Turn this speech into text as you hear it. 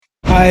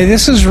Hi,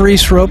 this is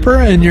Reese Roper,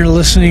 and you're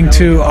listening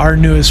to our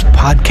newest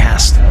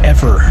podcast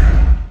ever.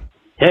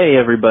 Hey,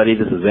 everybody,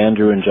 this is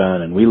Andrew and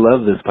John, and we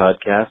love this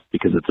podcast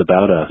because it's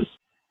about us.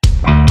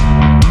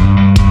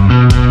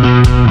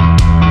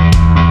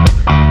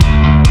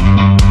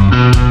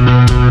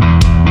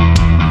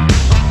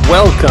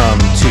 Welcome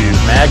to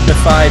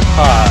Magnified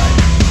Pod,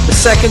 the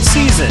second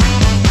season,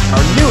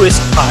 our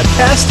newest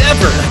podcast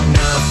ever.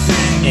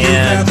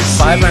 And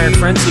Five Iron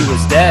Frenzy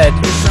was dead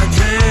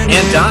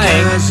and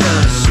dying,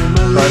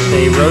 but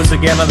they rose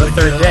again on the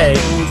third day.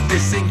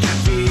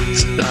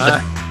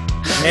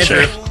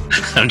 Andrew. Sure.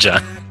 I'm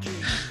John.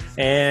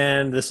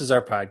 And this is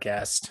our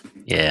podcast.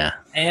 Yeah.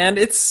 And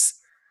it's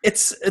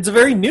a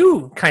very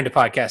new kind of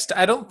podcast.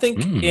 I don't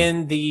think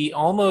in the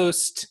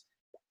almost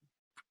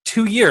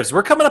 2 years,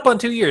 we're coming up on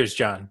 2 years,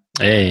 John.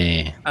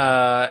 Hey.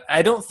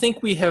 I don't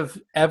think we have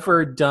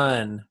ever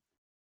done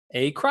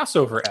a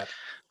crossover ep.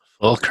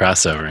 Full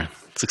crossover.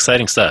 It's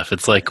exciting stuff.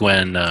 It's like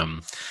when,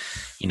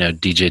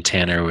 DJ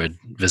Tanner would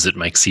visit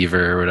Mike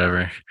Seaver or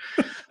whatever.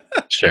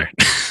 Sure.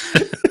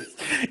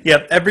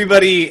 Yep.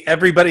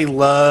 Everybody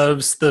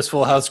loves those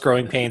Full House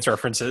Growing Pains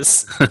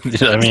references.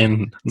 I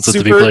mean, that's what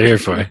the people are here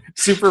for.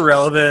 Super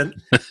relevant.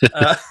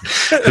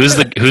 Who's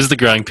the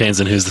Growing Pains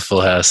and who's the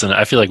Full House? And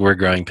I feel like we're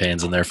Growing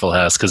Pains and they're Full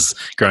House because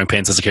Growing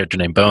Pains has a character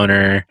named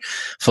Boner.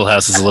 Full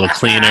House is a little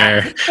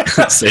cleaner.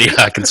 Sadie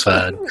Hawkins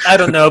Pod. I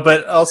don't know,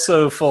 but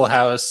also Full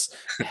House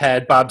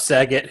had Bob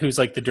Saget, who's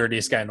like the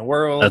dirtiest guy in the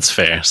world. That's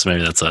fair. So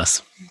maybe that's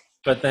us.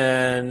 But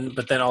then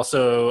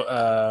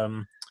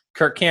also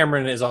Kirk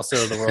Cameron is also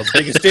the world's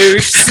biggest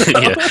douche. So.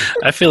 Yeah,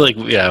 I feel like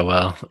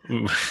well.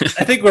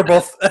 I think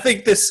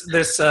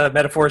this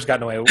metaphor has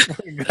gotten away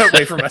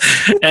from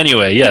us.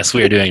 Anyway, yes,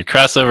 we are doing a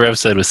crossover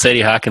episode with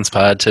Sadie Hawkins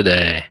Pod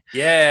today.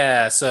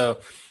 Yeah, so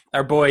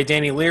our boy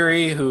Danny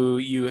Leary, who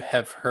you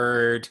have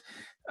heard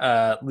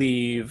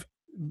leave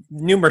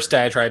numerous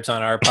diatribes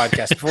on our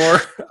podcast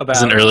before about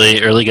He's an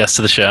early guest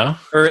to the show.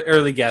 Very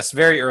early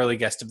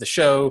guest of the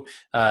show.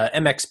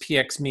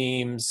 MXPX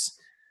memes.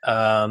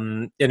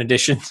 In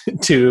addition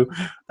to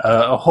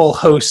a whole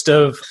host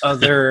of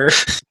other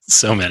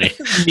so many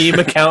meme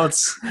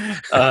accounts,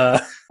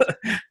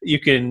 you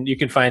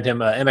can find him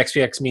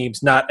MXPX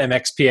memes, not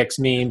MXPX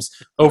memes.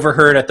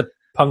 Overheard at the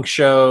Punk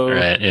Show,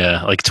 right?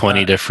 Yeah, like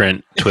 20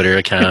 different Twitter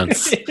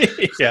accounts.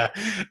 Yeah,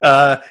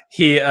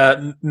 he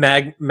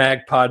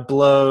Magpod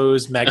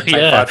blows,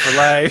 Magpod for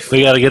life.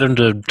 We got to get him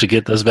to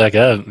get those back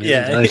up.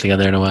 Yeah, anything on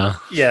there in a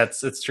while. Yeah,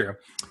 it's true.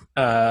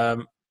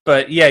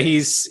 But yeah,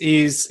 he's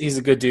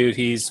a good dude.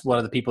 He's one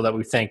of the people that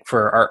we thank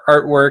for our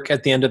artwork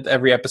at the end of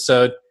every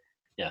episode.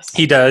 Yes.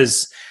 He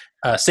does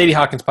Sadie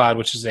Hawkins Pod,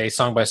 which is a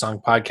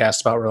song-by-song podcast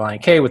about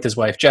Relient K with his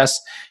wife,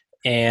 Jess.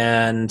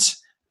 And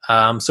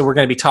so we're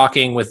going to be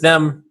talking with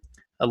them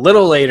a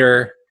little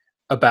later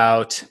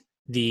about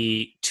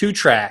the 2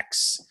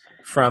 tracks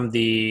from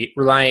the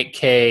Relient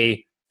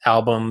K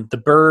album, The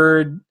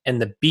Bird and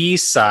the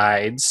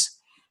B-Sides,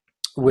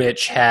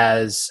 which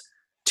has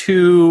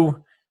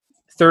 2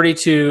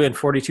 32 and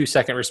 42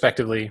 second,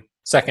 respectively,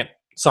 second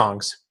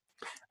songs.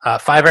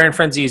 Five Iron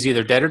Frenzy is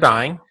either Dead or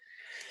Dying,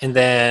 and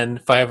then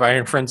Five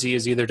Iron Frenzy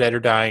is either Dead or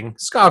Dying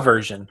ska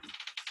version.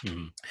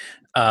 In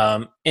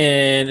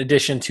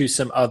addition to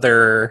some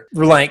other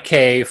Relient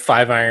K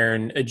Five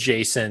Iron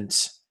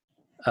adjacent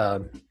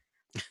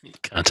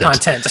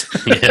content.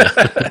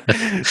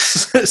 Yeah.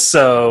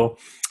 So,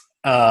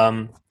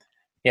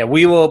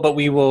 we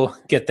will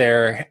get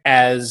there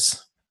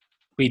as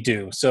we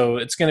do. So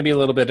it's going to be a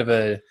little bit of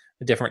a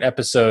different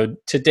episode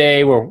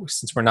today,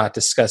 since we're not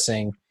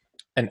discussing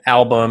an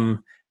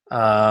album.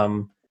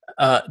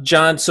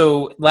 John,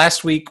 so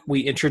last week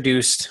we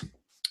introduced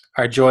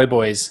our Joy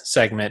Boys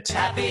segment.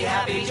 Happy,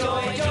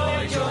 joy.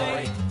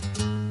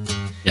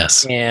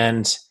 Yes.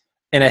 And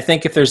I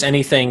think if there's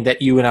anything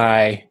that you and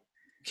I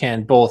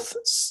can both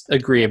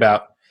agree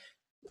about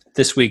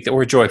this week that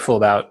we're joyful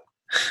about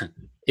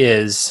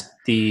is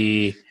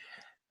the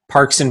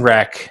Parks and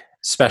Rec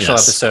special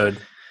episode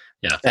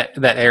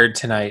that aired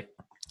tonight.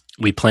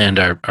 We planned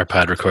our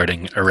pod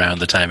recording around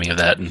the timing of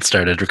that and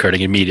started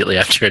recording immediately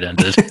after it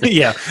ended.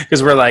 Yeah,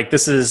 because we're like,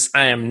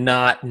 I am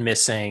not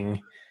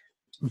missing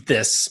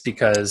this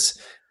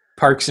because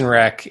Parks and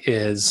Rec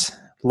is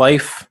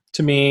life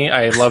to me.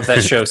 I love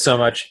that show so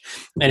much.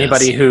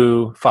 Anybody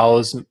who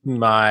follows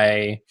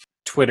my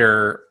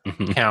Twitter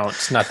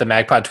account, not the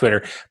Magpod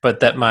Twitter, but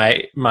that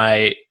my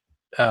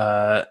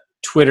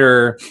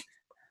Twitter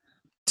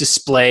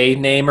display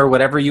name or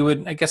whatever you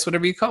would, I guess,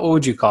 whatever you call, what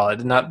would you call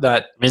it? Not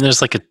that. I mean,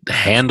 there's like a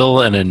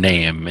handle and a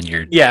name, and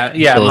your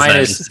mine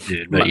is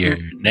dude, but your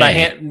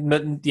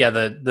name.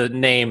 The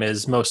name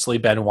is mostly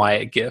Ben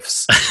Wyatt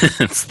GIFs.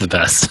 It's the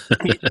best.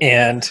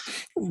 And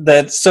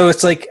so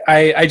it's like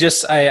I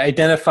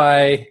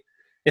identify.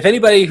 If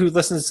anybody who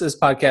listens to this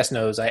podcast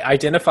knows, I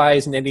identify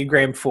as an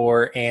Enneagram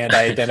 4 and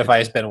I identify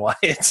as Ben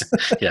Wyatt.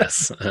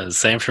 Yes.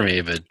 Same for me,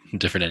 but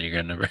different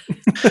Enneagram number.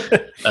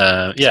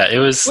 It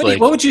was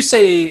what would you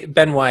say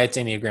Ben Wyatt's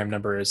Enneagram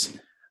number is?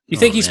 You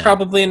think he's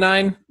probably a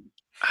 9?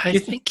 I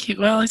think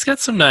he's got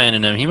some 9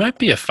 in him. He might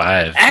be a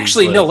 5.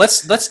 Actually, no.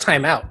 Let's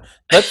time out.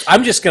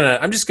 I'm just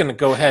gonna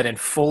go ahead and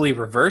fully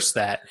reverse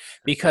that,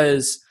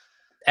 because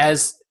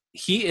as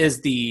he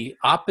is the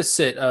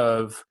opposite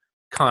of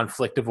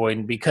conflict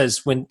avoidant,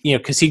 because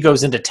because he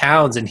goes into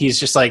towns and he's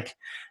just like,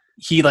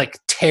 he like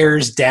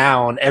tears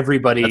down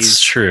everybody's.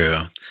 That's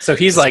true. So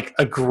he's like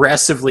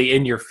aggressively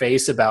in your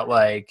face about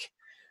like,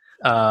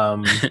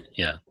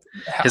 yeah.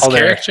 His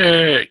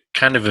character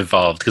kind of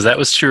evolved, because that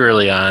was true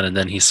early on, and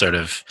then he sort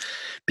of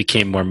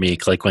became more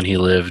meek, like when he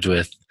lived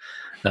with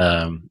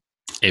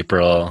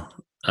April.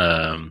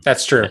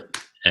 That's true.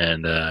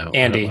 And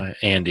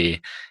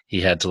Andy. He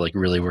had to like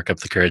really work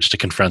up the courage to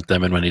confront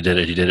them, and when he did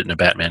it in a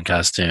Batman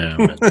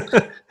costume.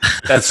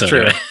 That's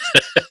true.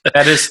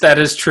 that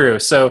is true.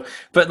 So,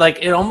 but like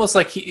it almost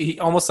like he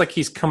almost like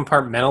he's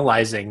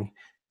compartmentalizing,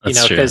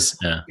 because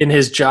in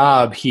his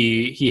job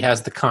he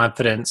has the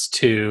confidence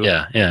to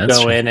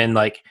go in and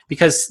like,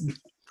 because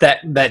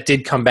that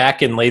did come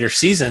back in later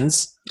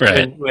seasons,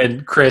 right?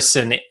 When Chris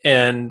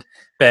and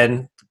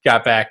Ben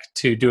got back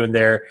to doing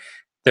their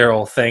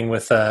whole thing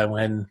with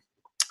when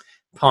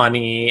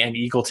Pawnee and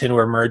Eagleton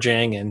were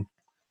merging, and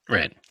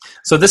right.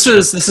 So this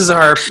is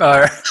our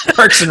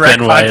Parks and Rec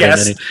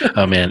podcast.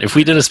 Oh man, if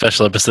we did a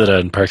special episode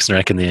on Parks and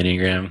Rec and the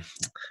Enneagram,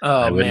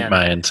 I wouldn't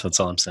mind. That's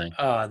all I'm saying.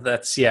 Oh,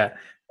 that's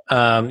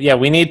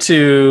we need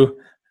to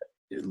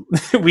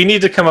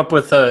come up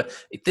with a.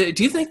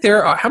 Do you think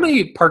there are, how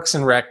many Parks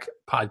and Rec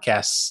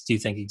podcasts do you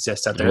think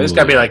exist out there? There's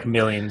got to be like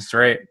millions,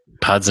 right?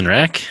 Pods and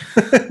Rec.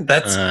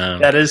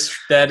 that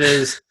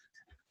is.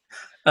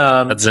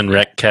 That's in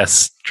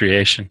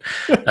Recastration.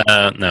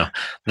 No,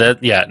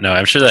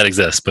 I'm sure that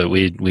exists, but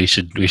we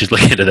should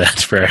look into that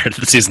for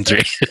season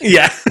 3.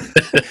 Yeah,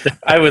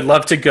 I would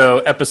love to go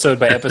episode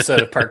by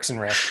episode of Parks and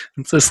Rec.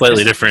 It's a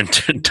slightly different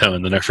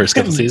tone than our first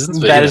couple seasons.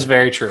 But that is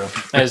very true.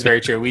 That is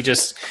very true.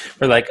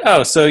 We're like,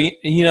 so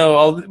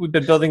we've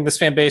been building this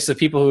fan base of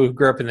people who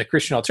grew up in the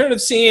Christian alternative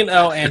scene.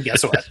 Oh, and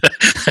guess what?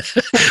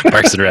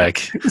 Parks and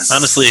Rec.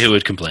 Honestly, who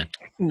would complain?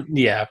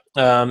 Yeah.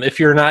 If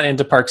you're not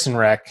into Parks and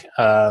Rec,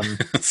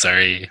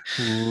 sorry.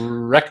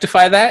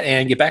 Rectify that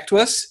and get back to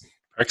us.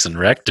 Parks and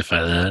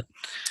Rectify that.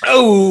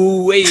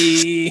 Oh,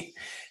 wait.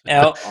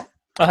 Now,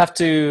 we'll have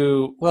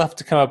to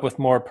come up with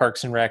more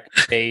Parks and Rec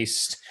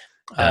based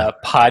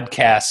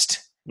podcast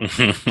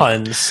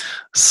puns.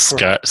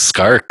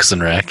 Skarks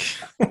and Rec.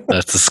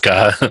 That's a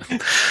ska.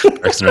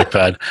 Parks and Rec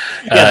pod.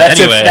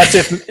 Anyway,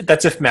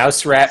 that's if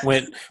Mouse Rat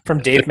went from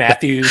Dave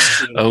Matthews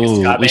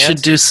to we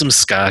should do some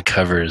ska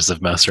covers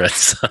of Mouse Rat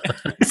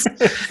songs.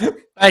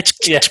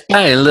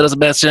 Bye, little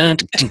Sebastian.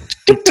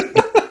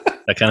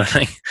 That kind of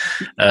thing.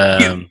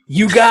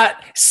 You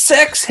got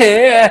sex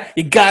hair.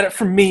 You got it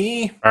from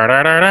me.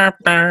 No,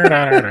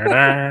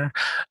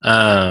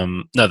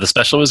 the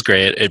special was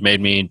great. It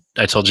made me.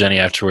 I told Jenny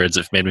afterwards.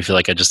 It made me feel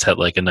like I just had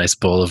like a nice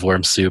bowl of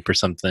warm soup or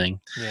something.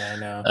 Yeah, I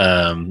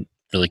know.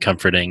 Really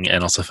comforting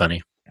and also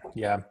funny.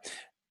 Yeah.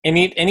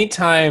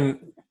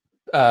 Anytime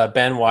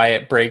Ben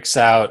Wyatt breaks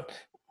out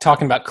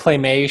talking about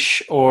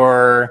Claymation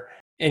or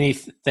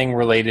anything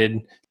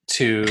related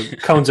to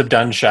Cones of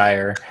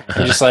Dunshire,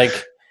 I'm just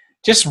like,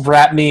 just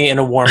wrap me in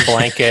a warm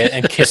blanket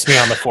and kiss me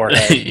on the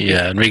forehead.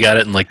 Yeah, and we got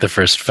it in like the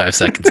first 5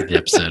 seconds of the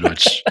episode,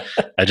 which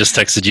I just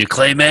texted you,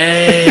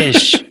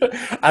 Claymation.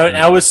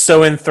 I was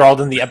so enthralled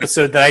in the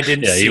episode that I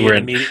didn't see it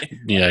immediately.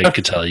 Yeah, I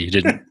could tell you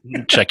didn't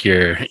check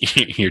your text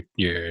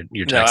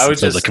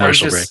until the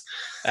commercial break.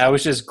 I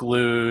was just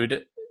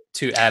glued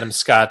to Adam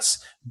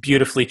Scott's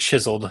beautifully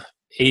chiseled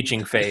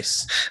aging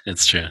face.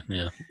 It's true.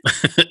 Yeah.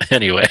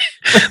 Anyway,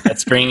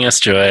 that's bringing us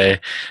joy.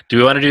 Do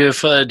we want to do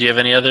you have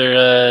any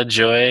other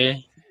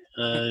joy?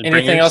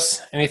 Anything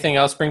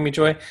else bring me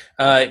joy?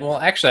 Well,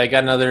 actually, I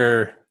got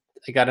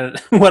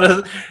one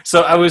of.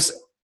 So I was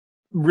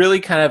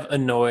really kind of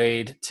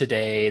annoyed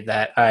today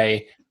that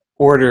I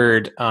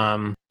ordered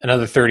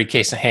another 30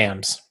 case of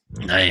hams.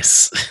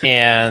 Nice.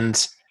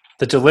 And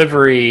the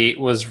delivery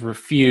was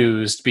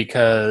refused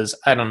because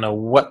I don't know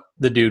what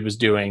the dude was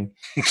doing,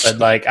 but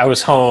like I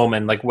was home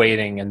and like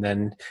waiting,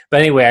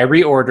 but anyway, I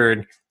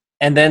reordered,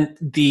 and then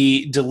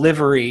the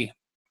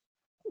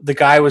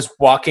guy was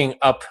walking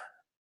up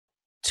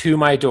to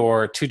my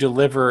door to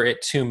deliver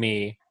it to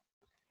me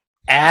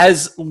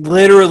as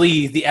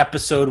literally the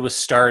episode was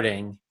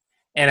starting,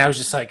 and I was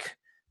just like,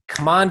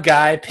 come on,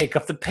 guy, pick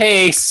up the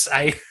pace.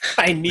 I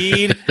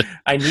need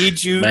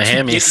you. My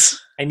hammies.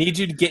 I need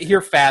you to get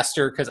here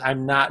faster because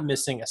I'm not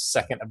missing a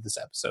second of this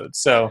episode.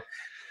 So,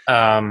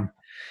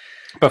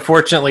 but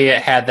fortunately,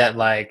 it had that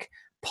like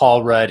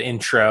Paul Rudd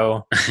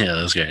intro. Yeah,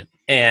 that was great.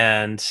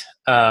 And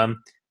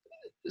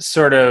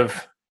sort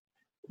of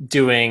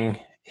doing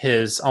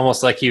his,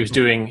 almost like he was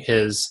doing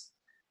his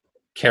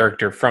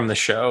character from the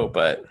show,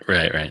 but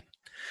right.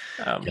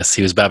 Yes,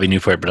 he was Bobby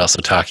Newport, but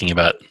also talking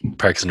about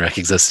Parks and Rec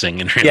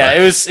existing in real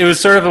life. It was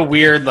sort of a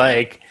weird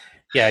like.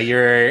 Yeah,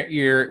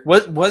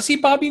 was he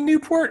Bobby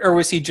Newport or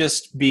was he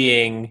just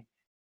being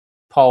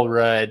Paul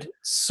Rudd?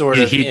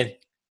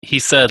 He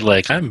said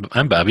like I'm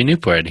Bobby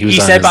Newport. He on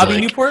said his, Bobby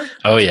like, Newport?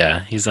 Oh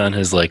yeah, he's on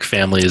his like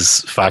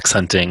family's fox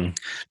hunting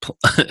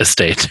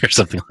estate or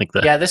something like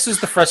that. Yeah, this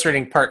was the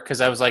frustrating part because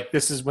I was like,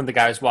 this is when the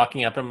guy was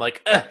walking up and I'm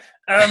like,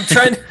 I'm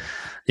trying to...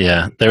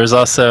 Yeah, there was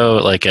also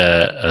like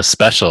a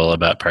special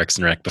about Parks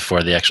and Rec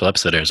before the actual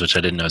episode airs, which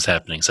I didn't know was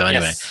happening. So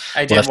anyway, Yes,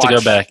 I did we'll have to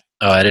watch... go back.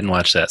 Oh, I didn't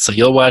watch that. So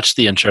you'll watch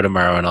the intro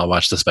tomorrow, and I'll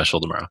watch the special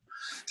tomorrow.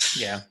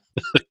 Yeah,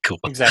 Cool.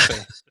 exactly.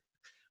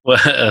 Well,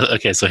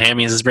 okay, so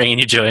Hammies is bringing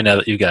you joy now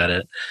that you got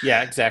it.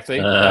 Yeah, exactly.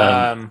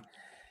 I've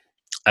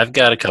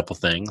got a couple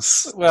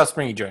things. What else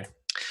bring you joy?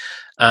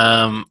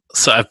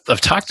 So I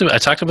talked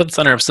about this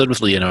on our episode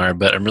with Leonore,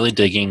 but I'm really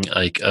digging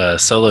like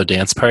solo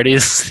dance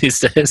parties these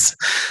days.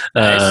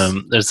 Nice.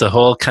 There's a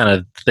whole kind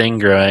of thing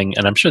growing,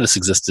 and I'm sure this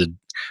existed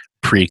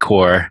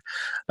pre-core,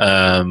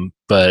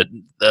 but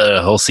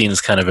the whole scene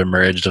has kind of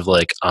emerged of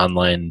like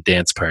online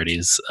dance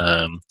parties,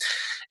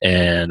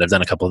 and I've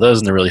done a couple of those,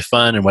 and they're really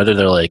fun. And whether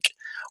they're like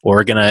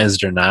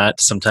organized or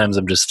not, sometimes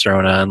I'm just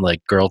throwing on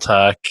like girl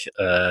talk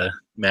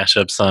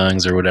mashup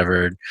songs or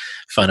whatever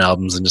fun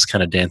albums and just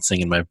kind of dancing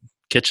in my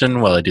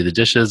kitchen while I do the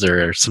dishes,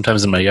 or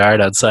sometimes in my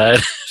yard outside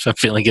if I'm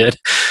feeling good.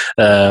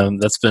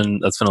 That's been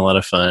a lot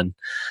of fun.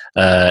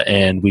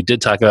 And we did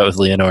talk about with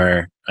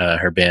Leonore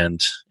her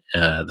band,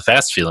 The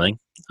Fast Feeling,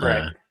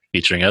 Right.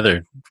 featuring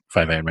other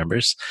Five Iron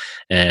members,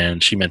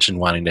 and she mentioned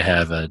wanting to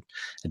have a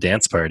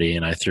dance party,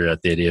 and I threw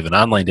out the idea of an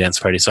online dance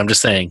party. So I'm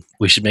just saying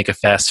we should make a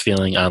Fast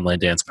Feeling online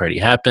dance party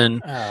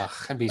happen. Oh,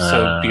 that'd be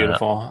so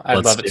beautiful. I'd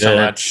let's love it do so it.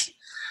 much.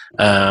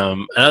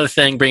 Another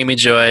thing bringing me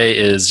joy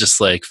is just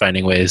like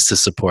finding ways to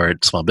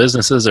support small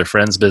businesses or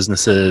friends'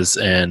 businesses,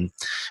 and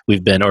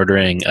we've been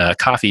ordering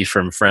coffee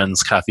from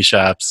friends' coffee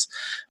shops.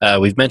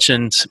 We've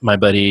mentioned my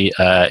buddy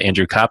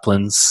Andrew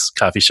Copland's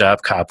coffee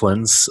shop,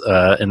 Copland's,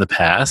 in the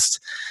past.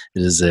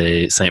 It is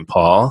a St.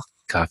 Paul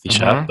coffee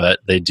shop, but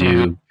they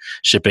do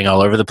shipping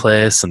all over the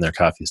place, and their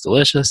coffee is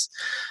delicious.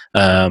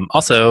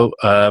 Also,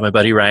 my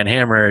buddy Ryan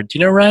Hammer. Do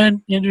you know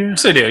Ryan, Andrew?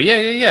 Yes, I do.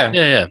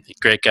 Yeah.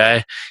 Great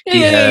guy.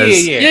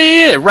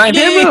 Yeah. Ryan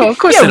Yeah, Hammer. Of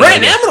course, yeah, I know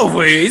Ryan him. Hammer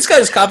over here. He's got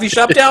his coffee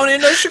shop down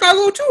in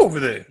Chicago too over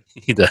there.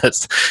 He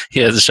does. He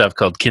has a shop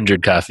called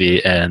Kindred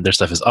Coffee, and their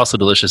stuff is also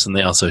delicious, and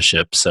they also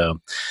ship. So,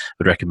 I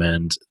would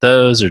recommend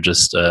those, or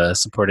just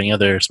supporting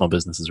other small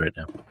businesses right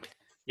now.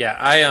 Yeah,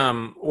 I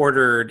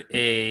ordered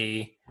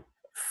a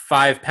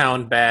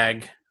 5-pound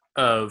bag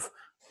of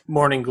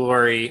Morning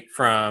Glory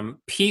from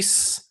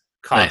Peace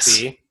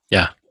Coffee. Nice.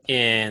 Yeah.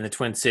 In the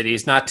Twin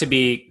Cities, not to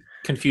be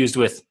confused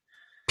with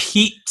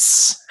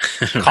Pete's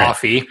Right.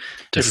 Coffee.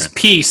 This is Different.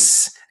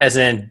 Peace, as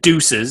in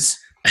deuces.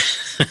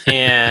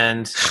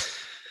 And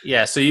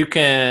yeah, so you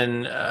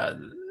can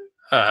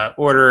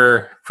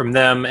order from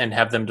them and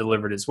have them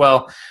delivered as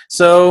well.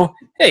 So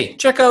hey,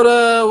 check out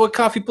what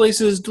coffee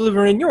places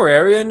deliver in your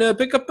area and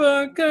pick up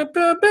a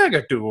bag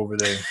or two over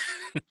there.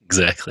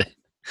 Exactly.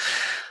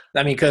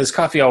 I mean, because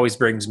coffee always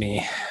brings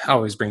me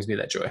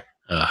that joy.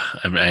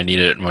 I need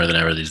it more than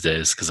ever these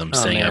days because I'm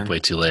staying up way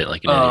too late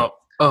like an idiot.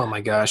 Oh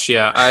my gosh,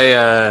 yeah.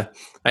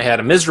 I had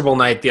a miserable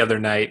night the other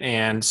night,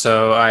 and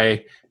so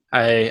I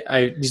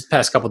these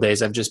past couple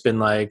days I've just been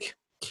like,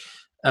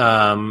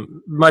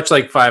 much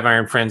like Five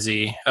Iron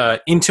Frenzy,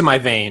 into my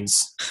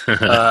veins.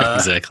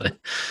 Exactly.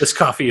 This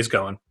coffee is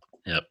going.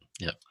 Yep.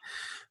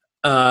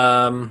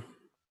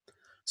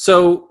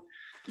 So,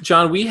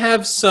 John, we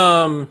have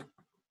some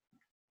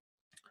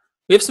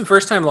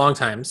first time, long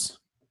times.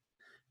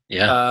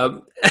 Yeah.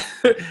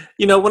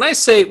 When I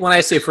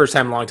say first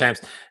time, long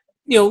times,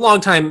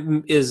 long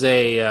time is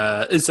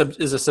a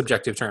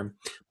subjective term,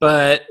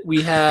 but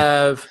we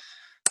have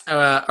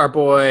our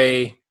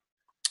boy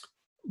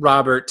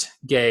Robert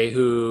Gay,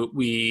 who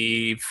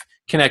we've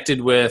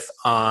connected with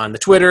on the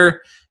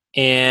Twitter,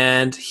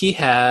 and he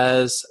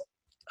has,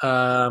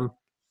 I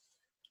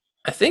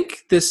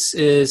think this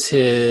is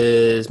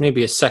his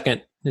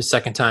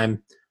second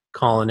time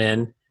calling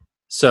in,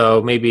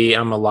 so maybe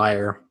I'm a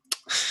liar.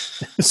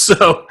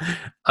 So,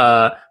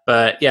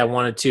 but yeah, I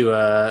wanted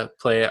to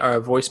play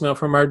our voicemail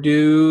from our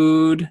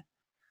dude,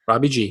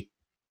 Robbie G.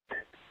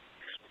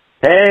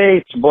 Hey,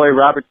 it's your boy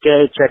Robert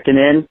Gay checking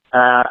in.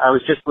 I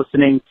was just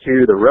listening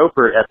to the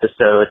Roper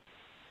episode,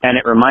 and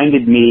it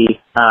reminded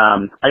me,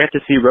 I got to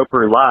see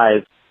Roper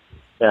live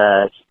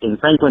in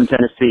Franklin,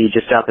 Tennessee,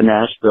 just south of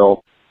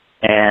Nashville,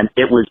 and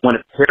it was one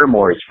of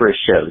Paramore's first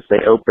shows.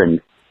 They opened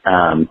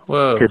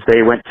because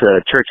they went to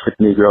church with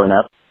me growing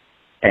up,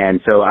 and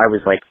so I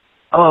was like,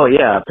 oh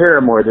yeah,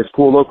 Paramore, this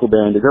cool local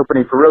band, is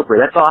opening for Roper.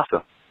 That's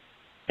awesome.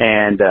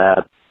 And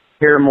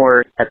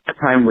Paramore at that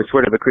time was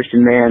sort of a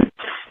Christian band,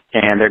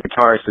 and their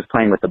guitarist was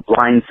playing with a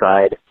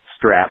Blindside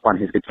strap on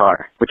his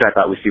guitar, which I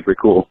thought was super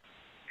cool.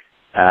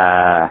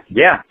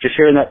 Yeah, just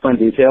sharing that fun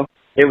detail.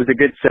 It was a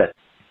good set.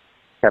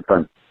 Have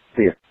fun.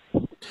 See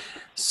you.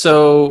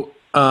 So,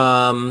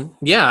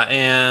 yeah,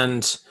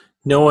 and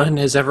no one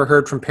has ever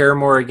heard from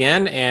Paramore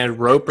again, and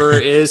Roper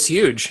is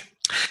huge.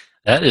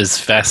 That is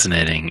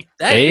fascinating.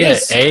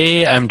 Is.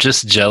 I'm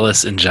just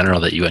jealous in general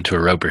that you went to a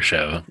Roper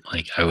show.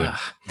 Like I would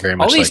very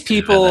much. All these like to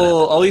have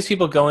had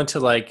people go into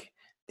like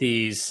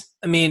these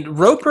I mean,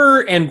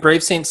 Roper and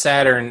Brave Saint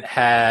Saturn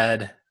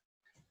had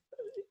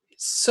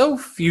so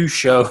few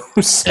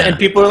shows, and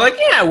people are like,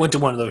 "Yeah, I went to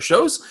one of those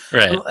shows,"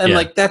 Right? And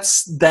like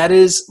that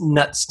is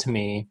nuts to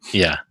me.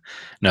 Yeah,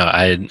 no,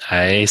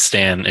 I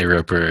stan a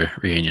Roper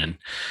reunion,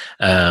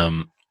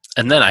 and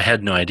then I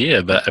had no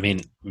idea, but I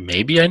mean,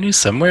 maybe I knew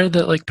somewhere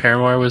that like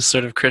Paramore was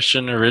sort of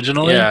Christian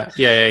originally. Yeah.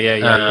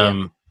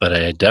 But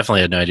I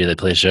definitely had no idea they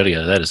played a show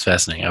together. That is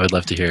fascinating. I would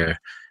love to hear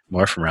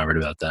more from Robert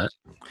about that.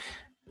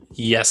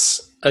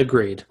 Yes,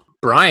 agreed.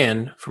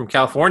 Brian from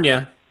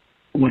California.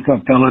 What's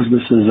up, fellas?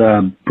 This is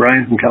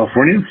Brian from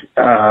California.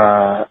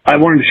 I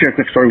wanted to share a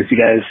quick story with you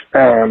guys.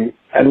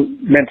 I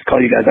meant to call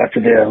you guys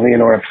after the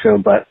Leonore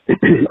episode, but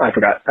I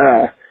forgot.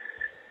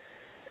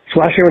 So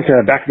last year I went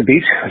to Back to the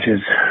Beach, which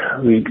is,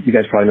 you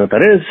guys probably know what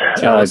that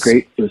is.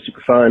 Great. It was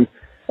super fun.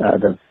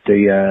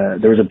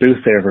 There was a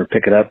booth there for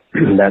Pick It Up,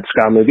 that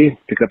ska movie,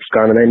 Pick Up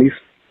Ska in the 90s.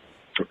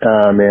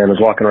 And I was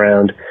walking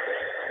around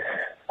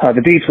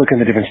the beach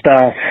looking at different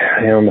stuff,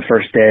 on the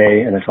first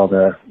day, and I saw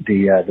the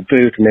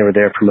booth, and they were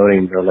there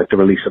promoting the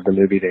release of the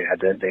movie. They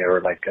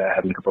were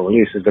having a couple of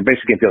releases. They're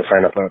basically getting people to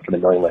sign up for the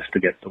mailing list to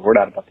get the word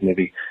out about the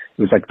movie.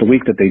 It was like the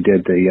week that they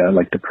did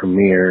the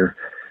premiere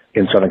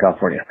in Southern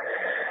California.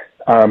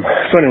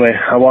 So anyway,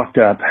 I walked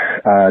up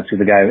to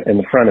the guy in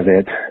the front of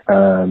it,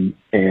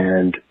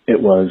 and it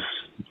was,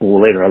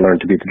 well, later I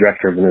learned to be the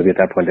director of the movie. At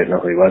that point, I didn't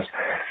know who he was.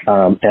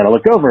 And I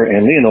looked over,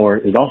 and Leonore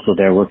is also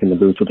there working the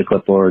booth with the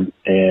clipboard,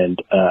 and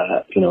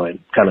I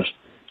kind of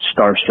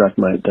starstruck.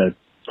 The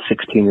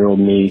 16-year-old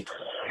me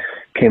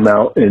came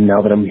out, and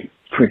now that I'm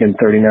freaking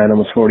 39,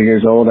 almost 40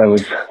 years old, I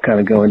was kind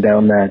of going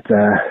down that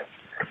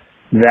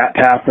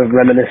path of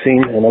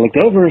reminiscing, and I looked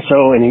over,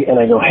 and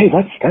I go, "Hey,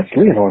 that's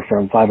Leonore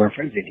from Five Hour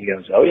Frenzy," and he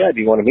goes, "Oh yeah,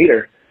 do you want to meet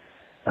her?"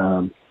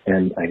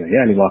 And I go,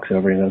 "Yeah," and he walks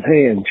over and he goes,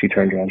 "Hey," and she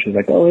turned around, she's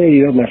like, "Oh, hey,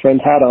 you have my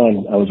friend's hat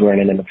on." I was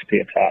wearing an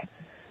MXPX hat,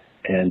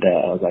 and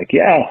I was like,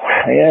 "Yeah,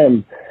 I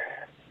am,"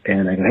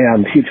 and I go, "Hey,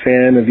 I'm a huge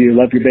fan of you,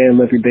 love your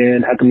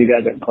band, how come you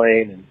guys aren't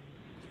playing?" And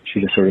she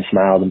just sort of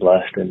smiled and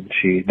blushed, and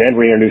she then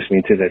reintroduced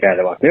me to the guy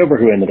that walked me over,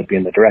 who ended up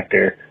being the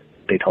director.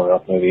 They told me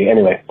about the movie.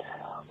 Anyway,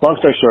 long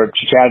story short,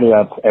 she chatted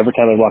up. Every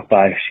time I walked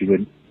by, she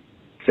would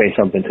say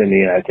something to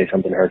me, and I'd say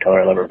something to her, tell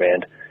her I love her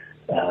band.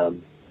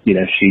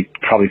 She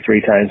probably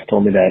 3 times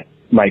told me that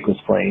Mike was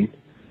playing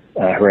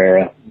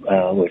Herrera,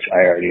 which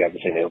I already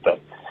obviously knew. But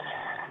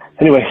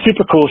anyway,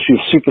 super cool. She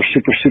was super,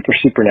 super, super,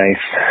 super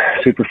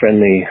nice, super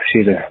friendly.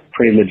 She's a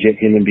pretty legit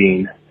human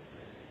being.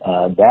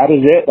 That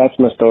is it. That's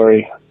my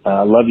story.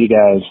 Love you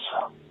guys.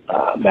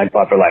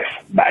 Magpie for life.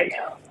 Bye.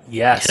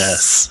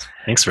 Yes.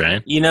 Thanks,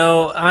 Ryan.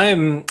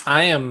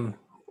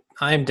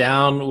 I am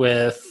down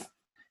with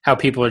how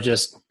people are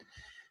just,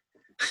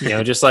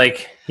 just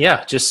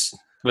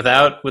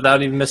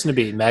without even missing a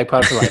beat.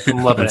 Magpie for life.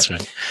 I'm loving That's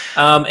it.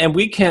 Right. And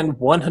we can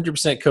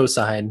 100%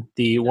 co-sign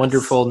the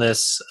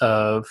wonderfulness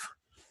of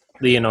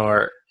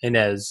Leonor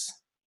Inez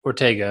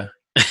Ortega.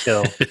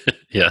 Still,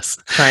 Yes.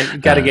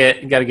 Gotta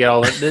get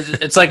all.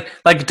 It's like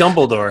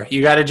Dumbledore.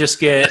 You got to just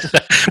get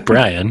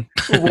Brian.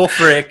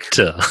 Wulfric.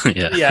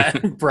 Yeah.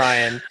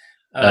 Brian.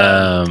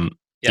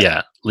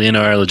 Yeah.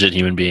 Leonore, legit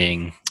human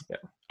being. Yeah.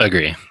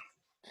 Agree.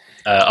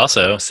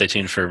 Also, stay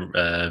tuned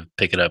for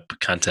Pick It Up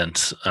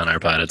content on our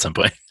pod at some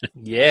point.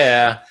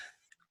 Yeah.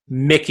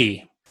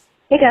 Mickey.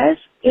 Hey guys,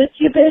 it's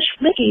your bitch,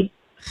 Mickey.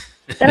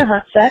 It's been a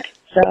hot sec,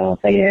 so I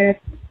figured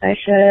I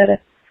should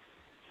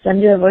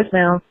send you a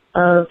voicemail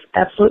of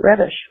absolute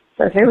rubbish.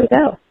 So here we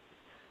go.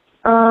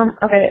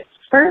 Okay,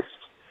 first,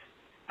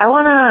 I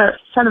want to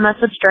send a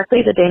message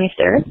directly to Danny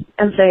Stairs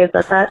and say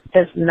that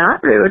is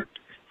not rude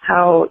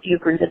how you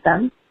greeted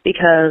them,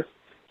 because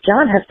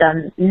John has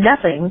done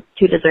nothing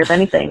to deserve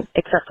anything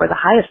except for the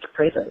highest of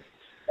praises.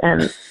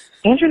 And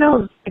Andrew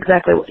knows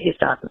exactly what he's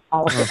done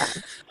all of the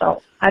time.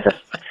 So I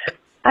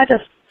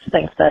just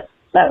think that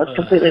was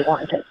completely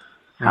warranted,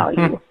 how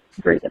you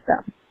greeted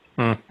them.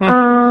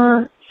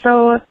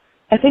 So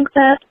I think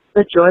that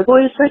the Joy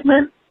Boys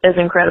segment is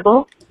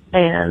incredible,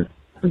 and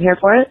I'm here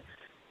for it.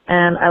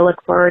 And I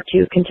look forward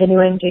to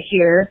continuing to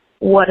hear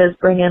what is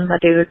bringing my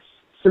dudes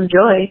some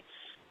joy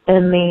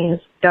in these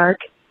dark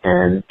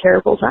and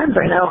terrible times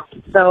right now.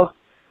 So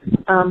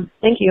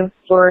thank you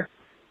for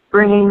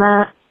bringing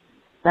that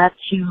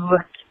to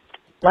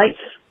life.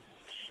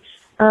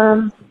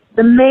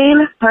 The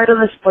main part of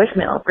this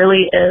voicemail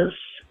really is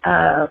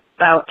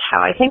about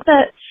how I think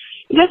that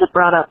you guys have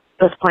brought up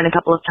this point a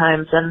couple of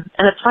times, and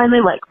it's finally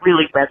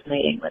really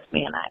resonating with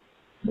me, and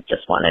I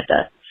just wanted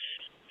to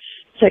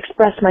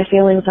express my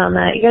feelings on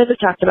that. You guys have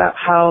talked about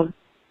how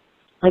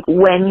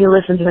when you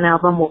listen to an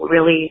album will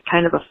really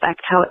kind of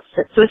affect how it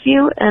sits with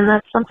you, and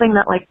that's something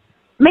that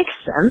makes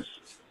sense,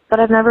 but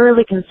I've never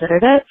really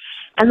considered it.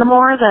 And the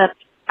more that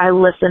I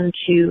listen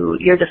to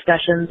your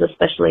discussions,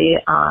 especially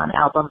on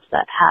albums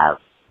that have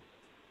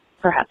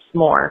perhaps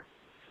more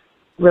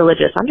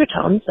religious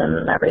undertones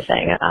and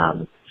everything,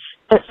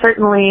 it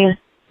certainly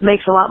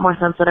makes a lot more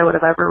sense than I would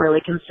have ever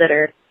really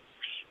considered.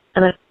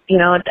 And it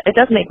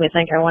does make me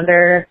think. I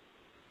wonder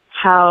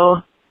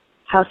how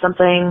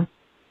something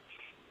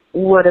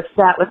would have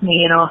sat with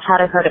me,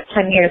 had I heard it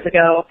 10 years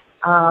ago,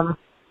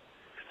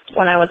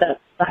 when I was at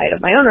the height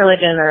of my own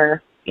religion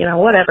or,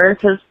 whatever,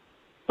 because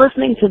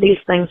listening to these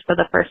things for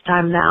the first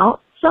time now,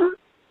 some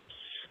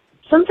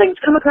things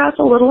come across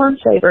a little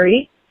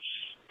unsavory,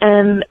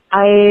 and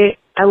I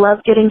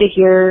love getting to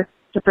hear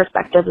the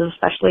perspectives,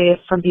 especially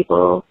from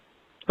people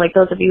like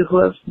those of you who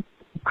have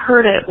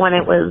heard it when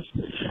it was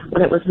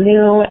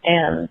new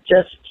and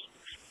just,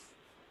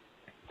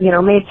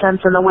 made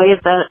sense in the ways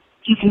that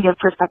you can give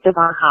perspective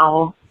on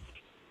how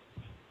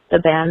the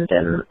band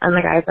and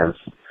the guys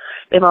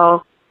they've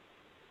all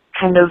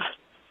kind of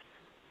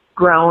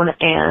grown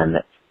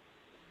and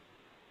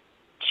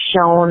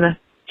shown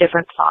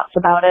different thoughts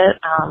about it.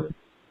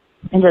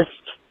 And just,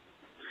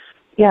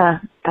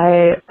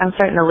 I'm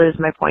starting to lose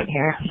my point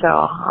here, so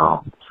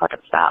I'll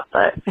fucking stop.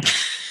 But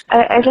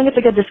I think it's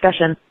a good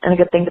discussion and a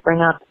good thing to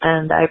bring up,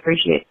 and I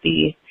appreciate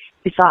the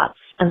thoughts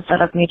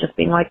instead of me just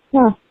being like,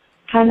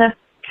 kind of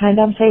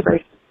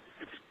unsavory.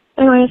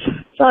 Anyways,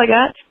 that's all I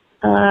got.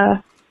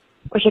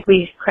 Wish I could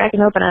be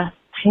cracking open a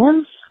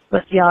Tams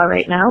with y'all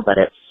right now, but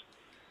it's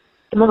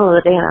the middle of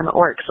the day and I'm at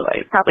work, so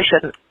I probably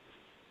shouldn't.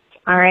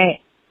 All right.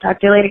 Talk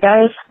to you later,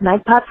 guys.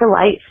 Nightpot for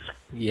life.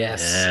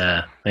 Yes.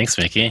 Yeah. Thanks,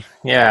 Mickey.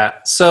 Yeah.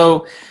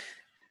 So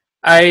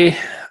I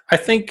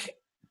think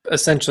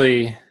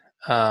essentially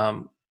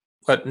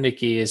what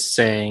Nikki is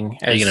saying.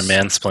 Are you going to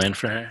mansplain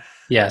for her?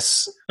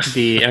 Yes. I'm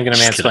going to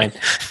mansplain.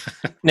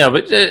 No,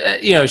 but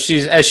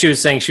she's, as she was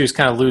saying, she was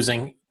kind of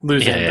losing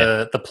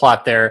the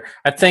plot there.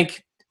 I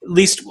think at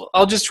least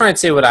I'll just try and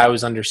say what I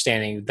was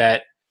understanding,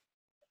 that,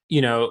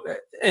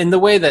 in the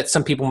way that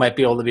some people might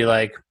be able to be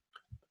like,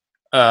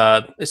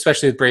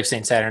 especially with Brave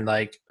Saint Saturn,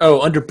 like,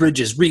 Under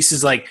Bridges, Reese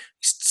is like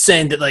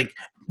saying that like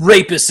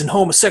rapists and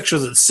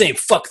homosexuals are the same,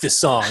 fuck this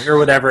song or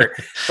whatever.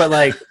 But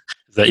like,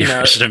 is that your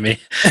question of me?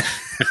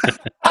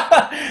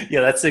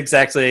 Yeah, that's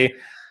exactly,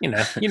 you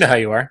know how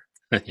you are.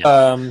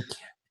 Yeah.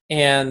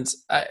 And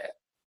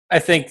I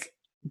think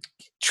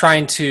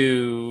trying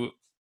to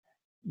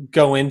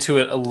go into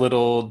it a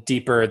little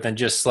deeper than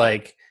just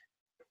like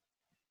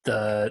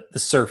the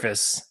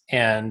surface,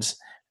 and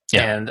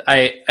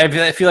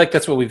I feel like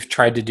that's what we've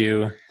tried to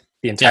do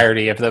the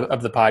entirety of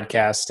the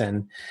podcast,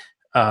 and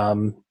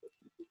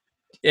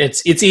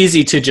it's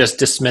easy to just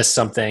dismiss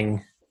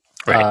something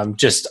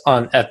just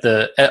on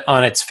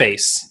its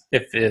face,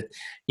 if it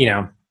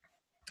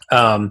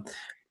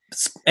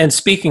and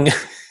speaking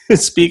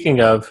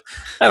of,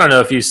 I don't know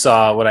if you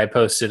saw what I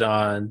posted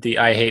on the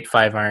I Hate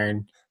Five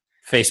Iron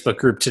Facebook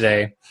group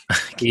today.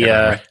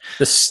 The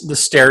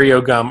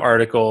Stereo Gum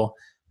article,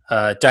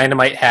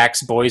 Dynamite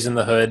Hacks Boys in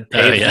the Hood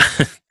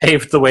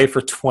paved the way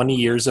for 20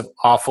 years of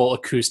awful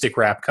acoustic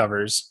rap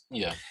covers.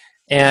 Yeah.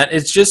 And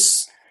it's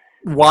just,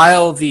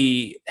 while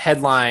the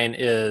headline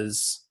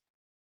is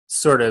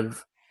sort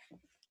of,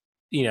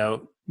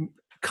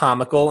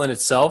 comical in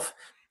itself,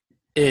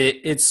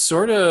 it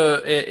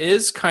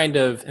is kind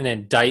of an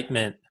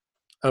indictment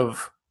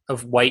of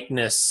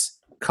whiteness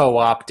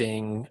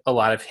co-opting a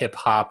lot of hip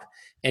hop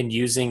and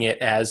using it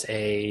as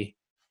a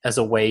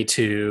way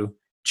to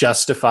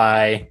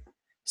justify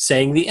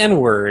saying the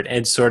N-word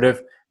and sort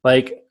of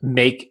like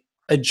make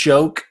a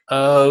joke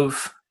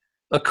of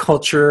a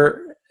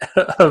culture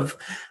of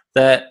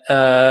that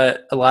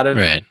a lot of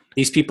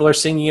these people are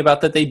singing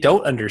about that they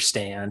don't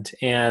understand.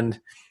 And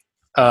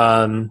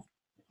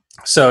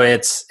so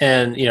it's,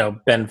 and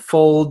Ben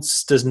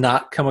Folds does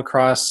not come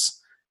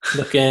across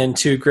looking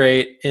too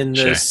great in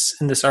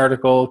this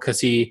article,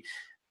 because he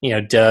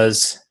did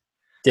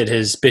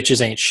his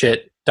Bitches Ain't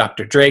Shit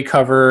Dr. Dre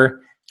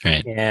cover,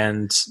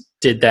 and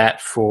did that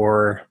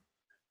for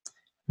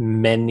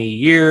many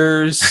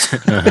years.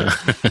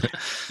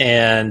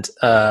 And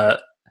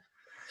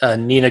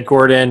Nina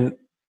Gordon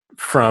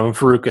from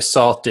Veruca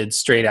Salt did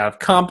Straight Out of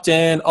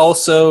Compton,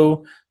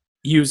 also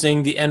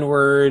using the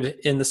N-word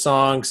in the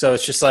song. So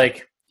it's just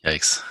like,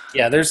 yikes.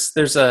 Yeah,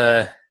 there's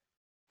a,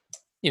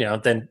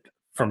 then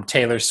from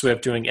Taylor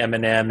Swift doing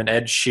Eminem and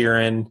Ed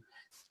Sheeran,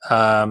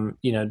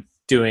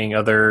 doing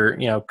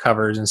other,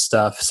 covers and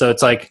stuff. So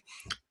it's like,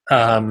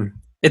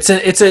 it's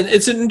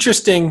an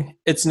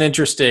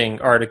interesting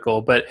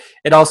article, but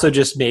it also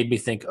just made me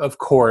think, of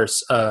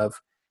course, of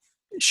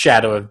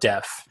Shadow of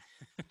Death.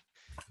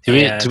 Do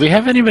we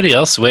have anybody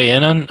else weigh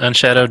in on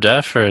Shadow of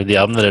Death or the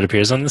album that it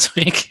appears on this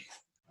week?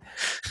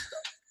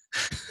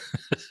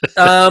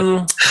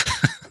 I'm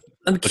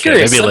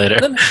curious. Maybe later.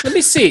 Let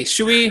me see.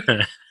 Should we?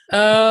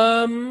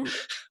 Let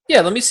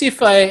me see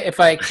if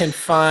I can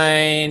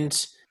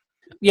find.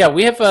 Yeah,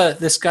 we have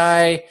this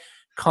guy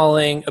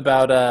calling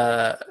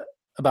about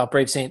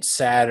Brave Saint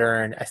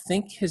Saturn. I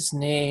think his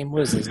name.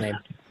 What is his name?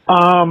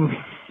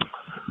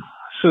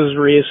 This is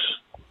Reese.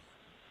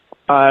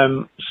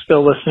 I'm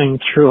still listening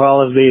through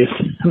all of these,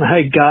 and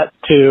I got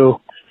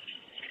to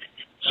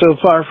So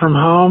Far From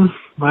Home,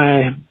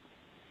 my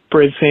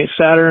Brave Saint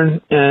Saturn,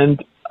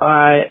 and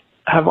I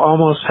have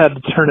almost had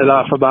to turn it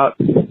off about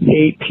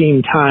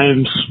 18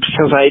 times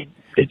because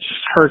it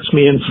just hurts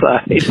me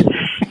inside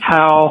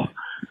how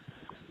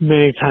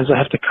many times I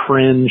have to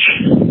cringe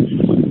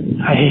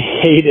I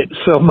hate it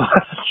so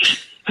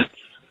much.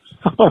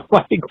 Oh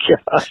my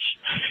gosh.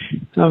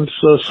 I'm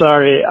so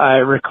sorry I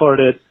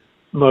recorded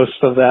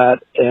most of that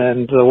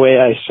and the way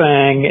I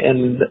sang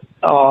and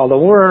all the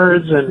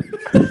words and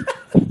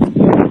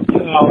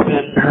oh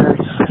man, it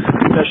hurts.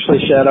 Especially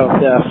Shadow of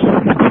Death.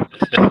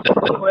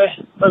 Anyway,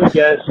 love you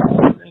guys.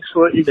 Thanks for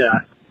what you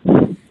got.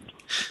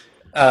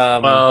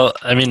 Well,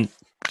 I mean,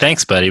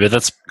 thanks, buddy, but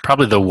that's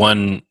probably the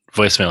one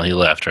voicemail he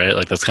left, right?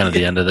 Like that's kind of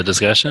the end of the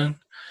discussion.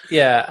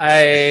 Yeah,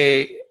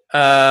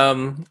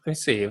 let me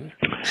see.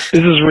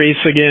 This is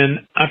Reese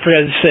again. I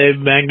forgot to say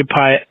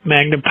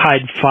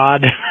magnified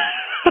FOD.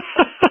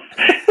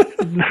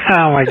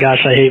 Oh my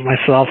gosh, I hate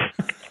myself.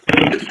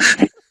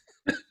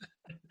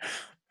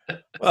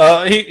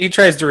 He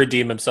tries to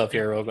redeem himself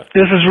here real quick.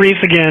 This is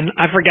Reese again.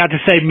 I forgot to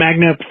say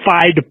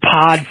magnified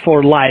pod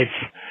for life.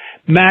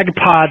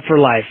 Magpod for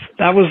life.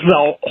 That was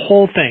the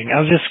whole thing.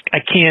 I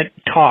can't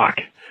talk.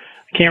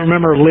 I can't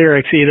remember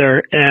lyrics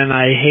either, and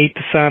I hate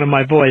the sound of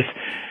my voice.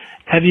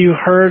 Have you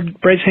heard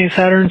Brave St.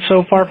 Saturn,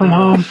 So Far From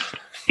Home?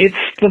 It's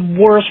the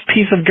worst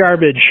piece of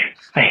garbage.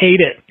 I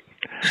hate it.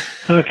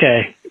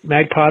 Okay,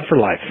 Magpod for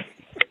life.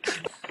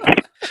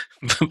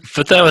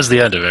 But that was the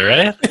end of it,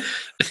 right?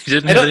 You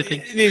didn't have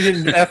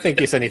anything? I don't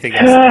think you said anything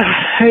else.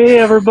 Hey,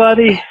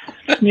 everybody.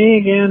 It's me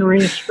again,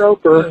 Reese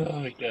Roper. Oh,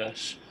 my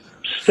gosh.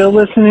 Still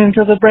listening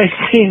to the Brave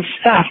St.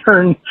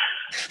 Saturn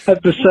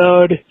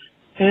episode.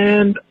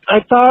 And I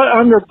thought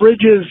Under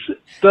Bridges,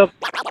 the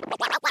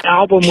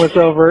album was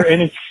over,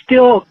 and it's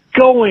still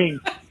going.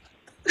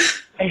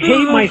 I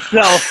hate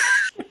myself.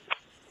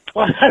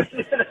 Why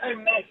did I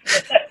make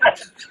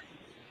that?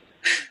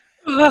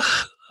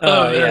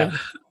 Oh yeah.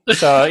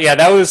 So yeah,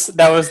 that was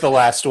the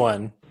last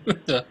one.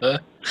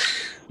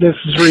 This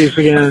is Reese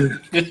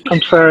again.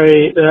 I'm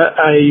sorry that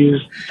I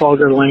used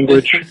vulgar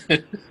language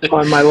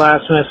on my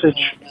last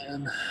message.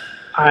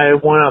 I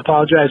want to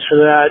apologize for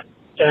that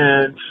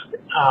and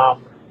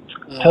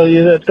tell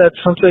you that that's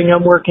something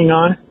I'm working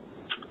on.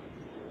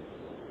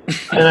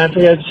 And I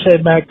forgot to say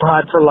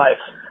Magpod for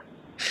life.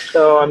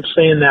 So I'm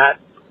saying that.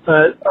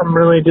 But I'm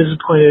really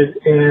disappointed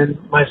in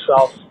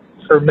myself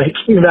for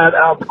making that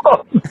album.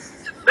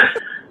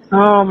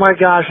 Oh my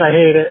gosh, I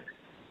hate it.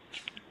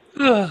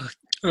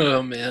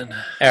 Oh, man.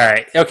 All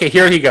right. Okay,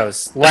 here he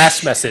goes.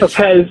 Last message.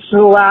 Okay, this is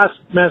the last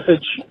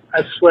message,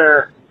 I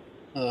swear.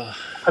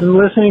 I'm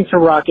listening to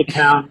Rocket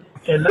Town,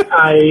 and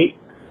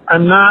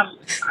I'm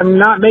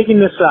not making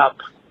this up.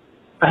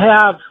 I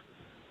have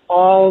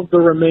all the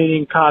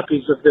remaining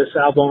copies of this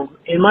album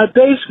in my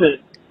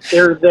basement.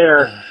 They're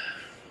there.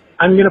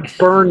 I'm going to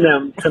burn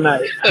them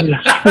tonight. I'm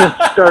just going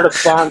to start a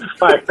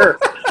bonfire.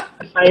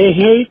 I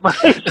hate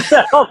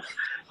myself.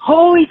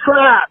 Holy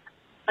crap.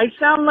 I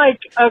sound like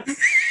an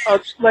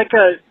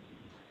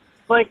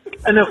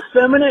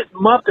effeminate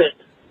Muppet.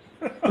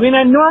 I mean,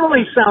 I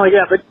normally sound like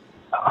that, but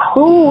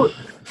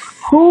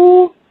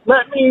who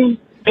let me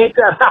make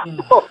that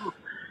album?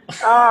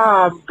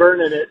 I'm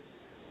burning it.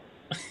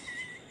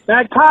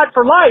 Magpod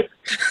for life.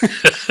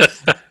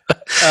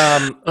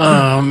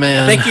 Oh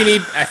man!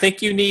 I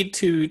think you need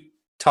to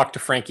talk to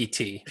Frankie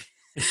T.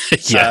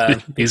 Yeah,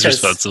 he's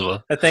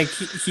responsible. I think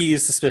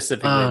he's the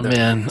specific. Oh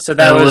man! So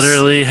that I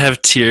literally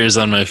have tears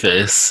on my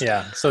face.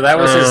 Yeah. So that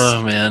was his.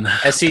 Oh man!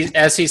 As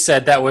he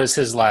said, that was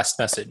his last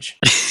message.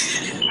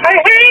 I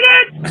hate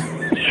it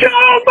so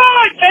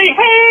much.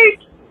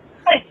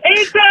 I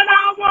hate that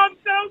album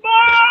so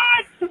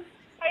much.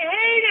 I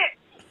hate it.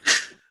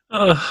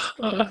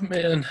 Oh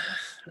man,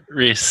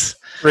 Reese,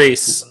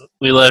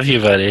 we love you,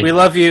 buddy. We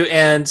love you,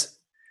 and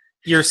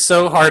you're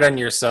so hard on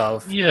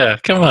yourself. Yeah,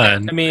 come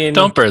on. I mean,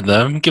 don't burn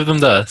them. Give them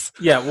to us.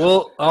 Yeah,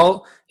 we'll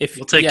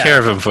take care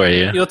of them for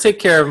you. You'll take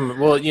care of them.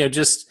 Well,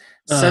 just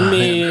send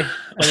me. Man.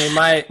 I mean,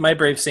 my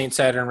Brave St.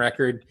 Saturn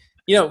record.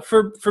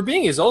 For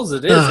being as old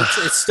as it is,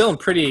 it's still in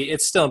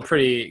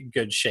pretty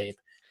good shape.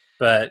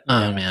 But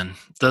oh man,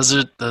 those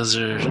are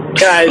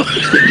guys.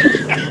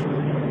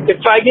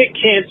 If I get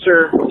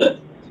cancer,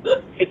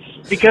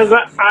 it's because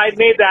I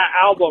made that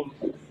album,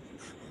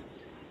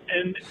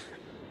 and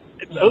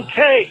it's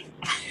okay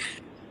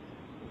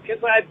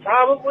because I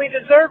probably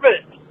deserve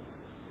it.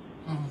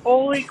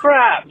 Holy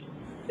crap!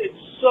 It's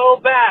so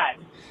bad.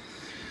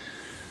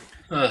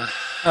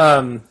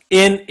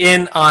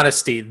 In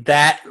honesty,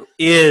 that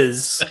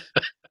is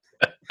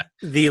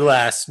the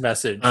last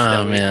message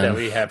that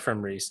we had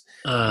from Reese.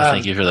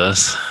 Thank you for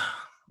this.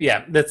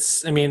 Yeah,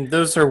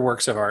 those are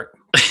works of art.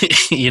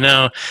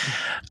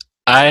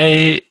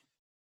 I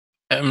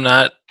am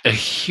not a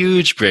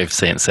huge Brave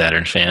St.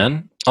 Saturn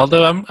fan,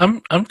 although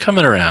I'm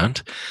coming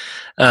around.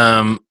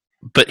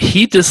 But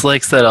he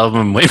dislikes that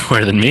album way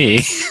more than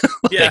me.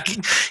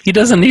 He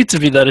doesn't need to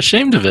be that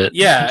ashamed of it.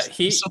 Yeah,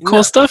 there's some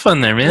cool stuff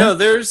on there, man. No,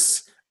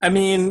 there's. I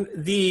mean,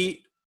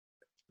 the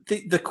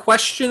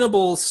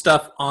questionable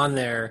stuff on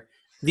there.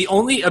 The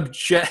only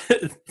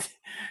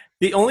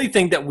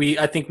thing that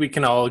I think we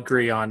can all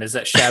agree on is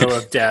that Shadow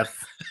of Death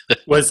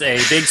was a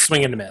big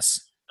swing and a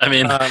miss. I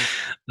mean,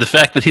 the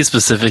fact that he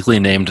specifically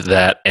named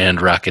that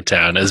and Rocket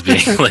Town as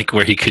being like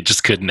where he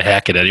couldn't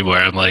hack it anymore.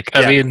 I'm like,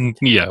 I mean,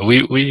 yeah, we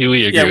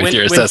agree with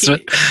your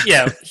assessment.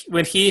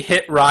 When he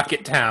hit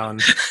Rocket Town,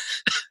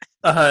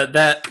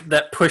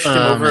 that pushed him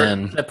over.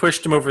 Man. That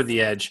pushed him over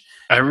the edge.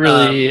 I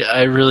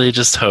really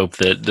just hope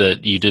that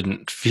you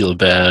didn't feel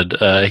bad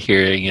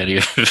hearing any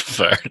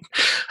of our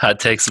hot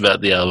takes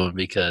about the album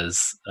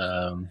because.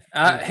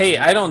 Hey,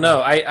 I don't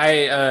know.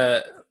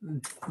 I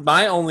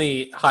my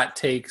only hot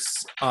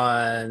takes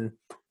on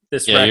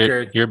this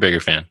record. You're a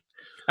bigger fan.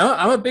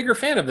 I'm a bigger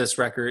fan of this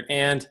record,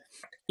 and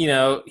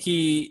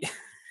he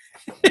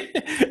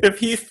if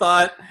he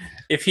thought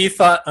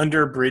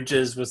Under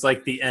Bridges was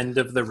like the end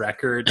of the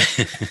record.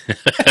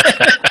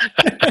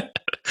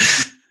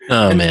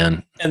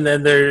 Man. And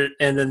then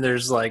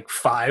there's like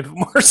 5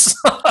 more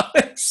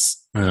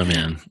songs. Oh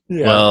man.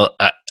 Yeah. Well,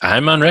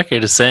 I'm on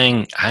record as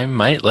saying I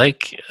might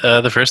like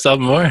the first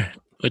album more,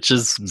 which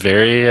is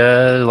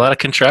a lot of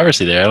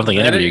controversy there. I don't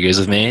think anybody agrees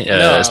with me,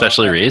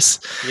 especially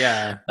Reese.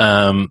 Yeah.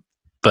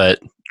 But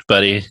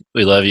buddy,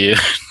 we love you.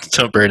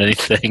 Don't burn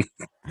anything.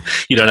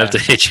 You don't have to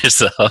hate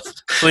yourself.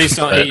 Please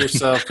don't hate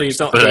yourself. Please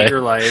don't hate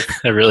your life.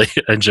 I really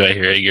enjoy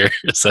hearing your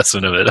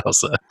assessment of it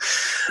also.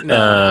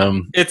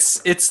 No,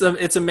 it's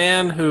a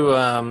man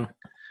who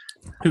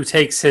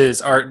takes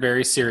his art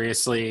very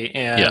seriously,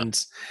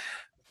 and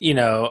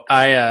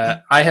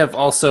I have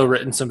also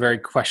written some very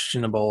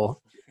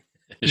questionable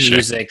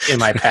music in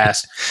my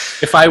past.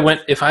 If I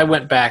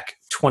went back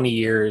 20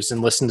 years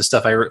and listened to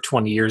stuff I wrote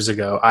 20 years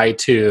ago, I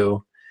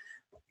too.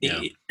 Yeah.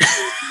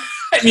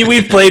 I mean, we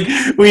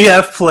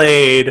have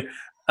played,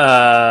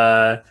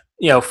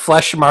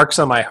 Flesh Marks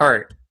on My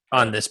Heart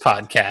on this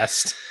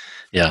podcast.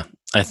 Yeah,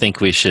 I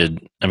think we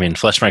should. I mean,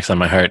 Flesh Marks on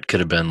My Heart could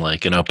have been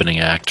like an opening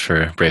act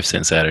for Brave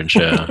St. Saturn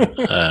show.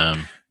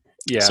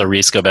 Yeah. So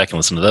Reese, go back and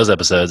listen to those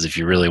episodes if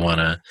you really want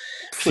to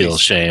feel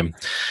shame.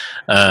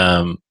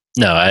 No,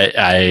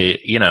 I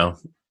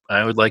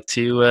would like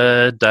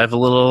to dive a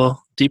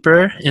little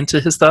deeper into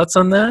his thoughts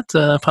on that.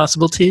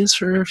 Possible tease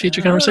for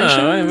future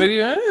conversation.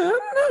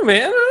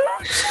 Man.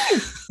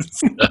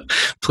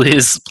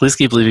 Please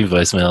keep leaving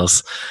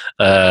voicemails.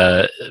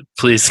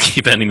 Please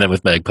keep ending them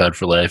with Magpod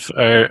for life.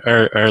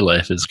 Our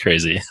life is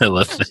crazy. I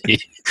love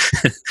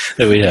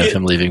that we have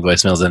him leaving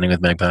voicemails ending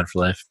with Magpod for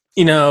life.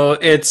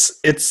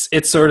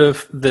 It's sort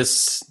of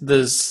this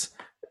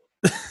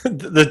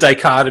the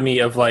dichotomy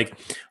of like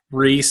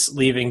Reese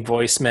leaving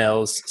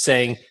voicemails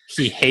saying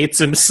he hates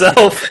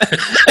himself.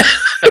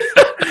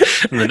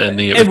 And then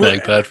ending it with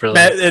Magpod for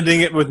life.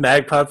 Ending it with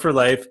Magpod for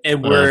life,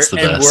 and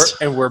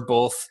we're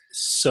both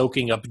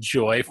soaking up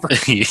joy from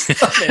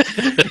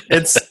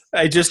it.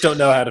 I just don't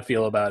know how to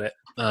feel about it.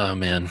 Oh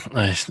man,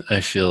 I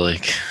feel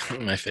like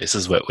my face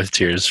is wet with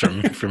tears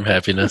from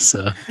happiness.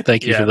 So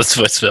thank you for those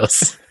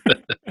voicemails.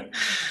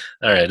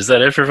 All right, is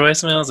that it for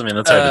voicemails? I mean,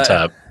 that's hard to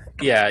top.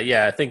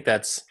 Yeah. I think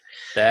that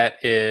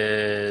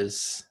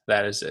is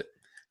it.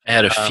 I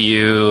had a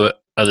few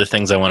other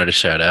things I wanted to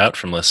shout out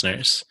from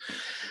listeners.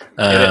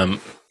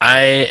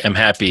 I am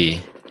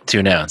happy to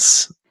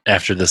announce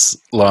after this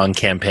long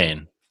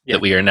campaign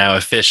that we are now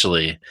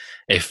officially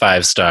a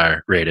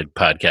 5-star rated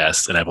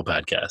podcast in Apple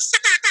Podcasts.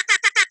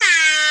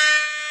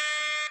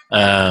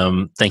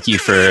 Thank you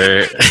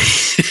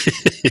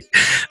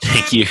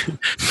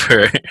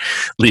for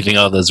leaving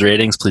all those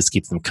ratings. Please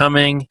keep them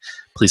coming.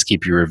 Please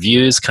keep your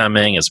reviews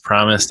coming. As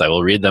promised, I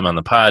will read them on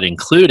the pod,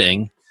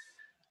 including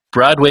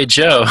Broadway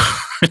Joe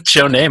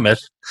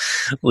Namath,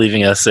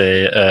 leaving us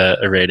a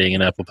rating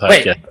in Apple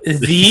Podcast.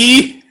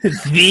 Wait,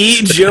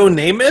 the Joe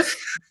Namath?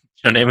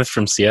 Joe Namath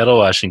from Seattle,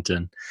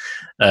 Washington.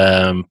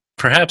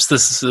 Perhaps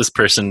this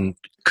person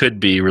could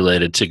be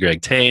related to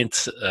Greg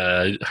Taint.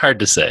 Hard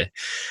to say.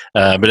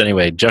 But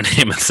anyway, Joe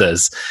Namath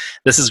says,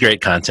 "This is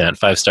great content,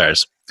 5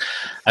 stars.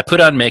 I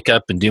put on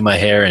makeup and do my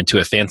hair into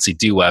a fancy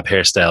doo-wop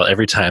hairstyle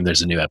every time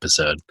there's a new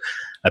episode.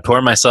 I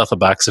pour myself a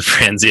box of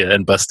Franzia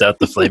and bust out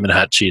the flamin'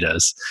 hot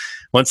Cheetos.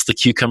 Once the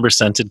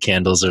cucumber-scented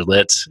candles are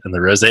lit and the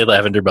rosé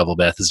lavender bubble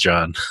bath is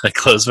drawn, I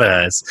close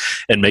my eyes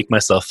and make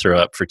myself throw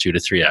up for 2 to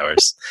 3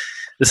 hours.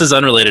 This is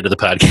unrelated to the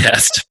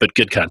podcast, but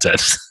good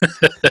content."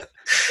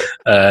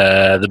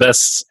 The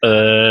best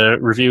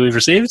review we've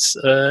received?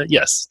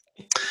 Yes.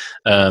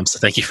 So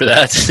thank you for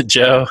that,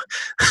 Joe.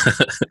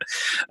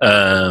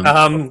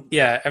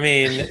 Yeah, I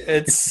mean,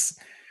 it's...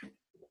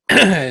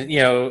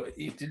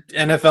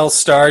 NFL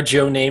star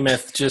Joe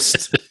Namath,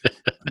 just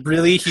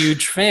really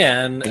huge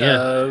fan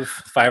of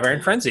Five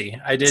Iron Frenzy.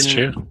 I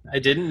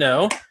didn't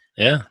know.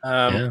 Yeah.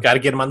 Got to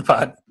get him on the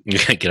pod. You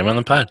gotta get him on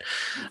the pod.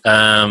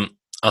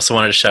 Also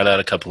wanted to shout out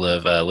a couple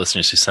of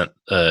listeners who sent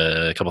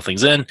a couple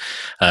things in.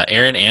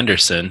 Aaron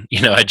Anderson,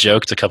 I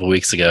joked a couple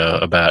weeks ago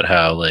about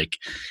how like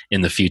in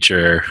the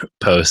future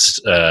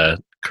post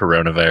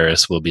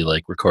coronavirus we'll be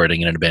like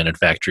recording in an abandoned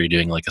factory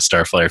doing like a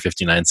Starflyer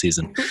 59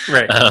 season.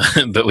 Right.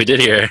 But we did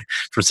hear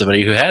from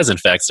somebody who has in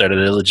fact started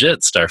a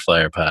legit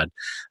Starflyer pod.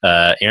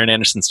 Aaron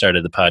Anderson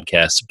started the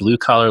podcast Blue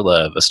Collar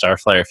Love, a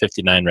Starflyer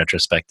 59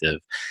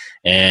 retrospective.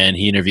 And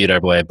he interviewed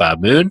our boy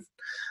Bob Moon.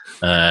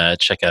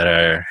 Check out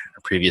our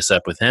previous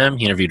ep with him.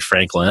 He interviewed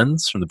Frank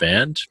Lenz from the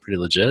band. Pretty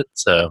legit.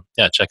 So,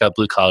 yeah, check out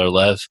Blue Collar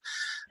Love.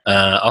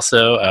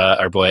 Also,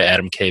 our boy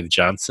Adam Cave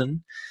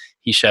Johnson.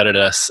 He shouted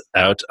us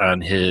out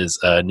on his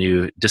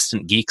new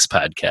Distant Geeks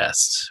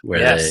podcast,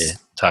 where they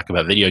talk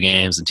about video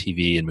games and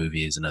TV and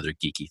movies and other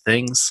geeky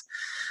things.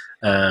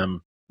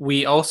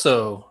 We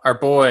also, our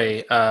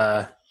boy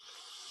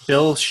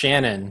Bill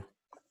Shannon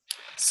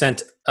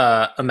sent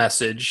a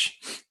message,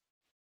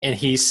 and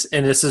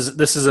this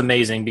is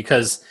amazing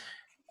because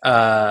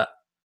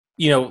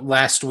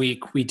last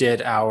week we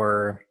did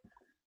I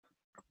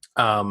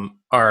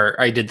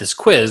did this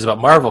quiz about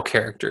Marvel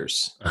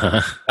characters.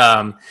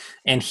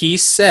 And he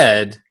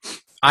said,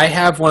 I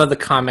have one of the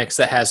comics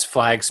that has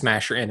Flag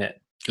Smasher in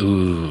it.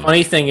 Ooh.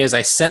 Funny thing is,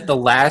 I sent the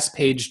last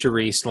page to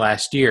Reese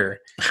last year.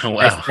 Wow.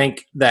 I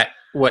think that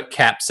what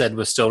Cap said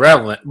was still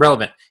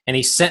relevant. And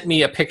he sent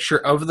me a picture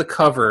of the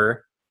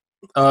cover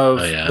of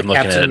the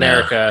Captain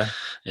America.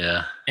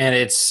 Yeah. And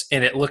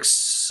it looks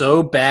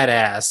so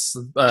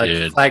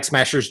badass. Flag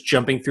Smashers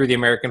jumping through the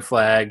American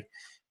flag.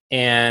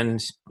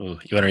 And ooh,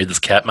 you want to read this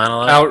Cap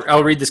monologue?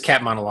 I'll read this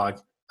Cap monologue.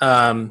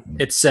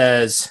 It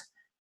says,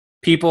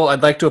 "People,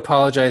 I'd like to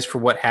apologize for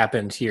what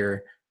happened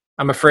here.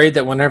 I'm afraid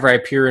that whenever I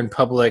appear in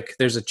public,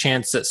 there's a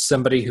chance that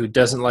somebody who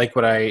doesn't like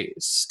what I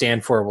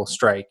stand for will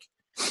strike."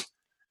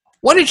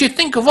 What did you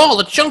think of all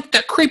the junk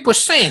that creep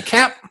was saying,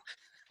 Cap?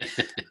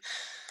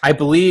 I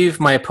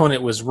believe my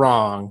opponent was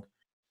wrong.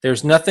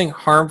 There's nothing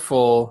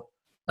harmful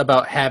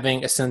about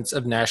having a sense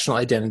of national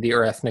identity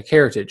or ethnic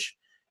heritage.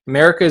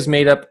 America is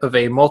made up of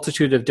a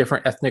multitude of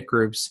different ethnic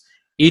groups,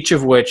 each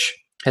of which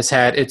has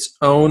had its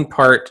own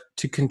part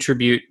to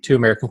contribute to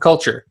American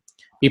culture.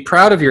 Be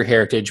proud of your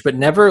heritage, but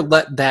never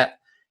let that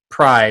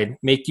pride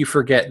make you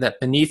forget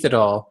that beneath it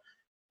all,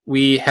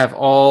 we are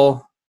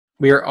all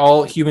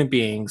human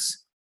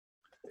beings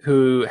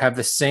who have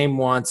the same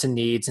wants and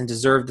needs and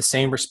deserve the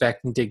same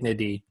respect and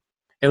dignity.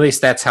 At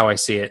least that's how I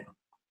see it.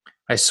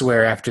 I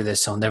swear after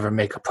this, I'll never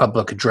make a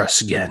public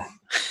address again.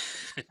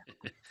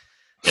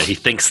 Yeah, he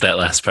thinks that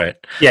last part.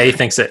 Yeah, he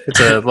thinks it.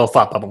 It's a little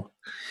thought bubble.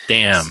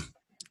 Damn.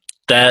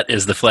 That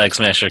is the Flag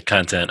Smasher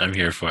content I'm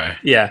here for.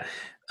 Yeah.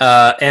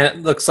 And it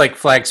looks like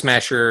Flag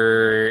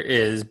Smasher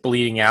is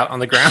bleeding out on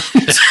the ground.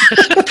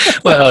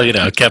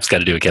 Well, Cap's got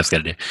to do what Cap's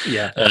got to do.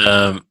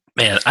 Yeah.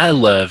 Man, I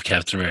love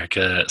Captain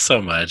America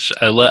so much.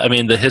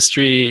 The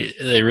history,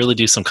 they really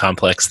do some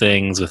complex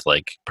things with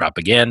like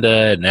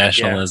propaganda and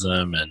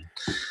nationalism. And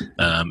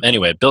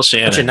anyway, Bill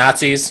Shannon. Bunch of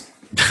Nazis.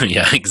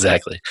 Yeah,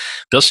 exactly.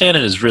 Bill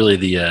Shannon is really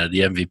the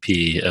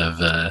MVP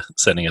of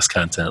sending us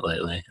content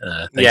lately.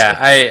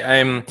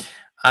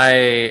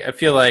 I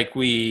feel like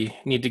we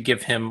need to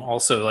give him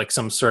also like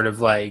some sort of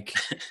like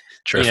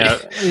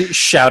trophy.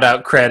 Shout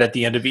out cred at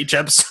the end of each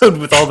episode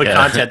with all the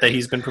content that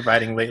he's been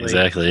providing lately.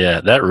 Exactly.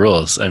 Yeah, that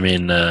rules. I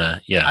mean, I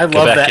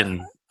love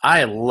that.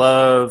 I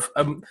love.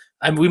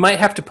 We might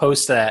have to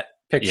post that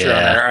picture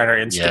on our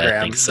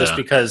Instagram just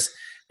because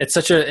it's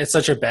such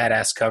a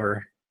badass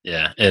cover.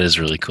 Yeah, it is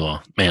really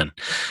cool, man.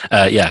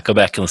 Go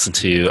back and listen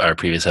to our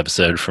previous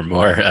episode for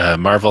more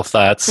Marvel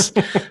thoughts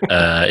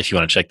if you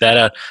want to check that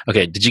out.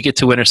 Okay, did you get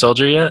to Winter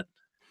Soldier yet?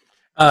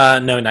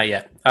 No, not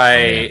yet.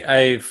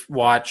 I've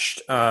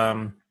watched.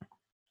 What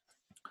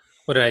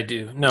did I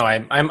do? No,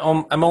 I'm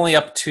only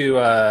up to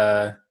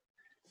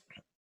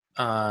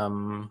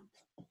Iron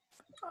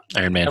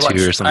Man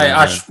 2 or something.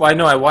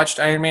 I watched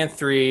Iron Man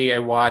 3. I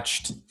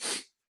watched.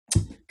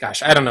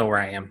 Gosh, I don't know where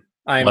I am.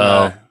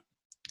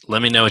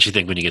 Let me know what you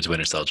think when you get to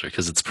Winter Soldier,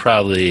 because it's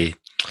probably,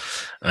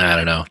 I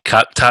don't know,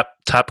 top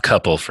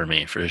couple for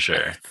me for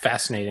sure.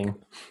 Fascinating.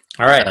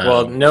 All right.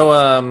 Well,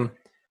 no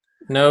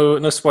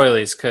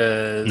spoilies,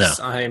 because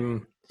I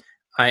am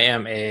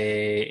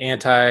a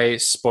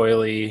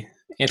anti-spoily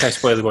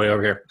boy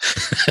over here.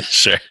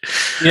 Sure.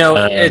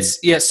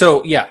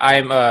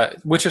 I'm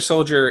Winter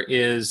Soldier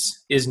is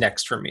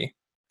next for me.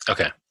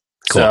 Okay.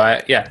 Cool.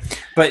 So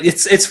but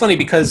it's funny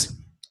because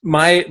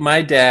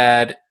my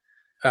dad,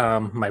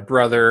 my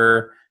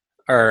brother,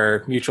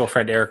 our mutual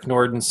friend Eric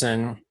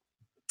Nordenson,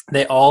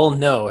 they all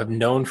have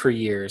known for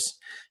years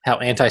how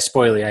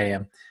anti-spoily I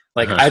am.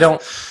 Like I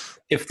don't,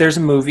 if there's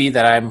a movie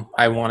that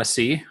I want to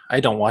see,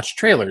 I don't watch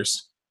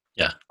trailers.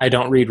 Yeah. I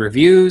don't read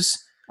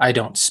reviews. I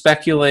don't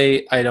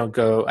speculate. I don't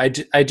go. I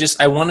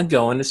want to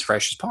go in as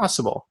fresh as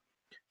possible.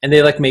 And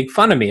they like make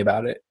fun of me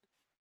about it.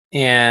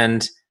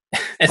 And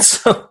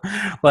so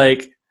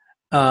like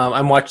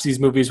I'm watching these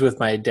movies with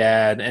my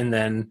dad, and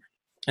then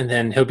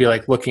he'll be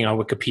like looking on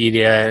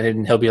Wikipedia,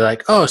 and he'll be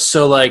like, "Oh,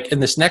 so like in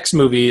this next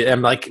movie,"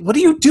 I'm like, "What are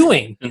you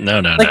doing?"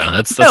 No,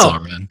 that's all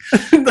wrong.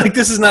 Like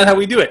this is not how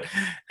we do it.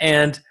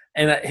 And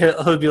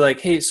he'll be like,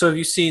 "Hey, so have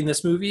you seen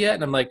this movie yet?"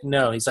 And I'm like,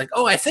 "No." He's like,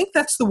 "Oh, I think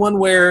that's the one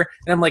where,"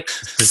 and I'm like,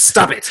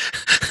 "Stop it."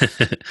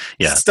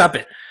 Yeah. Stop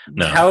it.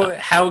 No.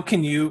 How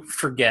can you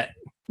forget?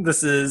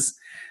 This is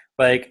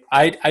like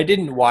I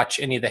didn't watch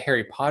any of the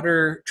Harry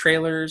Potter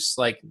trailers,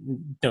 like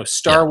no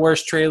Star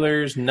Wars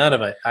trailers, none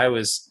of it. I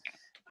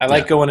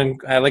like going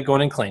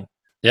in clean.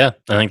 Yeah,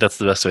 I think that's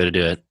the best way to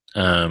do it.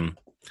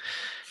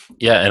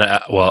 Yeah,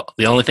 and well,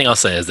 the only thing I'll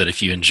say is that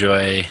if you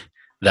enjoy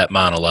that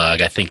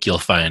monologue, I think you'll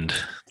find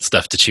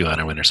stuff to chew on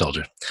in Winter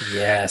Soldier.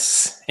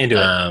 Yes, into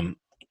it.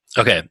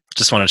 Okay,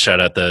 just want to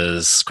shout out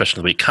those question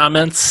of the week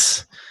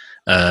comments.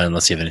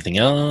 Unless you have anything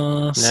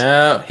else.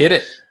 No, hit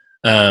it.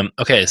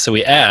 Okay, so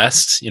we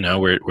asked,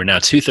 we're now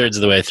 2/3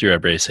 of the way through our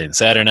Brave Saint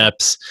Saturn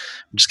eps.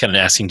 I'm just kind of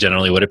asking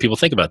generally, what do people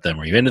think about them?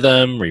 Were you into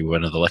them? Were you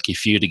one of the lucky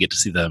few to get to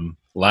see them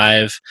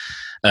live?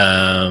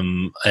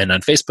 And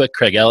on Facebook,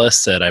 Craig Ellis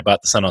said, I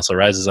bought The Sun Also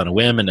Rises on a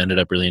whim and ended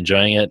up really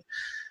enjoying it.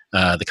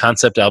 The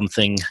concept album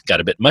thing got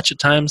a bit much at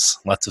times.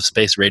 Lots of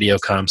space radio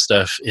comm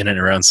stuff in and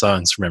around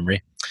songs from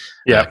memory.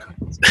 Yeah.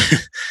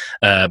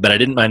 But I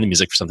didn't mind the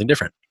music for something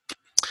different.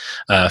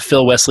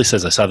 Phil Wesley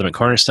says, I saw them at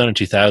Cornerstone in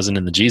 2000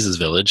 in the Jesus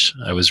Village.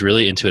 I was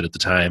really into it at the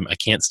time. I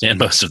can't stand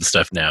most of the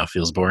stuff now.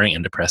 Feels boring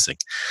and depressing.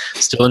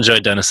 Still enjoy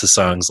Dennis's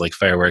songs like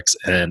Fireworks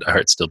and A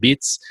Heart Still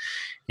Beats.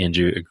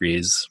 Andrew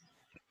agrees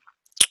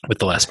with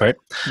the last part.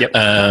 Yep.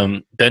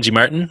 Benji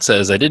Martin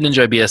says, I didn't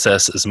enjoy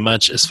BSS as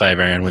much as Five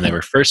Iron when they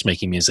were first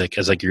making music.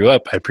 As I grew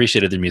up, I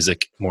appreciated their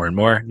music more and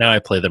more. Now I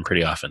play them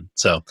pretty often.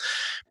 So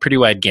pretty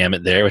wide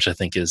gamut there, which I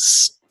think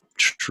is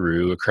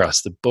true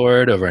across the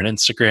board over on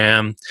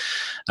Instagram.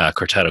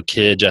 Cortado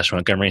Kid, Josh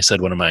Montgomery said,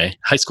 one of my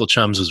high school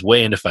chums was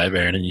way into Five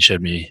Iron and he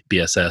showed me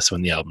BSS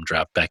when the album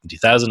dropped back in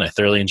 2000. I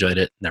thoroughly enjoyed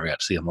it. Never got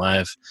to see them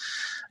live.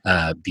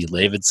 B.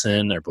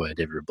 Davidson, our boy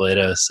David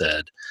Robledo,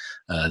 said,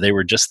 they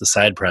were just the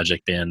side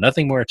project band.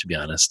 Nothing more, to be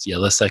honest.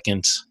 Yellow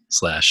Second,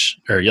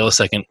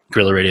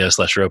 Guerrilla Radio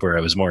 / Roper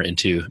I was more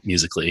into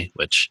musically,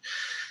 which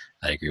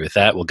I agree with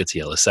that. We'll get to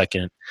Yellow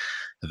Second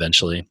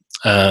eventually.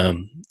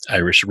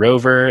 Irish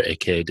Rover,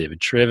 aka David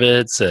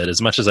Trivet, said,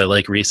 as much as I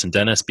like Reese and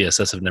Dennis,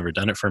 BSS have never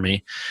done it for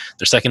me.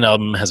 Their second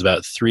album has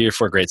about 3 or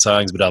 4 great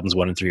songs, but albums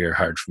 1 and 3 are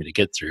hard for me to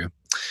get through.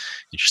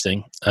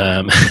 Interesting.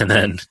 And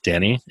then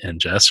Danny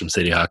and Jess from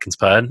Sadie Hawkins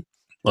Pod.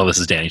 Well, this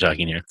is Danny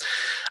talking here.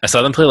 I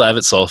saw them play live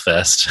at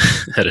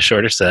Soulfest at a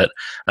shorter set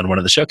on one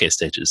of the showcase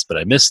stages, but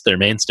I missed their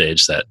main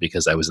stage set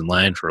because I was in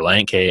line for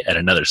Reliant K at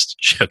another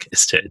showcase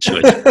stage,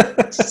 which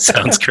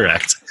sounds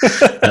correct.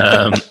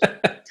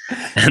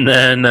 And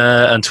then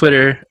on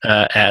Twitter,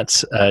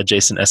 at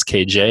Jason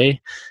SKJ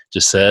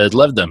just said,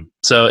 loved them.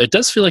 So it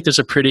does feel like there's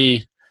a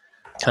pretty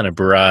kind of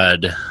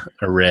broad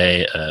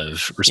array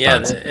of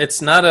responses.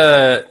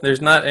 Yeah,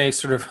 there's not a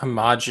sort of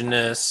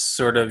homogenous,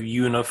 sort of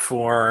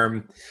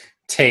uniform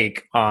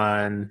take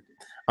on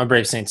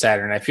Brave Saint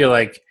Saturn. I feel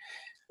like,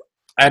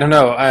 I don't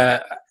know,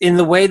 in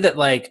the way that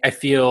like I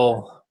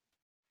feel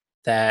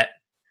that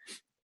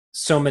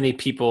so many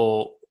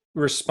people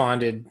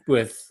responded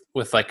with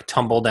like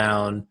Tumble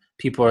Down.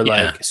 People are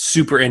like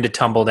super into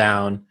Tumble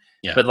Down,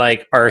 but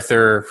like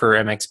Arthur for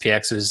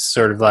MXPX is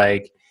sort of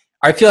like,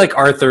 I feel like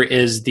Arthur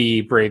is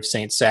the Brave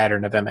Saint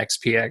Saturn of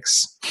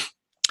MXPX.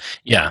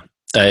 Yeah,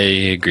 I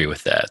agree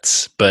with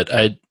that. But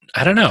I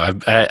don't know.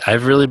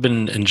 I've really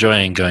been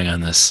enjoying going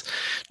on this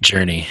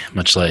journey,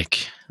 much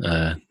like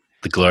the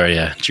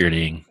Gloria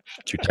journeying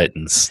through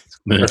Titan's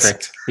moons.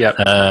 Perfect. Yep.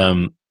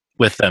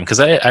 With them, because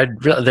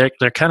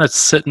they're kind of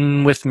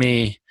sitting with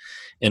me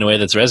in a way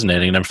that's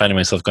resonating, and I'm finding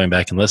myself going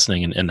back and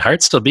listening. And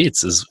Heart Still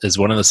Beats is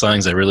one of the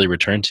songs I really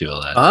return to a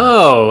lot.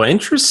 Oh,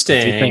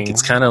 interesting. I think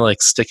it's kind of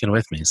like sticking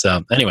with me.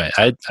 So anyway,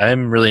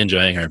 I'm really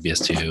enjoying our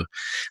BS2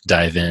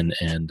 dive in,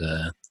 and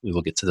we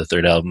will get to the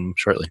third album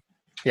shortly.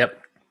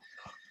 Yep,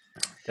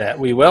 that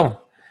we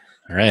will.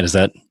 All right, is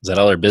that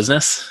all our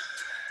business?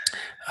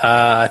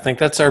 I think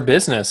that's our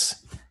business.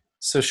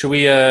 So should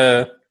we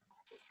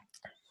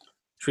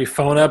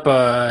phone up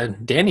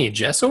Danny and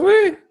Jess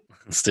away?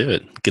 Let's do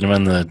it. Get him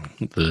on the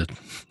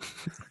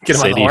Get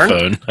him Sadie on the horn?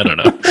 phone. I don't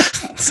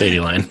know. Sadie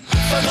line.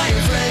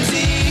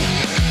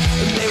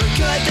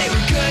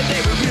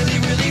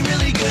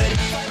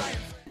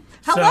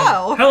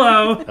 Hello.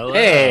 Hello.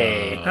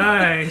 Hey.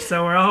 Hi.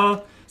 So we're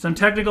all some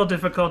technical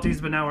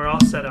difficulties, but now we're all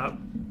set up.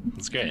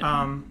 That's great.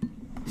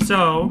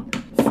 So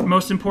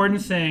most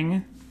important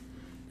thing,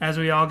 as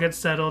we all get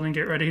settled and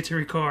get ready to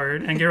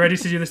record and get ready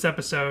to do this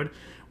episode,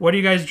 what are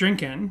you guys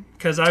drinking?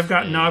 Because I've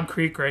got Knob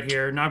Creek right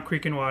here, Knob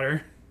Creek and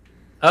water.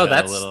 Oh, Got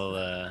that's a little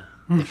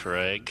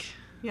Lefroy.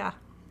 Yeah.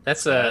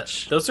 that's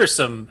those are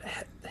some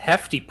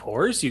hefty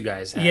pours you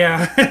guys have.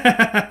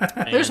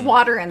 Yeah. There's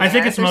water in there. I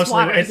think it's There's mostly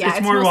water. it's Yeah,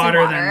 more mostly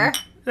water than.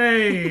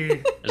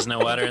 Hey. There's no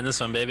water in this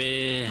one,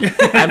 baby.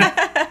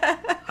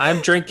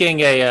 I'm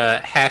drinking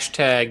a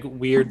hashtag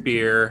weird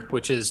beer,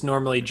 which is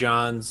normally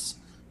John's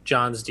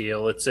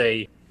deal.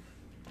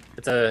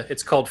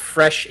 It's called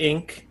Fresh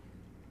Ink.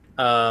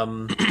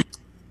 And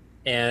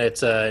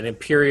it's an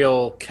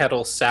imperial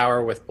kettle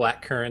sour with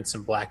black currants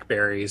and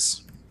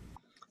blackberries.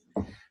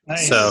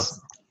 Nice. So,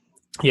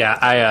 yeah,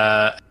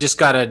 I just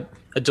got a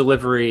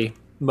delivery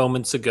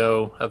moments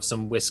ago of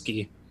some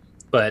whiskey,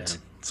 but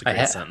It's a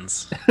great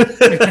sentence.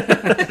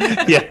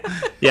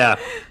 yeah.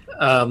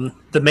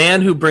 The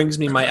man who brings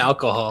me my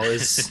alcohol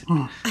is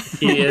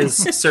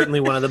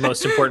certainly one of the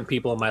most important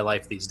people in my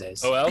life these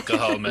days. Oh,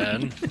 alcohol,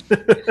 man.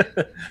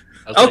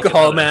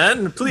 Alcohol,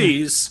 man,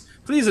 please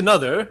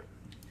another.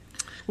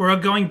 we're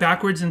going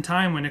backwards in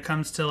time when it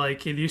comes to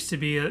like it used to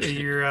be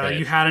Right.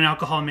 you had an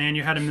alcohol man,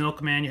 you had a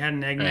milk man, you had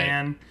an egg Right.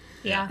 man,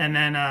 Yeah. and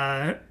then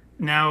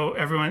now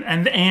everyone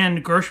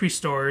and grocery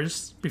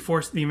stores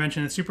before the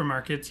invention of the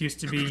supermarkets used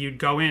to be you'd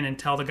go in and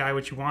tell the guy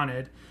what you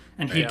wanted,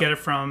 and he'd Yeah. get it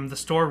from the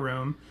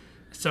storeroom.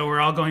 So we're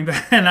all going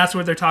back, and that's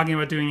what they're talking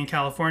about doing in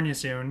California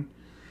soon.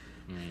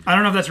 I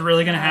don't know if that's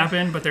really going to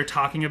happen, but they're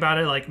talking about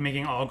it, like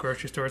making all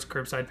grocery stores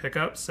curbside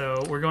pickup.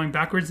 So we're going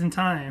backwards in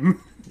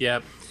time.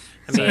 Yep.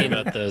 I Sorry mean,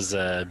 about those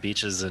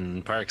beaches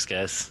and parks,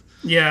 guys.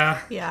 Yeah.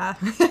 Yeah.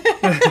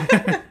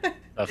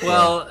 Buffalo.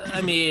 well,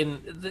 I mean,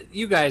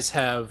 you guys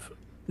have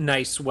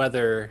nice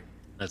weather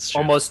That's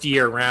true. almost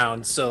year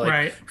round. So like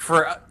Right.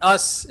 for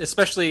us,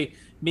 especially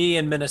me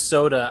in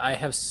Minnesota, I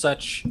have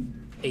such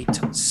a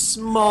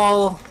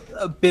small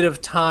bit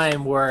of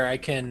time where I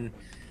can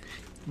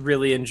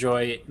really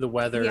enjoy the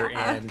weather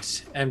Yeah.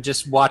 and I'm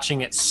just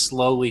watching it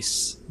slowly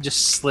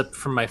just slip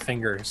from my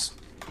fingers.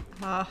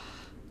 Oh,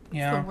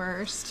 Yeah. the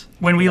worst.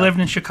 When we lived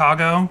in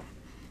Chicago,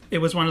 it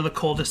was one of the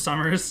coldest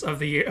summers of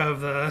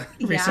the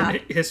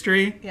recent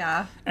history,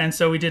 Yeah. and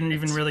so we didn't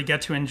even really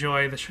get to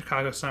enjoy the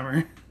Chicago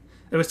summer.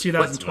 It was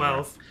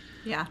 2012.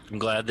 Yeah. I'm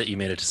glad that you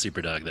made it to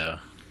Superdog, though.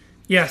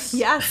 Yes.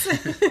 Yes.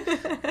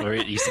 Or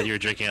you said you were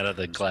drinking out of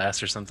the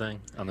glass or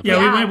something on the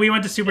Yeah, Yeah. we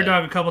went to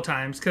Superdog a couple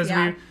times because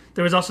Yeah.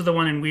 there was also the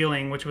one in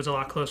Wheeling, which was a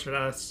lot closer to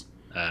us.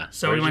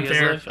 So where we did went you guys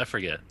there. live? I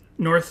forget.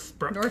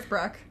 Northbrook.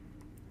 Northbrook.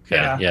 Okay,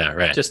 Yeah. yeah,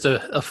 right. Just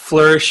a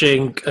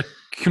flourishing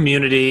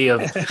community of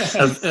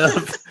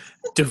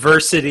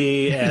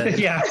diversity and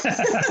Yeah.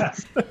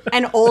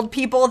 And old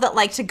people that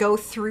like to go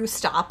through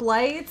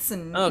stoplights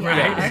and Oh,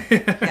 yeah.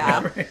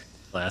 Yeah.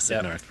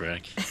 Classic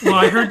Northbrook.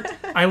 Well,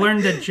 I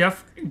learned that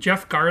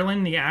Jeff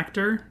Garland, the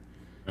actor,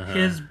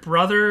 his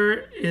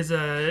brother is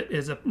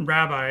a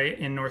rabbi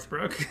in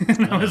Northbrook.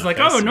 And I was like,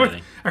 oh,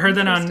 fascinating. I heard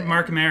that on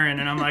Mark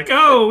Maron, and I'm like,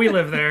 oh, we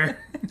live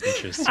there.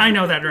 Interesting. I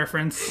know that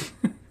reference.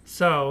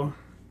 So,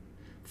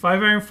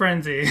 Five Iron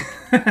Frenzy.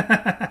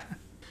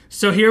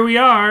 So here we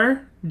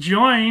are,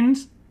 joined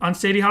on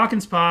Sadie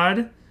Hawkins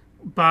Pod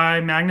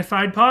by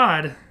Magnified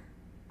Pod.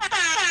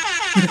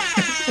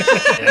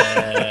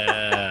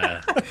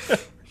 Yeah.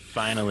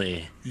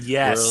 Finally.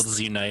 yes.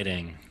 Worlds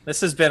uniting.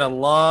 This has been a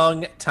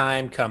long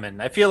time coming.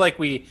 I feel like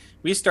we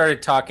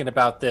started talking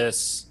about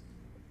this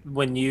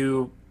when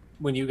you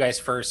guys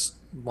first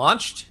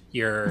launched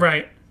your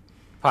Right.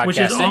 podcast. Which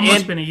has almost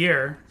And- been a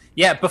year.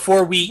 yeah,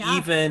 before we Yeah.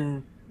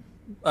 even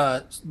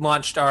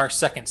launched our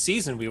second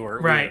season, we were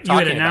Right. You had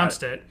talking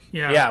announced about it.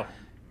 Yeah. Yeah.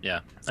 Yeah.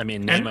 I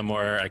mean, name And- a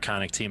more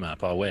iconic team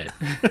up. I'll wait.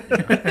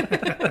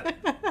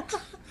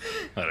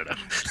 I don't know.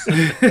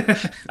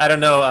 I don't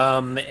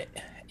know.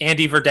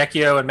 Andy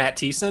Verdecchio and Matt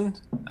Thiessen.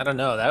 I don't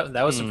know.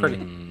 That was a pretty.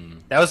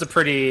 That was a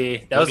pretty.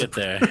 That We'll was get a,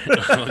 there.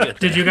 We'll get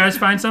Did there. you guys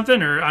find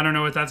something, or I don't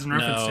know what that's in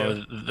reference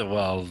to?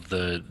 No,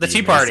 the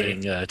Tea Party.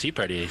 amazing, Tea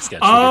Party sketch.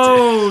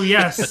 Oh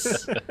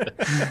yes,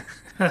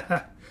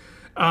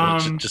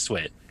 Just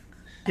wait.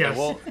 yes.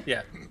 well,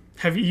 yeah.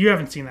 You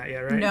haven't seen that yet,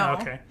 right? No.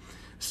 Okay.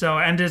 So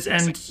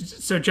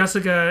so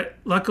Jessica,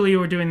 luckily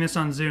we're doing this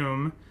on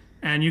Zoom,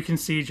 and you can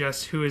see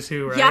just who is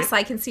who, right? Yes,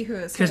 I can see who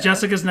is who. Because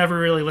Jessica's never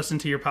really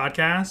listened to your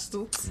podcast.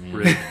 Oops.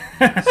 Rude.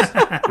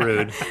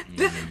 Rude.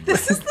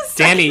 This is the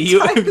Danny,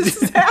 second time this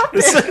has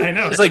happened. I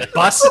know. It's like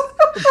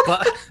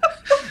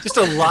just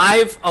a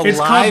live It's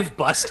called-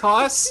 bus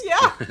toss.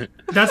 Yeah.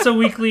 That's a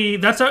weekly.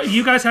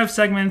 You guys have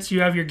segments.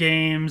 You have your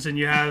games, and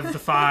you have the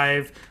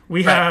five.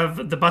 We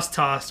have the bus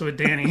toss with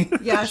Danny.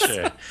 Yes.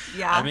 Sure.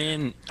 Yeah. I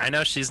mean, I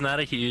know she's not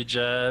a huge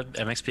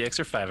MXPX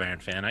or 5-iron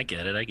fan. I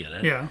get it.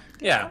 Yeah.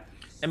 Yeah.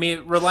 I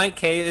mean, Reliant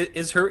K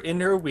is in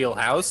her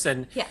wheelhouse,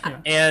 and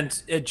Yeah.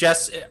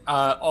 Jess,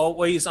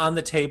 always on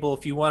the table.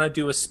 If you want to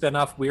do a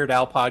spin-off Weird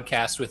Al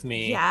podcast with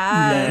me,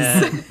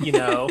 Yes.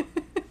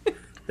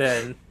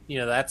 then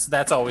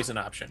that's always an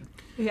option.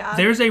 Yeah.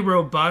 There's a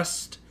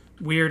robust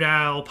Weird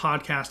Al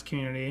podcast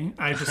community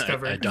I've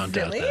discovered. I don't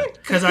doubt Really? that.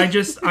 Because I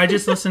just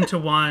listened to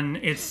one.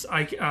 It's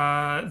like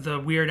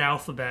the Weird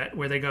Alphabet,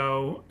 where they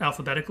go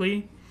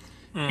alphabetically,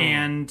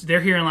 and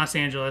they're here in Los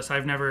Angeles.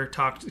 I've never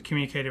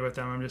communicated with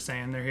them. I'm just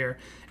saying they're here.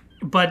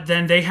 But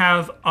then they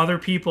have other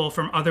people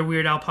from other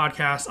Weird Al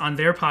podcasts on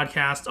their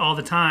podcast all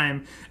the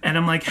time, and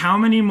I'm like, how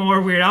many more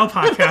Weird Al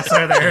podcasts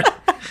are there?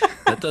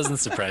 That doesn't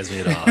surprise me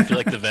at all. I feel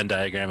like the Venn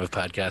diagram of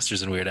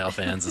podcasters and Weird Al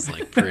fans is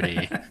like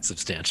pretty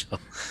substantial.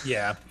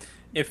 Yeah.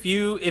 If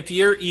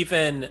you're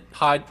even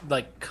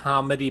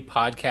comedy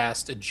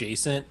podcast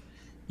adjacent,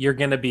 you're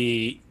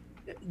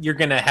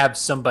gonna have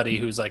somebody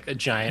who's like a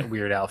giant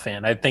Weird Al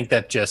fan. I think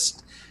that's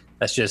just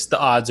the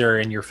odds are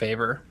in your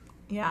favor.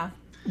 Yeah.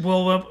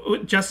 Well,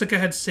 Jessica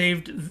had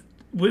saved.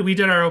 We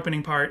did our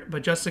opening part,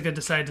 but Jessica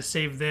decided to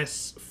save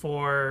this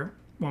for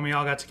when we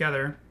all got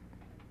together.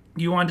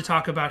 You wanted to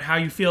talk about how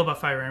you feel about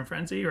Fire and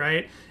Frenzy,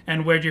 right?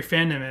 And where your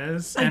fandom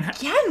is. And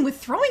Again, with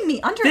throwing me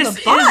under this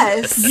the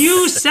bus. is.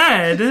 You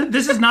said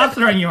this is not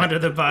throwing you under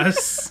the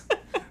bus.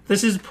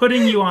 This is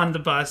putting you on the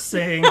bus,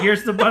 saying,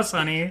 "Here's the bus,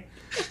 honey."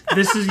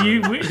 This is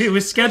you. It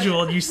was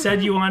scheduled. You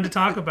said you wanted to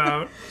talk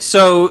about.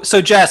 So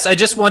Jess, I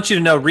just want you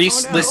to know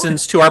Reese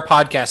listens to our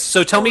podcast.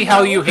 So tell me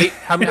how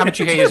much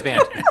you hate his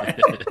band.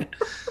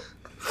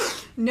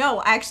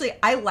 No, actually,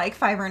 I like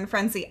Five Iron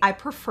Frenzy. I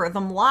prefer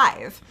them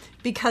live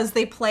because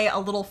they play a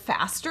little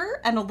faster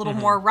and a little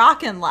more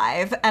rockin'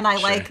 live, and I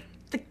like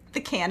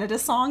the Canada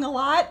song a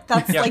lot.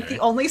 That's like the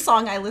only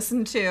song I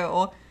listen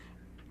to.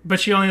 But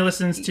she only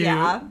listens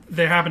to.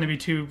 There happen to be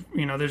two.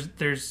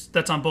 There's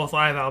that's on both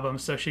live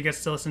albums, so she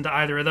gets to listen to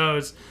either of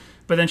those.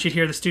 But then she'd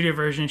hear the studio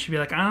version, and she'd be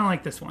like, "I don't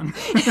like this one."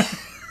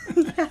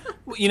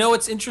 You know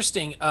what's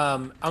interesting?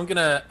 I'm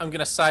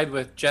gonna side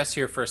with Jess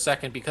here for a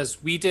second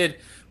because we did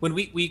when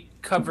we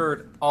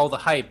covered All the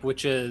Hype,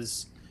 which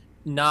is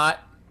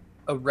not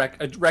a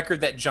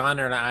record that John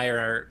and I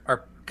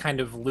are kind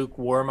of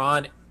lukewarm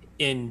on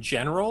in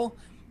general.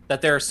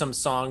 That there are some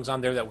songs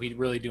on there that we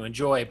really do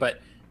enjoy,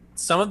 but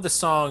some of the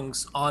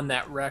songs on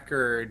that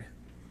record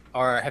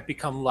have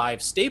become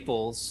live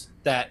staples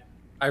that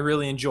I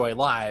really enjoy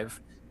live.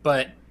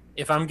 But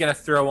if I'm gonna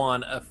throw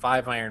on a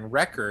Five Iron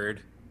record,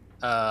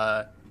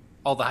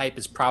 All the Hype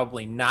is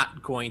probably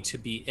not going to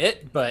be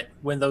it. But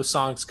when those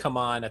songs come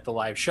on at the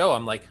live show,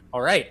 I'm like,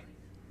 all right,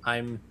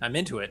 I'm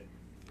into it.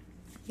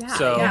 Yeah.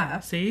 So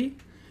see,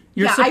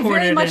 you're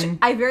supported.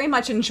 I very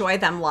much enjoy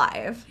them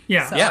live.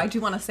 Yeah. So I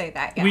do want to say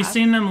that. Yeah. We've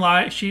seen them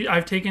live.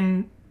 I've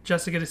taken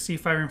Jessica to see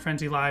Five Iron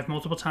Frenzy live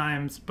multiple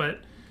times,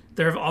 but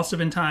there have also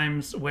been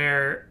times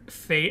where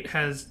fate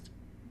has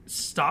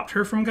stopped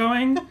her from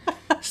going.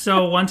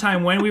 So one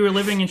time when we were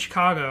living in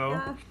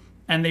Chicago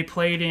and they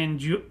played in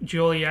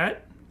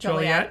Joliet. Oh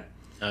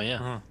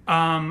yeah.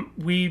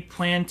 We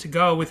planned to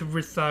go with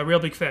Real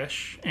Big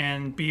Fish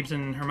and Biebs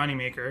and her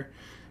moneymaker.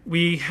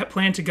 We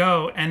planned to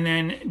go, and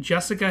then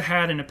Jessica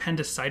had an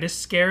appendicitis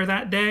scare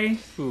that day.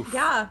 Oof.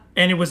 Yeah.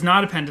 And it was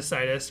not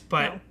appendicitis,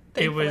 but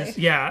it was,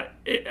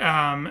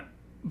 thankfully.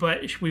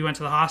 but we went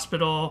to the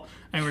hospital,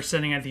 and we're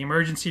sitting at the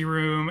emergency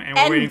room, and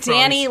we're waiting for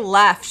Danny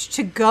left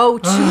to go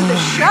to the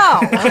show.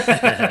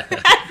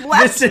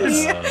 This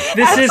is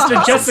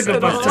the Jessica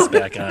Buster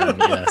back on,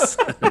 yes.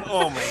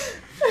 Oh my.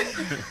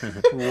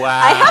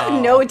 Wow. I have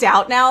no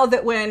doubt now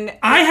that when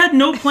I had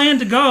no plan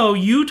to go,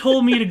 you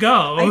told me to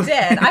go. I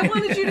did. I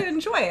wanted you to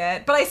enjoy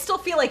it, but I still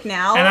feel like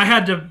now. And I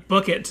had to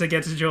book it to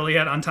get to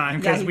Joliet on time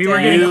because we were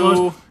getting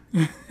close.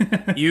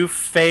 You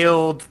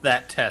failed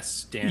that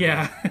test, Danny.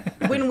 Yeah.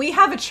 When we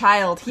have a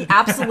child, he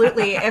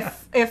absolutely,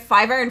 if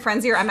Five Iron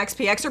Frenzy or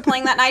MXPX are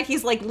playing that night,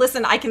 he's like,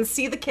 listen, I can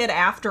see the kid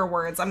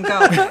afterwards. I'm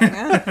going.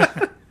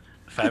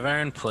 Five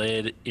Iron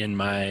played in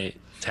my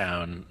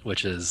town,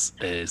 which is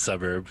a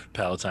suburb,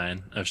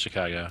 Palatine, of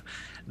Chicago.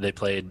 They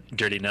played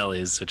Dirty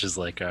Nelly's, which is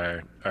like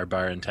our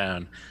bar in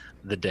town,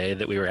 the day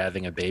that we were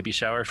having a baby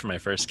shower for my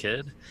first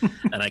kid.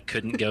 And I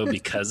couldn't go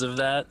because of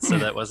that. So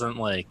that wasn't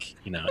like,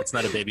 it's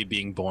not a baby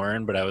being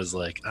born, but I was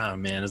like, oh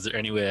man, is there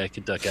any way I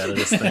could duck out of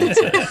this thing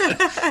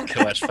to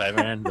go watch Five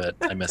Iron? But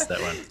I missed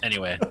that one.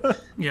 Anyway.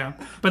 Yeah.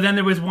 But then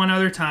there was one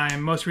other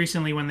time, most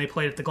recently when they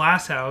played at the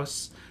Glass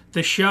House,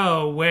 the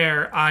show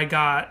where I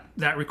got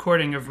that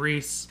recording of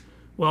Reese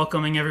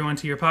welcoming everyone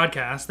to your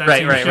podcast. That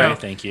right.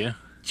 Thank you.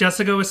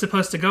 Jessica was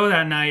supposed to go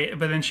that night,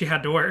 but then she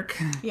had to work.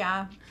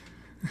 Yeah.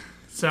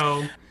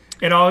 So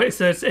it's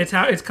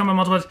come on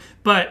multiple times.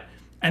 But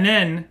and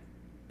then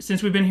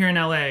since we've been here in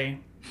LA,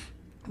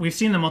 we've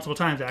seen them multiple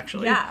times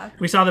actually. Yeah.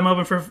 We saw them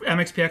open for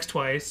MXPX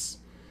twice,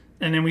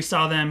 and then we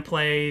saw them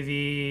play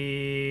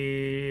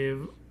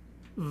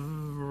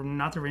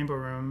not the Rainbow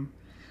Room.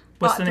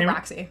 What's the name?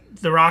 Roxy.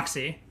 The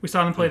Roxy. We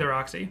saw them play the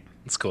Roxy.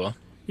 That's cool.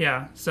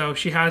 Yeah, so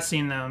she has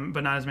seen them,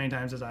 but not as many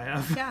times as I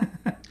have. Yeah.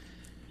 All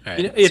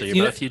right. So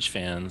you're both huge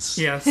fans.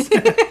 Yes.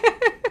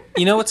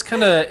 It's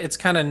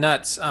kind of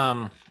nuts.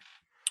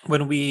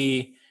 When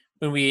we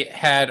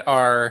had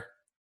our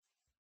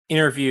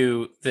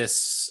interview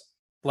this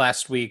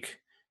last week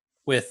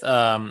with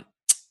Tyson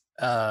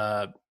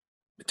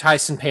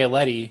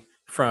Paoletti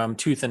from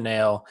Tooth and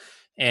Nail,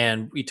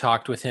 and we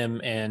talked with him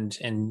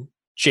and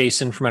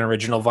Jason from An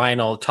Original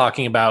Vinyl,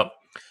 talking about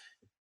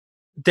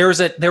there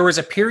was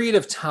a period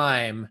of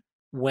time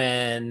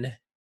when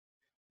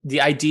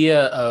the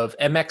idea of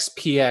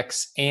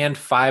MXPX and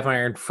Five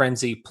Iron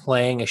Frenzy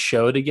playing a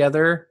show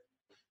together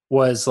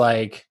was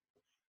like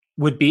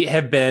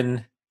have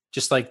been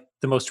just like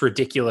the most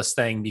ridiculous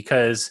thing,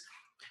 because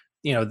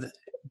it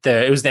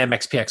was the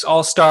MXPX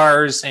All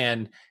Stars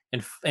and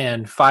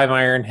Five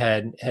Iron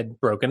had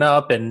broken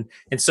up, and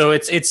so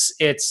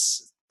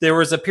it's there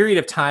was a period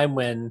of time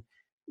when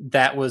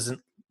that was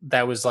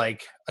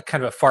like a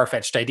kind of a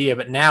far-fetched idea,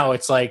 but now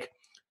it's like,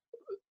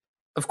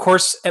 of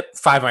course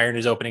Five Iron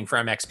is opening for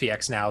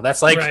MXPX now.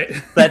 That's like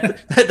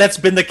that's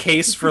been the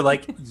case for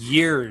like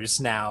years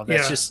now.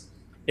 That's just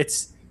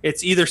it's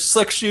either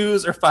Slick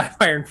Shoes or Five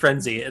Iron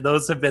Frenzy.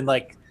 Those have been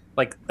like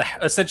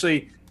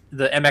essentially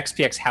the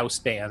MXPX house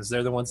bands.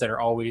 They're the ones that are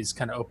always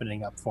kind of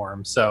opening up for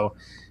them. So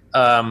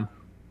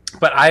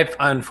but I've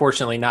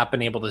unfortunately not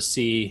been able to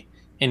see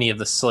any of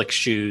the Slick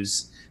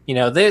Shoes. You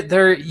know,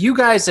 they're you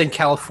guys in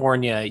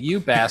California, you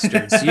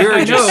bastards.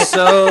 You're just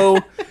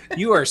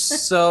you are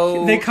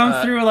so. They come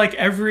through like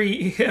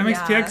every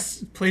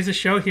MXPX plays a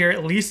show here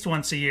at least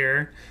once a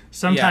year,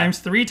 sometimes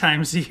 3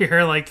 times a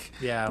year. Like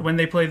when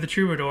they play the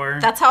Troubadour.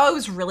 That's how I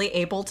was really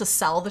able to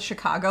sell the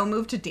Chicago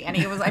move to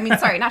Danny.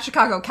 Sorry, not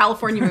Chicago,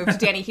 California move to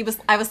Danny.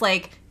 I was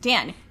like,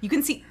 Dan, you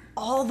can see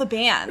all the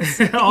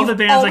bands, all the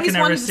bands I can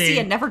never see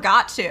and never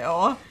got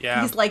to.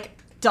 Yeah. He's like,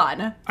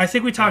 done. I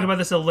think we talked about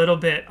this a little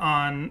bit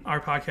on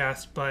our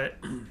podcast, but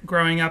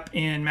growing up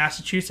in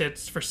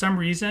Massachusetts, for some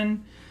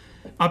reason,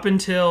 up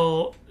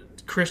until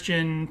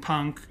Christian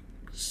punk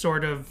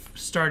sort of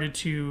started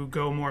to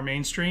go more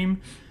mainstream,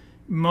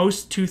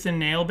 most tooth and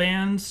nail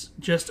bands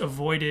just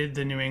avoided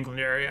the New England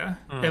area.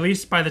 At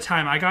least by the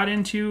time I got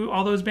into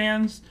all those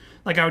bands.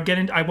 Like I would get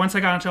into, once I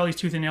got into all these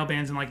tooth and nail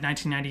bands in like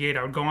 1998,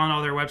 I would go on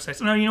all their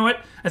websites. No, you know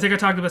what? I think I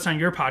talked about this on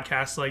your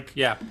podcast. Like,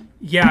 yeah,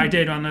 I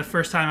did on the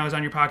first time I was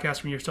on your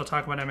podcast when you were still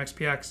talking about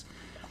MXPX,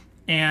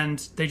 and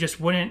they just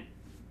wouldn't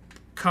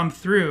come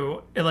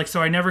through.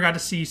 So I never got to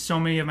see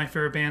so many of my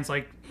favorite bands.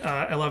 Like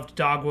I loved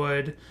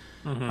Dogwood,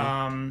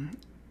 I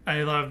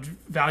loved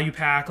Value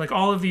Pack. Like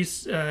all of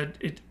these,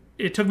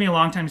 it took me a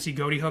long time to see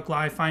Goaty Hook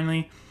live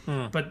finally,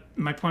 but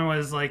my point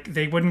was like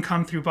they wouldn't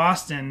come through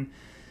Boston.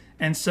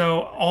 And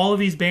so all of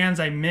these bands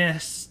I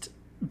missed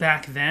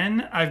back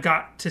then, I've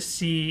got to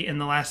see in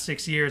the last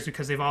 6 years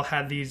because they've all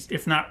had these,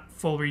 if not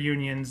full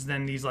reunions,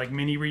 then these like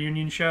mini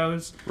reunion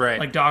shows. Right.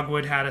 Like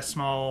Dogwood had a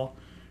small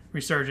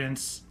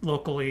resurgence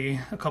locally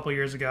a couple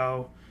years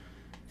ago.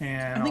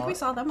 And I think we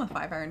saw them with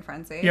Five Iron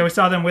Frenzy. Yeah, we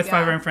saw them with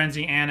Five Iron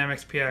Frenzy and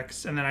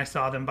MXPX, and then I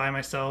saw them by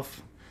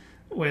myself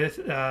with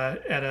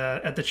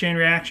at the Chain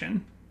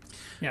Reaction.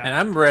 Yeah. And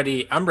I'm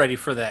ready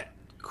for that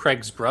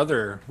Craig's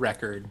Brother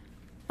record.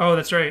 Oh,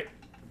 that's right.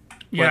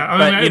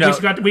 Yeah,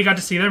 we got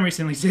to see them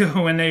recently too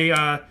when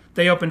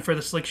they opened for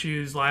the Slick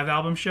Shoes live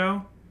album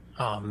show.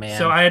 Oh man!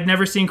 So I had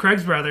never seen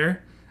Craig's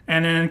Brother,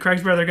 and then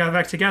Craig's Brother got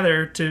back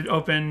together to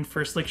open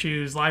for Slick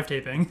Shoes live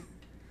taping.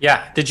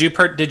 Yeah, did you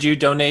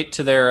donate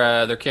to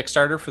their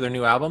Kickstarter for their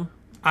new album?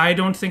 I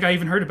don't think I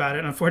even heard about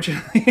it.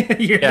 Unfortunately,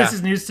 this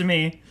is news to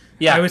me.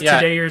 Yeah, I was 2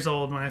 years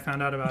old when I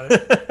found out about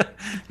it.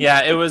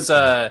 Yeah, it was.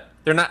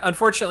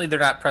 Unfortunately, they're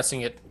not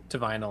pressing it to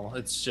vinyl.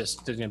 It's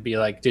just going to be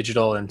like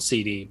digital and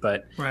CD.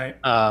 But right.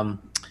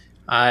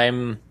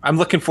 I'm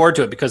looking forward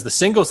to it because the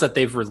singles that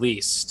they've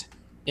released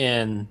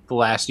in the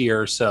last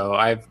year or so,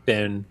 I've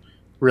been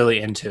really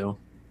into.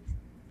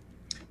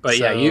 But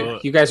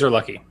you guys are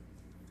lucky.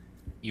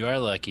 You are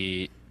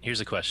lucky.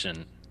 Here's a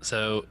question.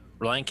 So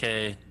Relient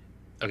K,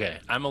 okay,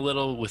 I'm a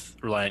little with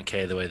Relient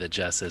K the way that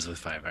Jess is with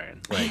Five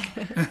Iron. Like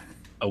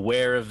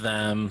aware of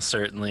them,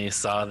 certainly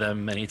saw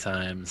them many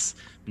times.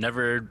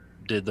 Never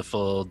did the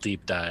full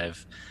deep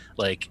dive.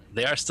 Like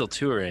they are still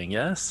touring,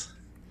 yes?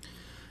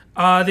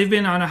 They've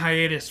been on a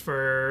hiatus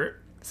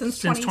since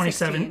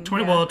 2017.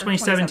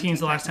 2017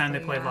 is the last time they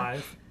played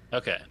live.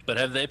 Okay, but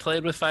have they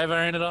played with Five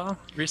Iron at all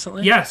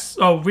recently? Yes.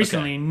 Oh,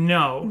 recently? Okay.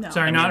 No.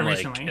 Sorry, not like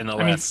recently. In the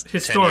last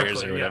 10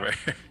 years or whatever.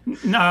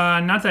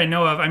 Not that I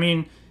know of. I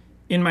mean,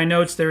 in my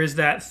notes there is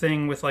that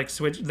thing with like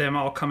them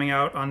all coming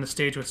out on the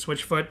stage with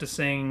Switchfoot to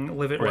sing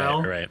 "Live It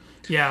Well." Right.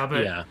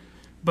 Yeah,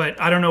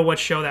 but I don't know what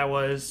show that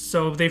was.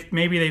 So they've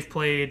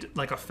played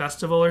like a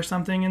festival or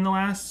something in the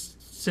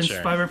last since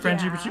Five Iron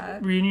Frenzy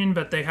reunion,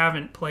 but they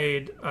haven't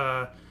played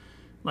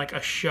like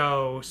a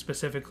show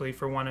specifically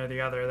for one or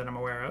the other that I'm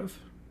aware of.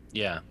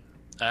 Yeah,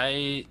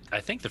 I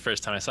think the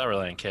first time I saw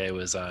Relient K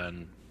was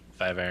on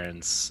Five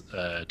Iron's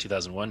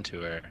 2001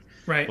 tour.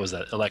 Right. What was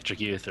that, Electric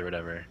Youth or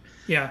whatever?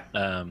 Yeah.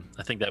 I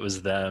think that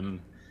was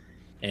them,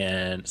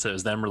 and so it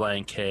was them,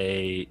 Relient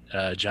K,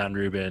 John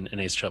Rubin, and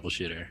Ace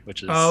Troubleshooter,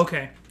 which is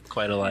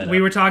quite a lineup.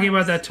 We were talking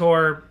about that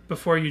tour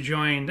before you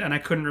joined, and I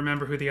couldn't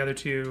remember who the other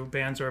two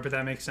bands were, but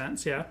that makes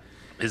sense. Yeah.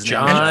 His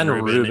John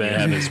Rubin. And you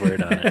have his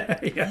word on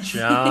it. Yeah.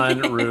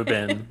 John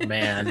Rubin,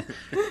 man.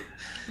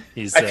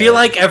 I feel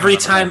like every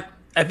time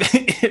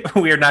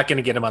we are not going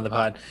to get him on the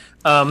pod,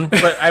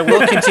 but I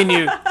will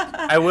continue.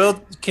 I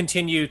will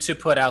continue to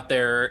put out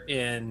there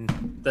in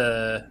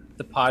the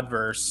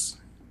podverse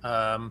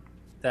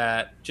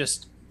that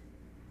just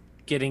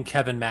getting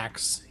Kevin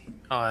Max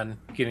on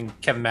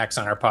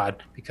our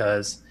pod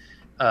because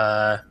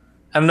I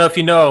don't know if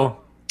you know.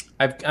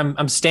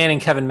 I'm standing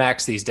Kevin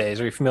Max these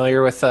days. Are you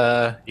familiar with?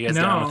 You guys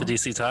down with the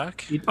DC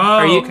talk?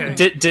 Are you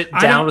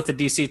down with the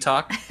DC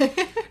talk?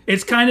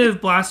 It's kind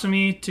of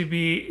blasphemy to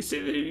be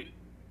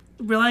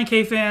Relient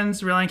K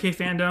fans, Relient K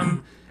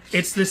fandom.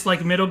 It's this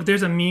like middle.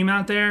 There's a meme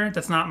out there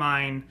that's not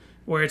mine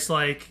where it's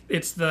like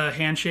it's the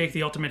handshake,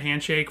 the ultimate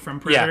handshake from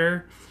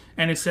Predator,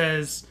 and it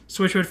says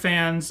Switchfoot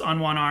fans on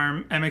one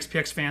arm,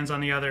 MXPX fans on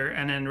the other,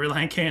 and then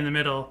Relient K in the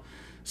middle.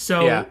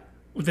 So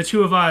the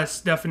two of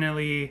us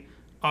definitely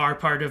are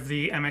part of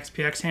the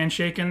MXPX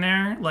handshake in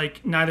there.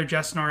 Like neither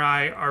Jess nor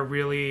I are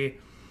really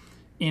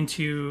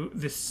into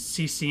the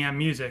CCM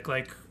music.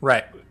 Like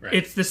right.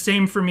 It's the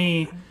same for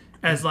me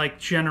as like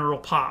general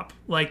pop.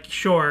 Like,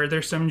 sure,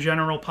 there's some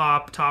general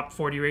pop top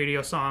 40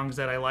 radio songs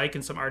that I like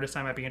and some artists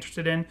I might be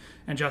interested in,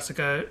 and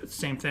Jessica,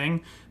 same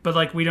thing. But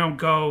like, we don't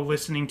go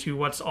listening to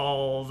what's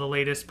all the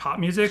latest pop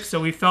music, so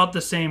we felt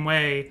the same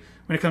way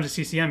when it comes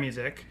to CCM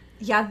music.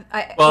 Yeah,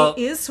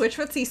 is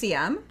Switchfoot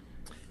CCM?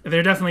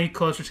 They're definitely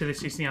closer to the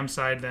CCM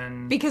side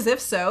than... Because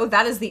if so,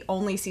 that is the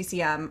only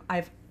CCM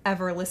I've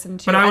ever listened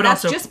to. But I would and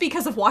that's also... just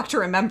because of Walk to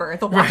Remember,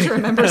 the Walk to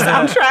Remember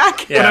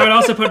soundtrack. But I would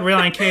also put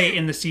Relient K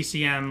in the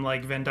CCM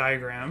like Venn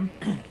diagram.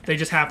 They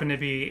just happen to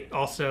be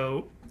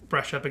also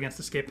brush up against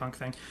the skate punk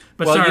thing.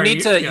 But well, sorry,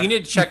 you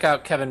need to check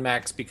out Kevin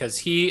Max, because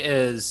he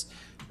has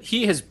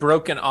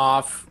broken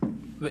off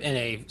in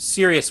a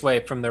serious way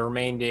from the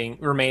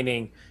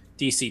remaining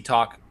DC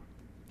Talk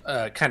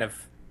kind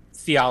of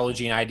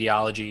theology and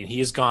ideology, and he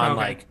has gone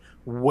like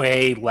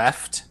way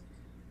left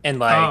and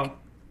like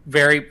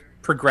very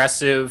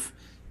progressive,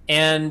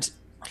 and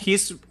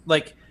he's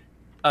like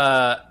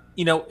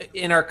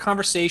in our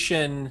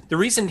conversation, the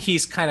reason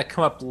he's kind of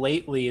come up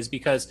lately is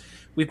because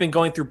we've been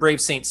going through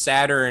Brave Saint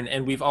Saturn,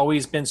 and we've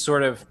always been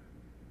sort of,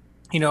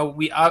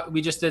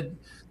 we just did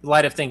The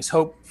Light of Things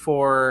Hoped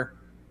For,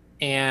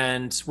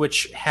 and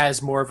which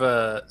has more of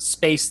a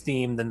space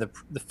theme than the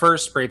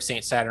first Brave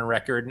Saint Saturn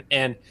record.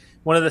 And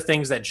one of the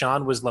things that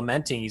John was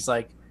lamenting, he's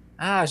like,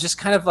 it's just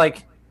kind of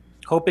like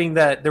hoping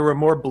that there were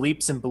more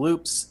bleeps and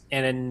bloops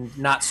and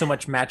not so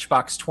much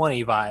Matchbox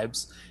 20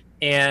 vibes.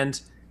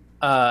 And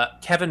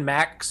Kevin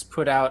Max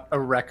put out a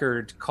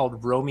record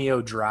called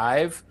Romeo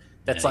Drive.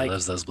 That's he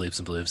loves those bleeps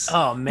and bloops.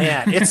 Oh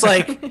man, it's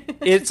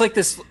like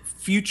this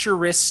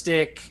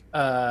futuristic,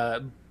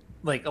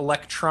 like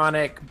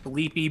electronic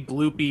bleepy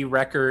bloopy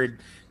record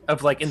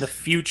of like in the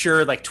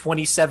future, like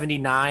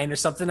 2079 or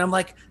something. I'm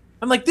like,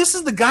 this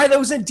is the guy that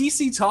was in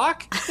DC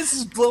Talk? This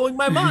is blowing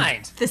my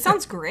mind. This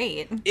sounds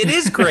great. It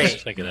is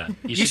great. Check it out.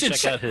 You should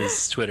check out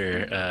his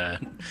Twitter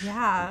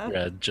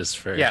thread just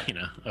for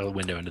a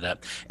window into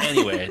that.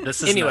 Anyway,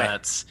 this is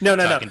not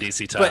talking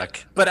DC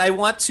Talk. But I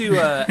want to.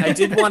 I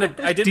did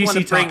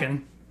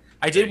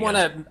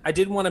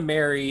want to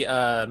marry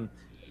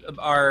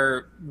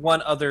our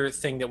one other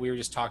thing that we were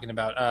just talking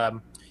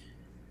about.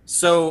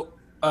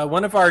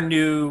 One of our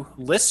new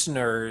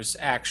listeners,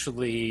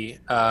 actually,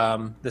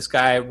 this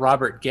guy,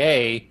 Robert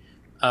Gay,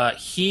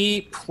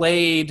 he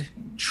played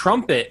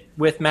trumpet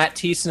with Matt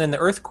Thiessen and the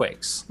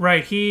Earthquakes.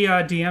 Right. He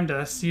DM'd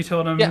us. You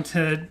told him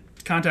to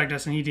contact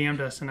us, and he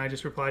DM'd us, and I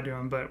just replied to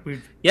him, but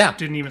we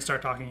didn't even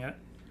start talking yet.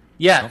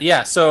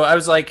 Yeah. So I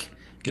was like,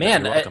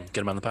 man, you're welcome.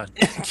 Get him on the pod.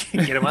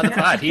 Get him on the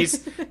pod.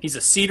 He's a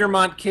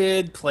Cedarmont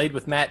kid, played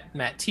with Matt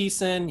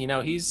Thiessen.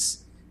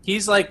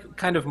 He's like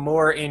kind of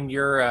more in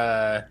your...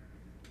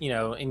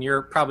 in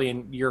your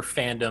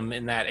fandom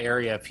in that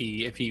area. If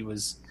he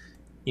was,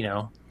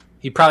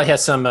 he probably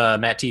has some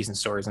Matt Thiessen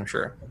stories, I'm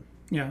sure.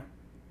 Yeah.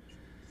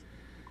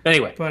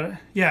 Anyway, but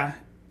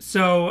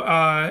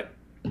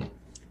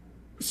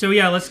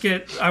let's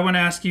get. I want to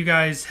ask you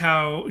guys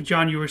how,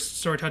 John, you were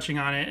sort of touching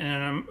on it,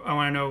 and I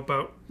want to know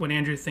about what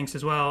Andrew thinks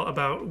as well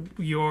about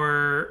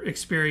your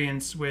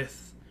experience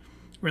with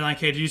Relient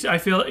K.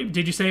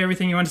 Did you say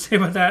everything you wanted to say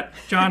about that,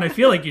 John? I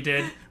feel like you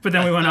did, but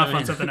then we went off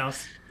on something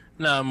else.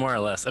 No, more or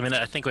less. I mean,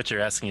 I think what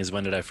you're asking is,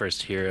 when did I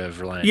first hear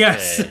of Relient K?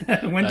 Yes.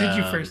 When did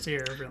you first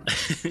hear of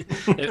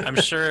Relient K? I'm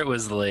sure it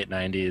was the late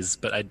 90s,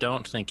 but I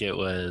don't think it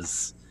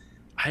was...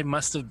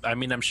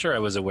 I'm sure I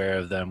was aware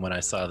of them when I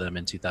saw them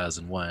in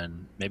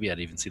 2001. Maybe I'd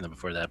even seen them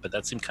before that, but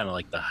that seemed kind of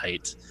like the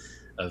height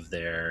of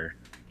their,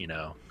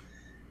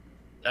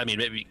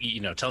 maybe,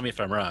 tell me if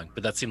I'm wrong,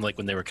 but that seemed like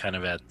when they were kind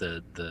of at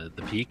the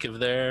peak of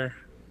their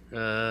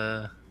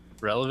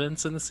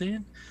relevance in the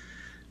scene.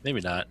 Maybe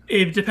not.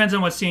 It depends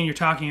on what scene you're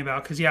talking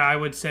about, because I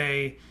would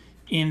say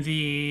in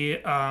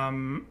the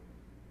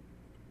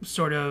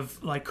sort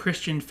of like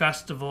Christian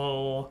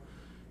festival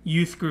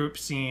youth group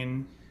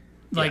scene,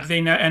 like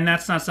and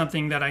that's not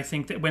something that I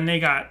think that when they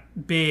got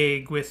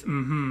big with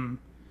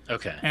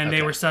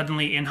they were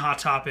suddenly in Hot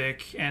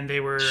Topic, and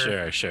they were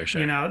sure.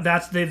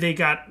 That's they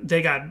got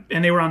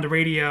and they were on the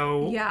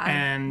radio. Yeah,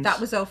 and that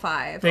was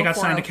 05. They got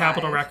signed to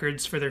Capitol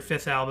Records for their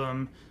 5th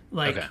album.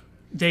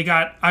 They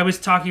got. I was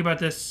talking about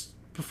this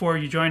before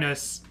you joined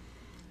us,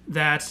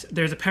 that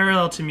there's a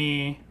parallel to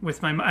me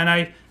with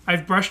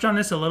I've brushed on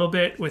this a little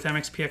bit with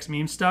MXPX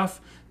meme stuff,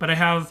 but I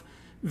have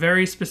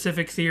very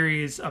specific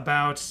theories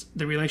about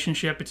the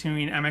relationship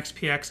between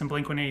MXPX and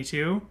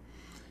Blink-182,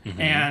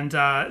 and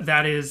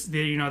that is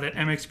that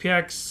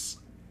MXPX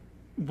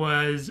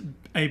was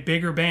a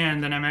bigger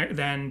band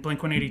than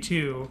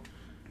Blink-182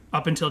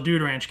 up until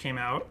Dude Ranch came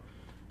out,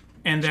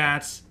 and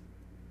that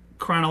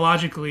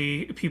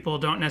chronologically, people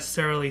don't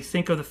necessarily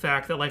think of the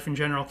fact that Life in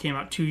General came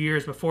out 2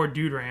 years before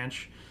Dude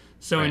Ranch.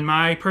 So in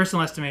my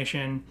personal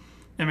estimation,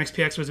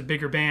 MXPX was a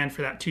bigger band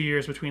for that 2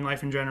 years between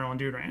Life in General and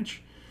Dude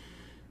Ranch.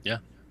 Yeah,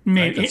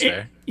 maybe that's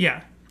fair.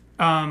 Yeah,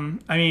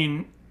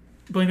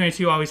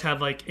 Blink-182 always had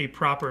like a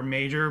proper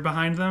major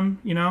behind them,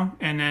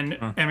 and then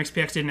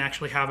MXPX didn't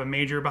actually have a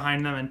major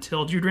behind them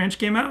until Dude Ranch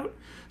came out.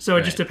 So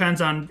it just depends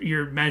on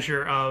your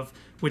measure of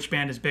which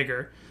band is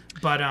bigger.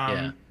 But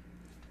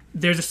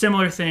there's a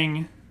similar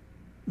thing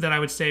that I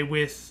would say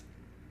with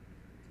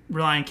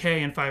Relient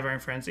K and Five Iron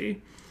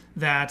Frenzy,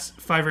 that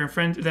Five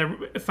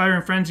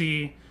Iron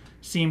Frenzy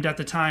seemed at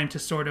the time to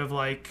sort of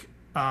like,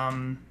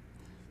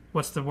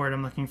 what's the word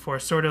I'm looking for?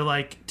 Sort of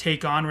like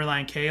take on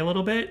Relient K a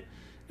little bit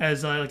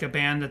as like a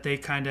band that they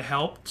kind of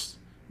helped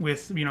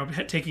with, you know,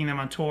 taking them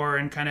on tour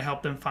and kind of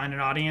helped them find an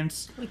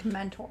audience. Like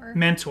mentor.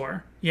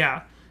 Mentor,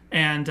 yeah.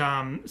 And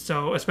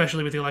so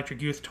especially with the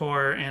Electric Youth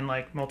Tour and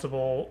like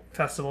multiple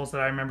festivals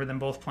that I remember them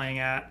both playing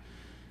at,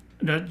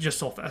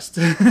 just Soulfest.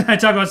 I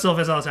talk about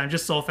Soulfest all the time,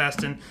 just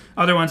Soulfest and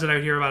other ones that I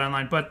would hear about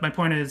online. But my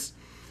point is,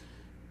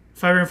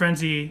 Five Iron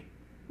Frenzy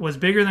was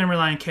bigger than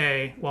Relient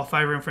K while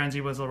Five Iron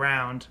Frenzy was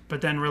around,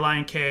 but then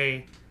Relient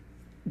K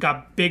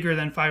got bigger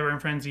than Five Iron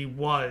Frenzy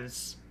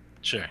was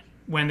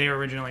when they were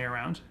originally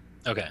around.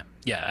 Okay.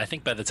 Yeah, I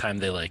think by the time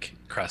they like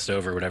crossed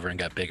over or whatever and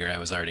got bigger, I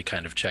was already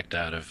kind of checked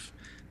out of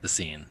the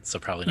scene, so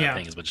probably not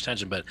paying as much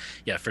attention. But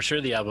yeah, for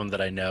sure the album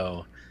that I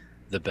know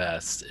the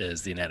best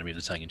is The Anatomy of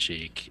the Tongue in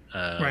Cheek.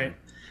 Right.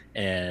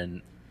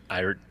 And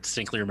I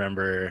distinctly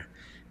remember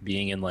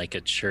being in like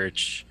a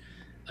church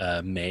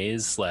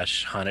maze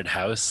 / haunted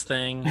house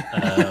thing.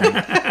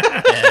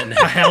 And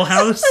a hell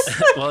house?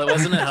 Well, it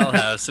wasn't a hell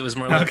house. It was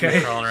more like we were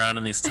crawling around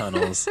in these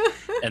tunnels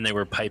and they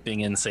were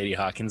piping in Sadie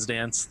Hawkins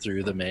dance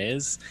through the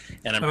maze.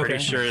 And I'm pretty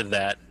sure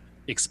that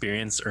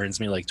experience earns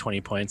me like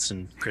 20 points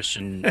in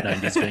Christian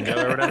 90s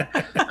bingo or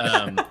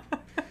whatever.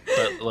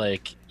 But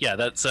like, yeah,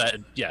 that's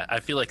I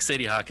feel like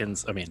Sadie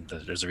Hawkins, I mean,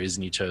 there's a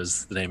reason you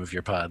chose the name of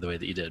your pod the way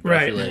that you did, but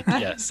I feel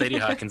like Sadie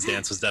Hawkins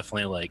dance was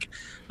definitely like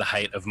the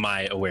height of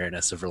my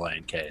awareness of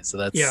Relient K. So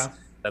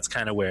that's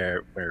kind of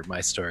where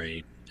my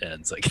story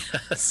ends, I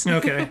guess.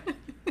 Okay.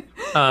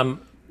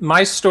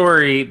 My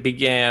story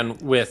began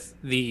with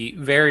the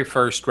very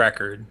first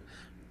record.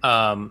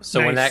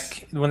 So when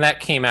that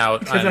came out,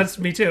 because that's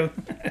me too.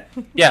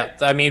 Yeah,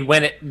 I mean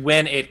when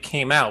it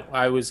came out,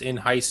 I was in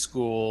high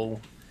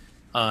school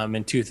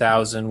in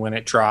 2000 when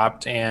it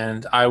dropped,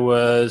 and I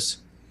was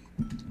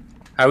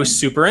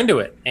super into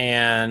it,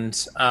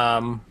 and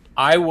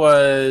I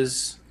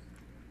was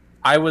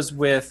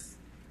with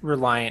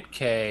Relient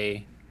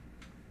K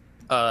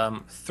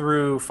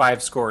through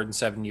Five Scored and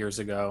 7 years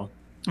ago,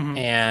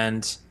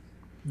 and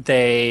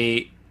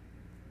they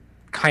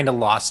kind of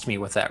lost me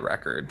with that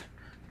record.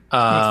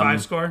 With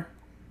Five Score?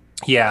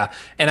 Yeah,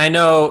 and I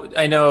know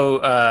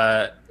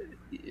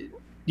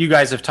you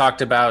guys have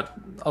talked about.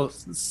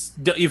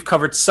 You've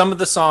covered some of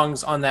the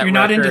songs on that. You're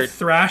not into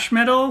thrash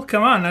metal?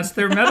 Come on, that's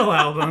their metal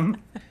album.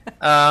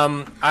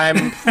 I'm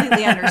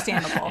completely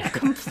understandable.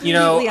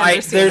 Completely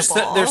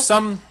understandable. There's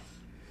some.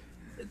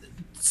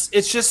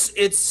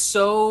 It's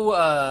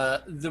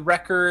so the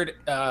record.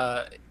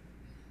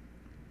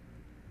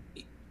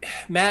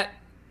 Matt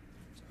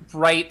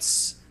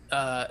writes.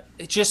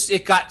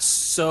 It got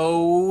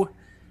so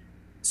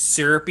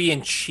syrupy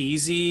and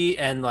cheesy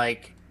and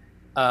like.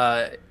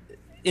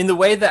 In the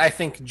way that I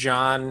think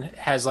John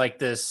has like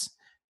this,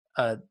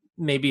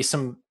 maybe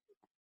some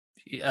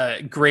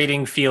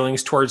grating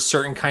feelings towards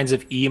certain kinds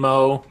of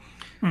emo.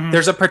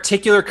 There's a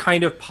particular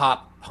kind of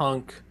pop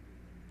punk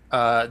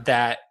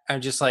that I'm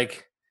just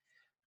like,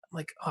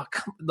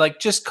 oh,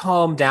 just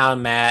calm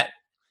down, Matt.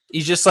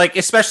 You just like,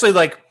 especially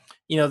like,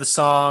 you know, the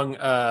song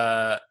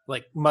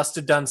like Must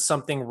Have Done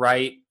Something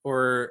Right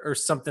or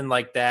something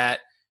like that.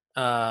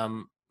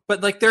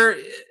 But like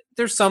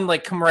there's some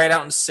like Come Right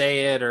Out and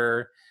Say It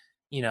or.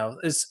 You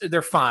know,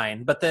 they're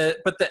fine, but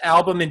the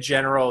album in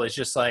general is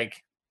just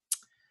like,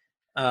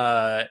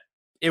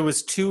 it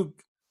was too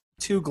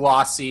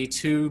glossy,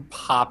 too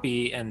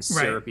poppy and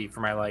syrupy for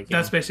my liking.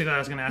 That's basically what I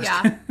was going to ask.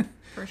 Yeah,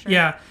 for sure.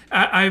 Yeah,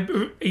 I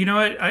you know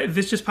what?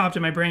 This just popped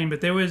in my brain,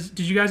 but did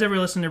you guys ever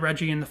listen to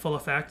Reggie in the Full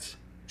Effect?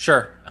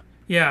 Sure.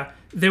 Yeah,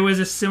 there was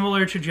a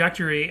similar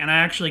trajectory, and I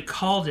actually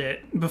called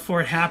it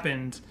before it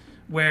happened,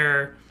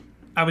 where.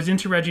 I was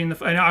into Reggie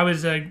I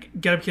was a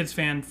Get Up Kids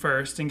fan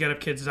first, and Get Up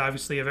Kids is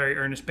obviously a very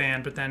earnest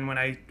band. But then when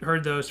I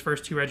heard those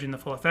first two Reggie in the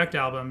Full Effect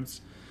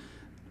albums,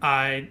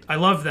 I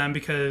loved them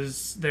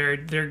because they're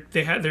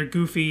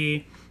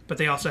goofy, but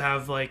they also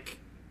have like,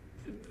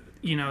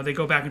 you know, they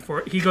go back and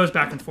forth. He goes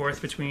back and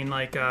forth between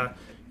like,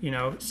 you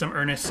know, some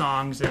earnest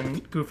songs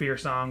and goofier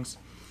songs.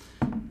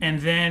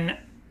 And then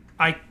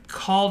I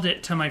called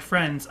it to my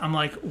friends. I'm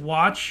like,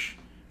 watch.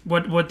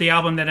 What the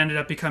album that ended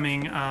up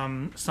becoming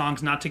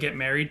Songs Not to Get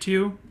Married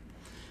To.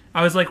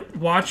 I was like,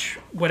 watch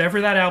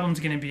whatever that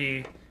album's going to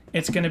be.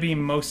 It's going to be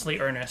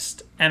mostly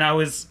earnest. And I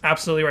was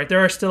absolutely right.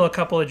 There are still a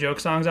couple of joke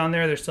songs on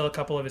there. There's still a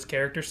couple of his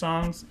character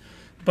songs.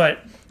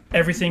 But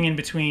everything in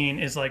between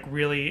is like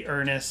really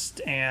earnest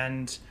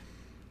and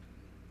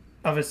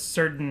of a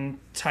certain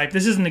type.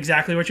 This isn't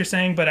exactly what you're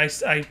saying, but I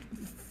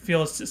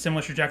feel a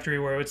similar trajectory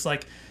where it's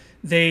like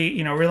they,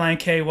 you know, Relient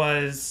K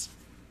was...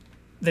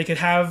 They could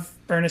have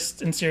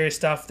earnest and serious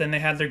stuff, then they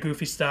had their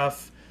goofy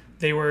stuff.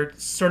 They were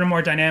sort of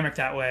more dynamic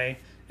that way.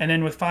 And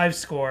then with Five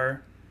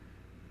Score,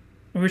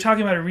 we were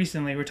talking about it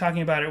recently. We were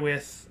talking about it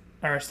with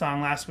our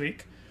song last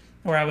week,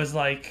 where I was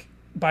like,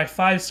 by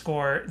Five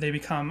Score, they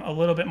become a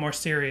little bit more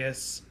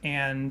serious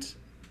and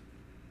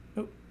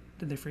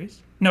Did they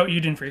freeze? No, you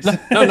didn't freeze.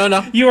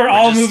 No. You are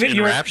all just moving.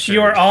 enraptured.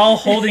 You are all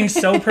holding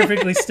so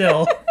perfectly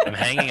still. I'm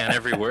hanging on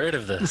every word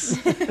of this.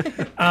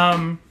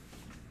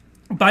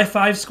 By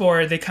 5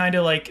 score, they kind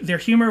of like their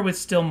humor was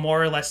still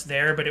more or less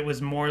there, but it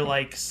was more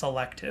like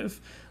selective.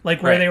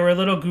 Like where Right. they were a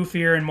little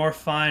goofier and more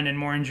fun and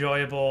more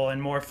enjoyable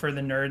and more for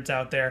the nerds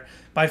out there.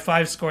 By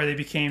 5 score, they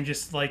became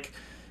just like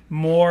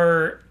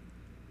more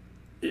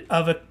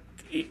of a.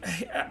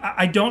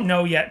 I don't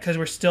know yet because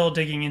we're still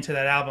digging into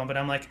that album, but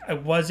I'm like,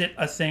 was it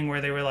a thing where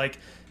they were like,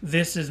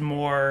 this is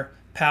more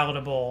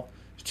palatable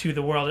to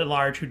the world at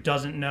large who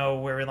doesn't know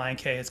where Relient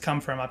K has come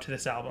from up to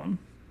this album?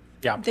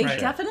 Yeah. They Right.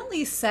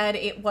 definitely said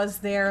it was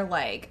their,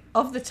 like,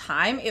 of the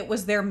time, it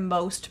was their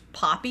most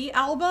poppy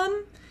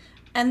album.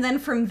 And then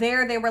from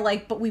there, they were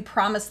like, but we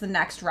promise the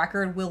next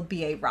record will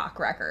be a rock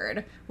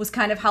record, was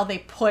kind of how they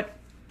put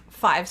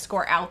 5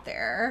 score out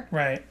there.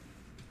 Right.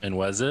 And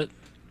was it?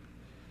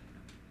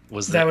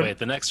 Was That that would- wait?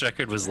 The next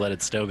record was "Let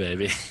It Snow,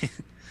 Baby."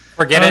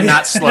 Forget it,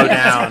 not slow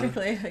down.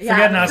 Technically.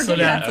 Forget Not Slow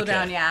Down. Slow Okay.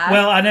 Down, yeah.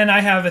 Well, and then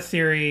I have a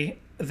theory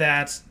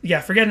that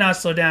Forget Not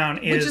Slow Down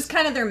which is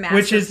kind of their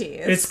masterpiece.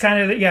 it's kind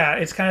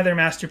of their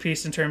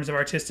masterpiece in terms of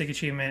artistic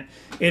achievement.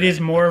 It is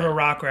more of a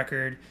rock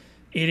record.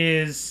 It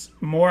is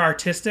more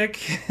artistic.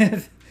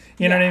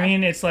 You know what I Yeah.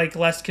 mean? It's like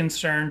less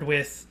concerned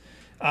with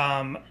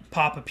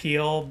pop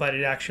appeal, but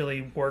it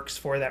actually works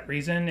for that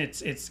reason.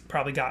 It's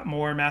probably got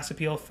more mass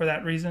appeal for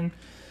that reason.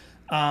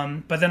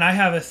 But then I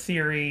have a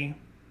theory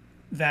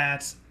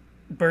that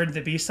Bird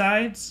the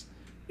B-Sides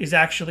is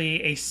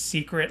actually a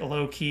secret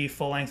low-key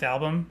full-length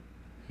album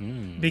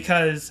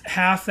because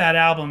half that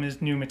album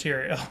is new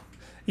material.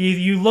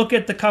 You look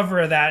at the cover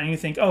of that and you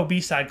think, oh,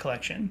 B-side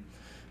collection.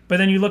 But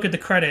then you look at the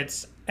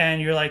credits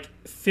and you're like,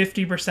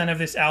 50% of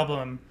this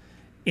album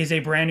is a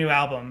brand new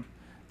album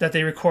that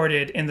they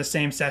recorded in the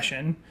same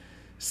session.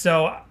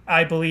 So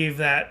I believe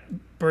that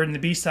Bird and the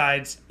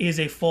B-Sides is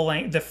a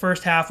full-length, the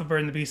first half of Bird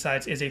and the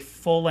B-Sides is a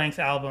full-length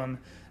album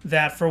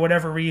that for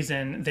whatever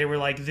reason, they were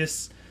like,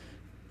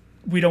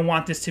 we don't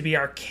want this to be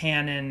our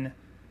canon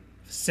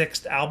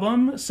 6th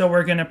album, so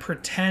we're going to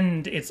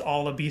pretend it's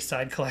all a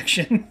B-side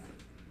collection.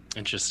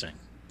 Interesting.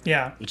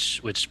 Yeah,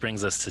 Which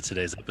brings us to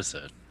today's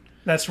episode.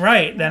 that's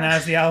right. Then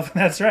as the album,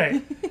 that's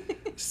right.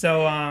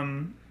 So,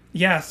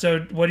 so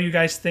what do you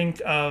guys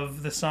think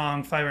of the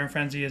song Five Iron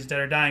Frenzy is Dead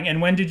or Dying?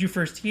 And when did you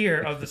first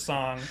hear of the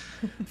song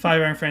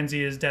Five Iron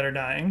Frenzy is Dead or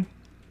Dying?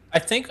 I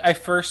think I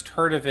first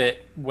heard of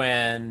it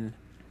when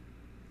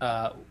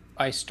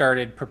I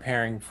started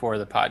preparing for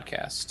the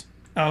podcast.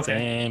 Oh,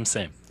 okay.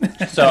 Same.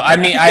 So I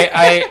mean,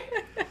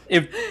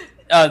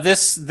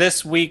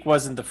 this week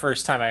wasn't the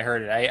first time I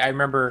heard it. I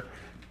remember,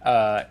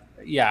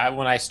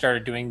 when I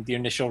started doing the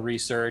initial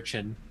research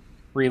and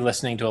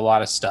re-listening to a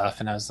lot of stuff,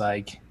 and I was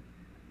like,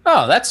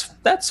 oh,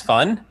 that's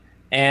fun,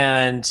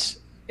 and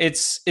it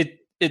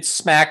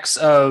smacks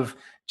of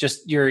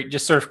just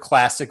sort of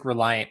classic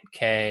Relient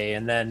K,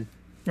 and then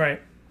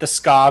Right. the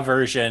ska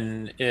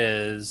version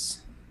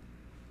is,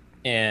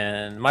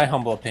 in my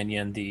humble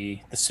opinion, the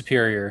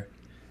superior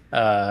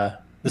Right.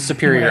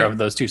 of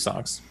those two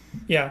songs.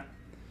 Yeah.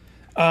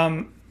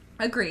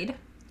 Agreed.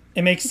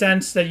 It makes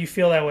sense that you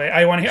feel that way.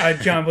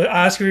 John, I'll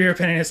ask you your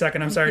opinion in a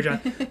second. I'm sorry, John.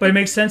 But it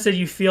makes sense that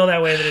you feel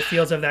that way, that it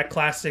feels of that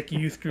classic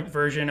youth group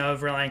version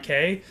of Relient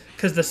K,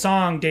 because the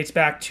song dates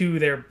back to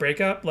their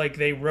breakup. Like,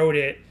 they wrote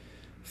it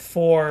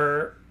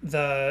for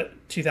the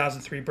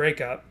 2003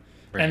 breakup,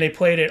 Right. and they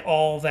played it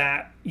all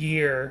that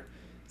year.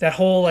 That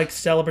whole, like,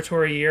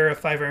 celebratory year of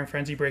Five Iron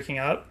Frenzy breaking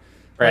up.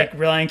 Right. Like,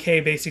 Relient K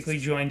basically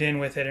joined in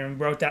with it and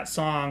wrote that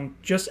song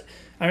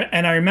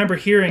and I remember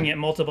hearing it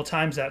multiple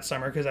times that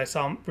summer because I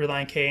saw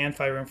Relient K and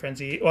Five Iron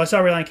Frenzy. Well, I saw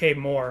Relient K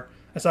more.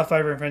 I saw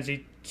Five Iron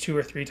Frenzy 2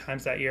 or 3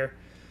 times that year.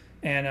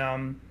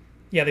 And,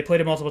 they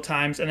played it multiple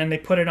times. And then they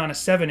put it on a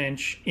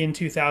 7-inch in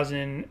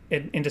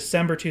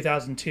December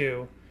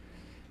 2002.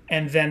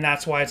 And then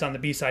that's why it's on the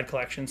B-side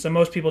collection. So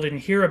most people didn't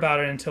hear about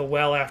it until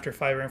well after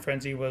Five Iron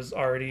Frenzy was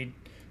already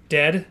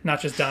dead.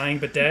 Not just dying,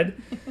 but dead.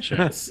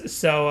 Sure.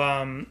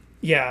 So,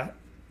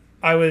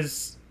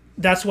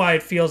 that's why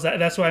it feels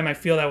that's why I might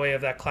feel that way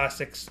of that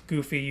classic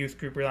goofy youth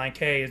group Relient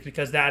K, is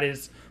because that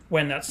is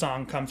when that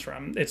song comes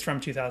from. It's from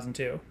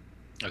 2002.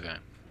 Okay.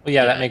 Well,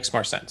 yeah, that makes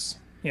more sense.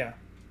 Yeah.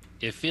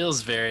 It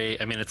feels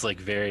it's like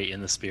very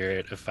in the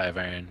spirit of Five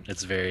Iron.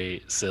 It's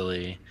very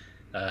silly.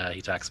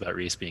 He talks about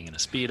Reese being in a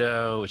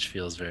Speedo, which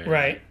feels very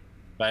Right.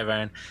 Five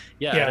Iron.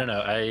 Yeah, Yeah. I don't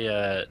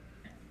know.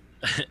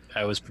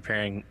 I was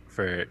preparing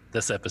for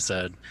this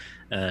episode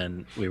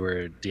and we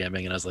were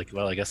DMing and I was like,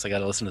 well, I guess I got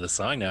to listen to the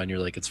song now. And you're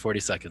like, it's 40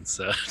 seconds.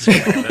 So, so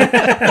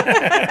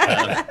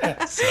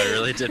I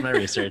really did my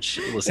research,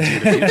 listened to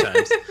it a few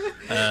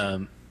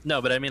times. No,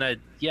 but I mean, I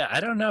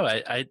don't know.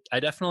 I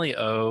definitely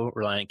owe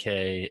Relient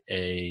K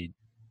a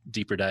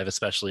deeper dive,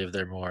 especially if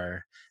they're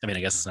more, I mean,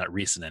 I guess it's not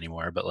recent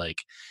anymore, but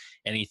like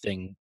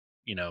anything,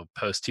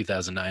 post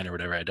 2009 or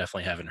whatever, I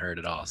definitely haven't heard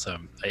at all. So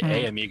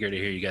A, I'm eager to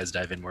hear you guys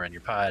dive in more on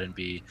your pod, and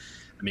B,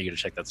 I'm eager to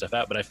check that stuff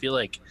out. But I feel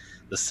like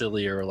the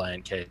sillier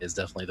Relient K is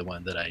definitely the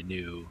one that I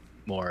knew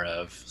more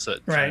of, so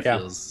it Right. kind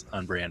of feels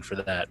on brand for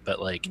that.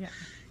 But like,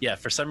 yeah,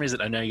 for some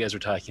reason, I know you guys were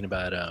talking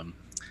about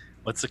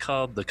what's it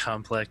called, the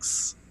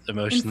complex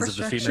emotions of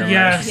the female.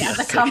 Yes. Yeah,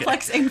 the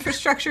complex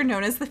infrastructure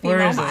known as the Where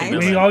female is it? mind.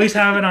 We always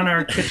have it on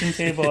our kitchen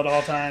table at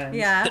all times.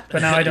 Yeah.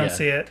 But now I don't Yeah.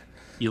 see it.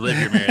 You live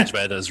your marriage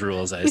by those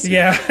rules, I see.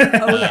 Yeah.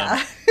 Oh,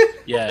 yeah.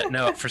 Yeah,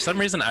 no, for some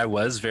reason I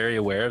was very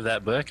aware of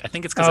that book. I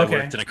think it's because Okay. I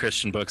worked in a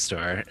Christian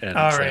bookstore, and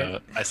All so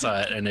right. I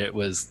saw it, and it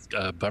was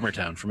bummer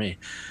town for me.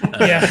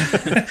 Yeah.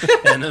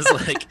 And it was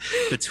like,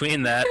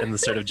 between that and the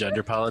sort of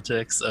gender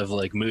politics of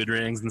like mood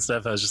rings and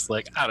stuff, I was just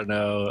like, I don't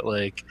know,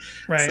 like,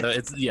 Right. so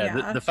it's,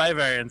 Yeah. the 5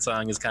 Iron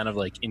song is kind of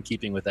like in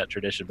keeping with that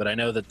tradition, but I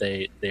know that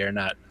they are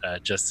not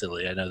just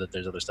silly. I know that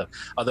there's other stuff.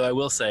 Although I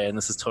will say, and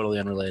this is totally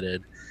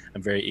unrelated,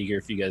 I'm very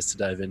eager for you guys to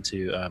dive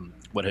into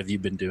what have you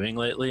been doing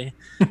lately.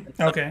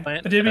 Okay.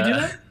 point. Did we do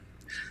that?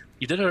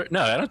 You did it?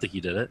 No, I don't think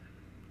you did it.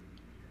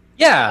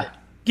 Yeah.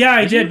 Yeah,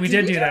 I did. We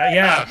did do that.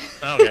 Yeah.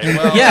 Okay.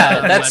 Well,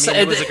 Yeah,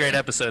 it was a great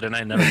episode, and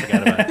I never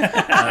forgot about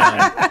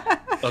it.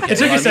 Okay. It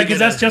took well, a second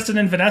because I'm that's Justin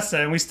and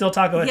Vanessa, and we still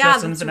talk about Yeah,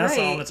 Justin and that's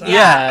Vanessa all the right. time.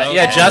 Yeah, Oh,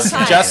 yeah. all Just the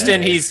time.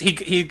 Justin,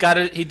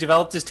 he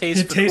developed his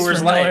taste His for taste Coors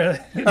for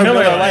Light, Miller or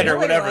Miller Lite. Lite, or Miller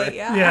whatever. Lite,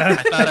 yeah. Yeah.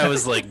 I thought I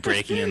was like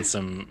breaking in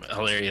some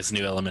hilarious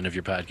new element of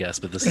your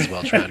podcast, but this is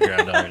well trod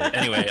ground already.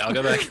 Anyway, I'll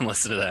go back and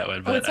listen to that one.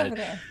 Oh, But it's over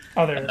there.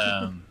 Oh, there it is.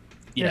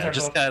 yeah, our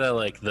just book. kind of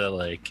like the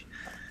like,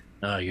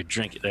 oh, you're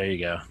drinking. There you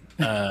go.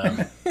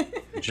 You're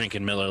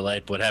drinking Miller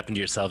Lite. What happened to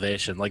your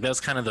salvation? Like that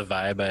was kind of the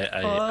vibe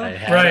I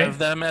had Right. of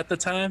them at the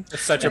time.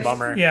 It's such a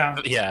bummer. Yeah.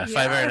 But yeah,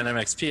 Yeah. 5 Iron and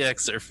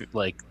MXPX are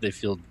like they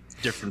feel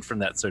different from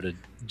that sort of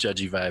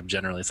judgy vibe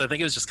generally. So I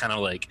think it was just kind of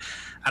like,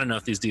 I don't know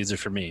if these dudes are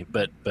for me,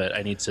 but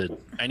I need to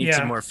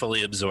Yeah. more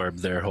fully absorb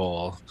their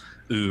whole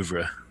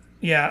oeuvre.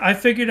 Yeah, I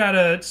figured out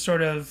a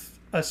sort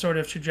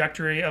of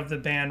trajectory of the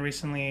band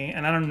recently,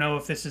 and I don't know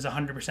if this is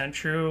 100%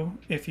 true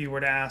if you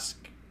were to ask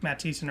Matt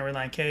Thiessen or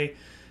Relient K,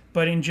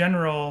 but in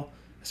general,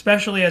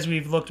 especially as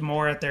we've looked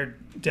more at their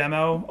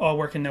demo, All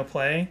Work and No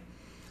Play,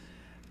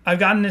 I've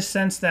gotten this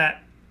sense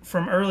that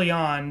from early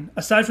on,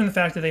 aside from the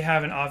fact that they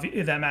have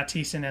that Matt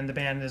Thiessen and the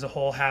band as a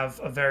whole have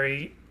a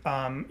very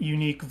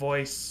unique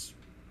voice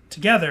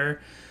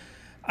together,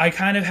 I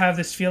kind of have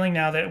this feeling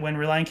now that when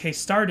Relient K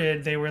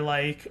started, they were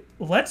like,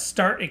 let's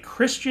start a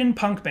Christian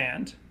punk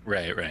band.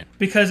 Right.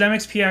 Because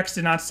MXPX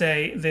did not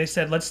say, they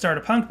said, let's start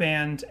a punk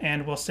band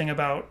and we'll sing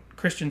about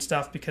Christian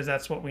stuff because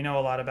that's what we know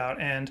a lot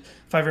about. And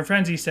Fiverr and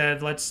Frenzy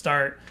said, let's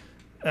start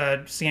a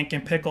Skank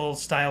and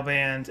Pickles style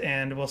band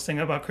and we'll sing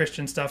about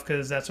Christian stuff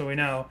because that's what we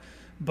know.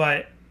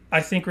 But I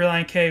think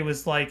Relient K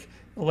was like,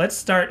 let's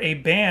start a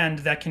band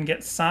that can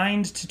get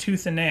signed to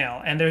Tooth and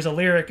Nail. And there's a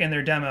lyric in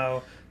their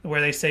demo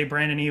where they say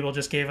Brandon Evil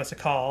just gave us a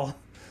call.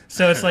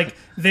 So it's like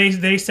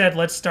they said,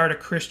 let's start a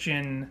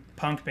Christian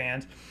punk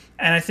band.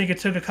 And I think it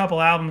took a couple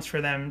albums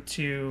for them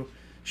to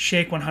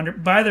shake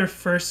 100. By their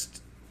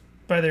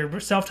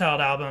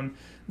self-titled album,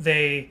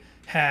 they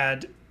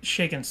had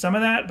shaken some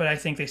of that, but I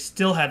think they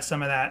still had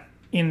some of that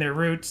in their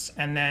roots.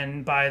 And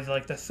then by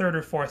the third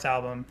or fourth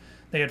album,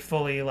 they had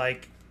fully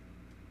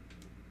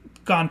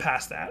gone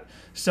past that.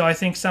 So I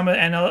think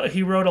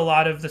he wrote a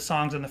lot of the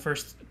songs on the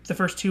first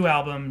 2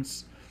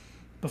 albums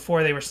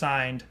before they were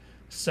signed.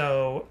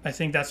 So I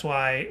think that's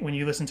why when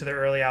you listen to their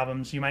early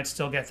albums, you might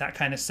still get that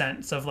kind of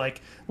sense of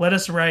let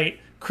us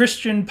write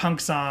Christian punk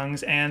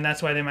songs, and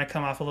that's why they might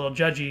come off a little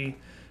judgy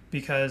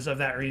because of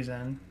that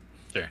reason.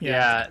 Sure.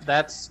 Yeah,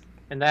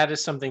 that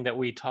is something that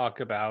we talk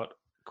about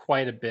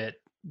quite a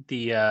bit.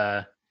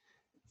 The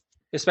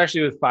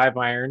especially with 5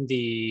 Iron,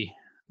 the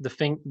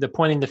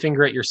pointing the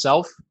finger at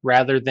yourself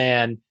rather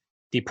than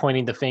the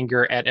pointing the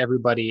finger at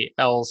everybody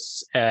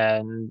else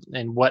and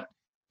what,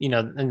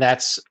 and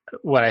that's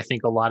what I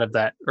think a lot of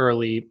that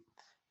early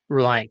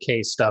Relient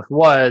K stuff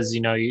was,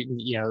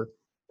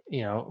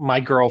 my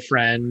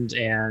girlfriend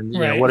and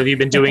Right. what have you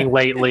been doing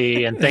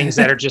lately, and things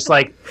that are just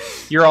like,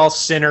 you're all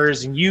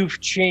sinners and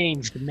you've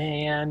changed,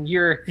 man.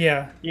 What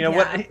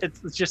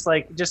it's just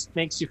like, just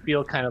makes you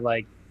feel kind of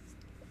like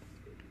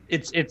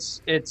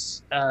it's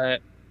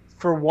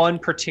for one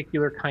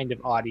particular kind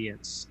of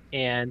audience,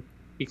 and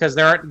because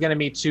there aren't going to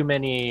be too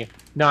many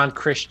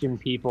non-Christian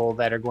people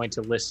that are going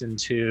to listen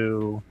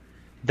to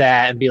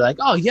that and be like,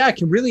 oh yeah, I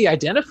can really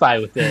identify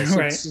with this.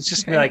 Right. It's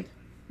just like,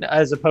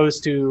 as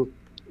opposed to,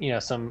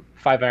 some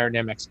 5 Iron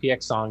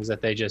MXPX songs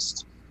that they're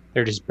just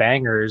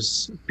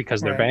bangers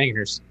because they're Right.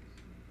 bangers.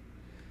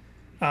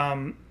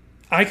 I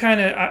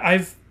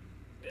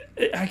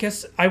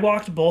guess I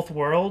walked both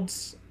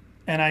worlds,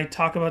 and I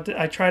talk about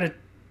I try to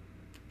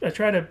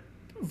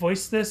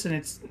voice this, and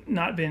it's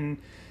not been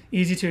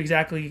easy to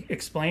exactly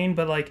explain,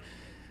 but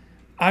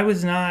I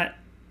was not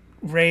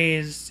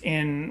raised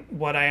in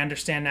what I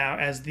understand now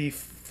as the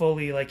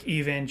fully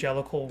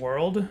evangelical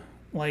world.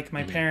 My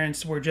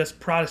parents were just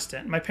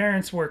Protestant. My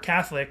parents were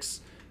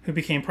Catholics who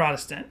became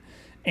Protestant,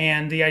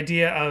 and the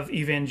idea of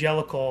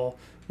evangelical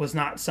was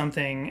not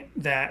something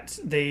that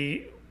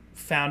they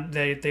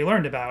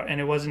learned about.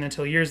 And it wasn't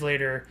until years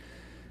later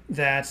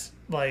that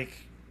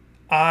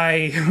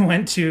I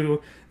went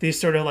to these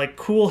sort of like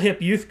cool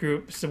hip youth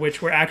groups,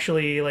 which were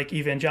actually like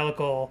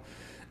evangelical.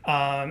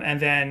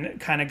 And then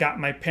kind of got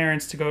my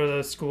parents to go to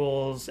those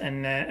schools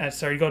and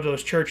go to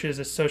those churches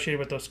associated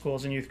with those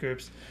schools and youth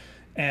groups.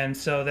 And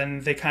so then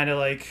they kind of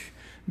like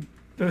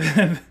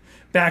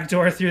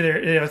backdoor through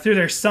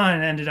their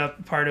son ended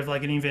up part of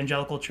like an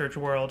evangelical church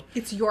world.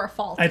 It's your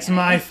fault. It's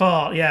my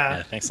fault.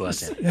 Yeah. Thanks a lot,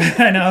 Dan.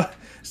 I know.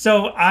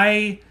 So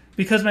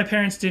because my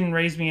parents didn't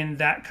raise me in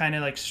that kind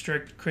of like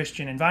strict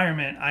Christian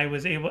environment, I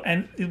was able,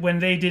 and when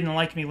they didn't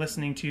like me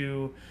listening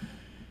to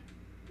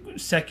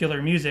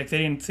secular music, they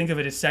didn't think of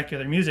it as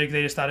secular music,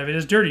 they just thought of it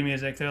as dirty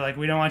music. They're like,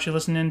 we don't want you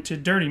listening to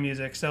dirty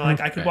music. So like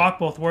I could walk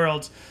both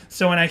worlds.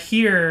 So when I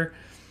hear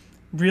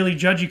really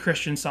judgy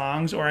Christian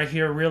songs or I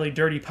hear really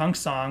dirty punk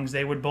songs,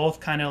 they would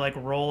both kind of like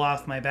roll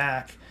off my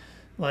back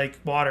like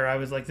water. I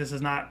was like, this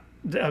is not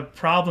a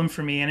problem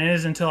for me. And it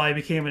is until I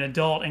became an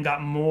adult and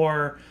got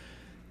more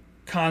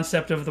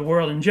concept of the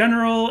world in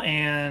general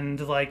and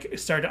like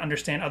started to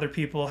understand other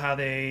people, how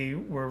they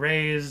were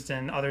raised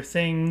and other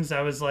things.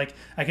 I was like,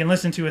 I can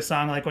listen to a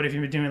song like What Have You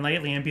Been Doing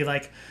Lately and be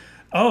like,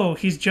 oh,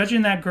 he's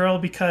judging that girl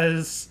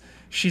because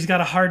she's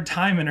got a hard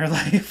time in her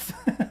life.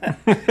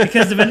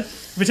 Because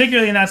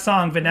particularly in that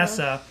song,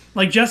 Vanessa,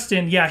 like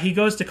Justin, he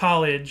goes to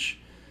college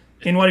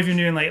in What Have You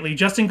Been Doing Lately.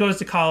 Justin goes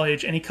to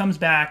college and he comes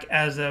back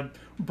as a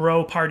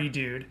bro party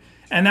dude.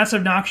 And that's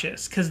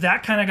obnoxious because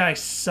that kind of guy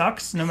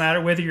sucks no matter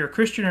whether you're a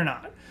Christian or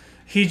not.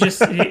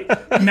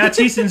 Matt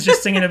Thiessen's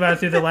just singing about it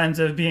through the lens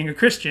of being a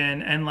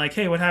Christian and like,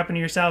 hey, what happened to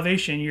your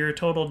salvation? You're a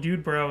total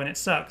dude bro and it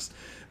sucks.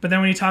 But then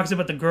when he talks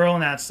about the girl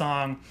in that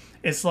song,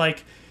 it's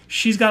like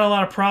she's got a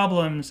lot of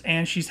problems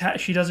and she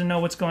doesn't know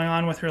what's going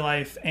on with her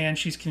life and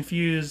she's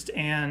confused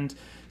and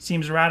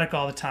seems erratic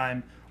all the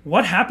time.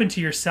 What happened to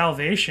your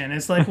salvation?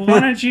 It's like, well, why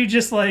don't you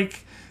just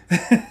like...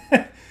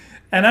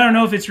 And I don't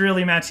know if it's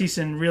really Matt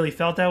Thiessen really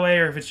felt that way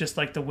or if it's just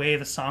like the way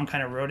the song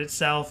kind of wrote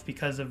itself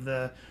because of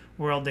the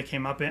world they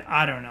came up in.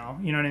 I don't know.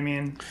 You know what I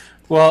mean?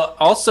 Well,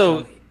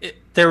 also,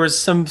 there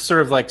was some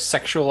sort of like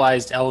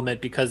sexualized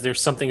element because there's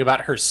something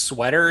about her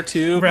sweater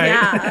too. Right.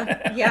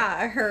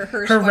 Yeah.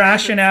 Her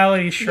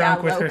rationality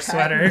shrunk with her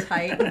sweater.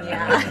 Tight,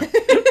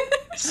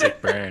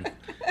 Sick burn.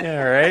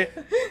 Yeah, right?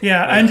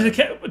 Yeah, and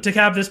to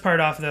cap this part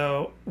off,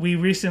 though, we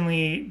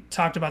recently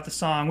talked about the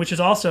song, which is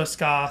also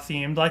ska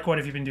themed, like What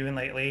Have You Been Doing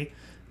Lately?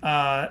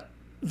 The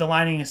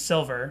lining is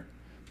silver,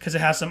 because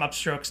it has some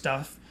upstroke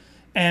stuff.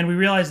 And we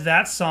realized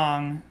that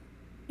song,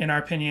 in our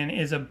opinion,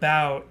 is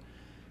about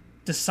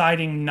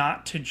deciding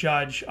not to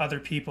judge other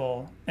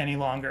people any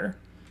longer.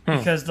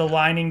 Because the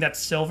lining that's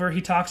silver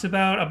he talks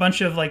about, a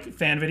bunch of like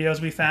fan videos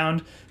we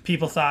found,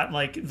 people thought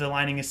like the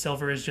lining is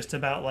silver is just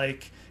about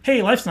like,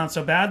 hey, life's not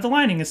so bad, the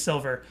lining is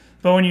silver.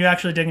 But when you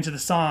actually dig into the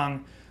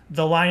song,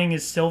 the lining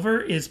is silver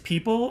is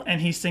people,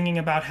 and he's singing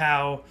about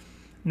how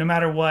no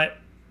matter what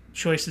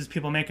choices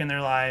people make in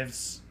their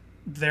lives,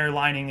 their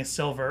lining is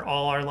silver.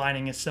 All our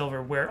lining is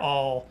silver. We're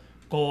all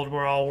gold.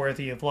 We're all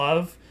worthy of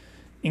love.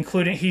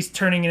 Including, he's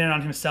turning it in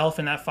on himself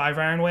in that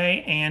 5-iron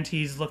way, and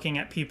he's looking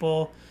at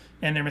people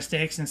and their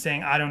mistakes and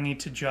saying, I don't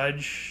need to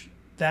judge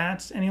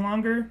that any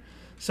longer.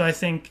 So I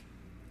think,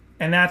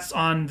 and that's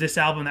on this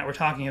album that we're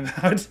talking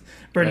about,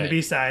 Burden the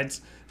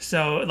B-Sides.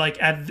 So like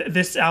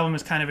this album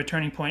is kind of a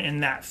turning point in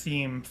that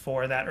theme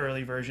for that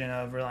early version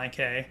of Relient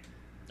K.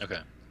 Okay.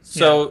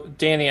 So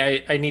Danny,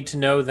 I need to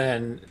know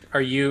then, are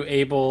you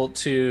able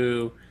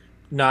to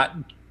not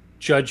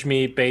judge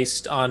me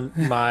based on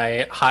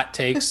my hot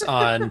takes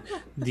on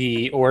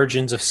the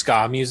origins of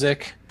ska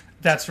music?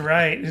 That's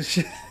right.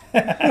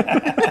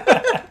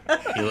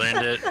 You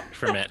learned it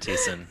from Matt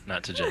Thiessen,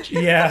 not to judge you.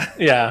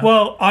 Yeah.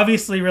 Well,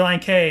 obviously,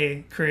 Relient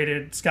K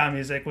created ska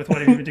music with What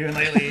Have You Been Doing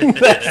Lately? And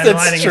the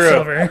lining true. Is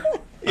silver.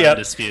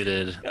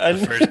 Undisputed.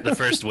 The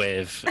first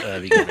wave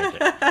began right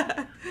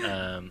there.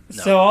 No.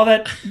 So all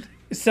that.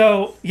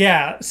 So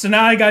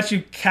now I got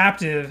you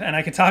captive, and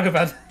I can talk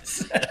about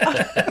this.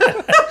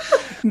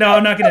 No,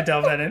 I'm not going to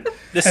delve in.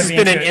 This has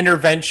been an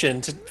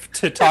intervention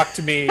to talk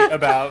to me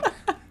about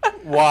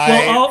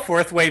why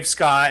fourth wave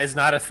ska is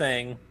not a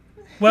thing.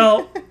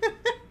 Well,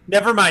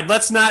 never mind.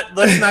 Let's not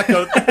go.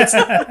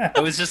 I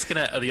was just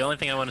gonna. The only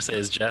thing I want to say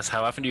is, Jess,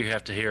 how often do you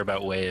have to hear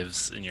about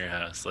waves in your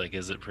house? Like,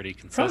 is it pretty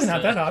consistent? Probably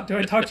not that often. Do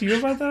I talk to you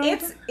about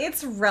that?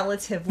 It's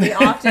relatively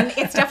often.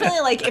 It's definitely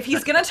like if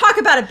he's gonna talk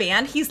about a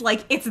band, he's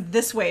like, it's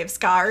this wave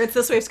ska or it's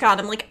this wave ska. And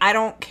I'm like, I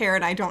don't care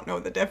and I don't know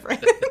the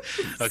difference.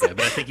 Okay,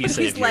 but I think you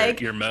saved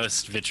your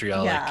most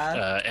vitriolic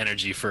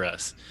energy for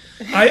us.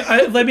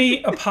 I let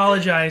me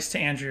apologize to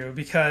Andrew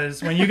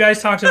because when you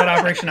guys talked about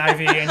Operation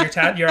Ivy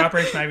and your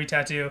Operation Ivy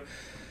tattoo,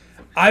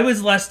 I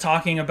was less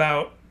talking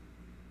about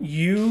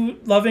you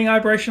loving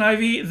Operation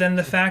Ivy than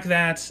the fact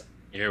that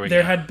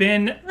there had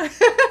been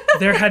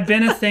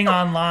a thing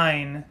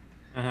online,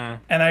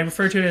 and I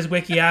refer to it as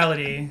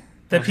Wikiality,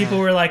 that people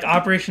were like,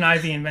 Operation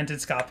Ivy invented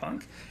ska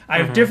punk. I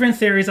have different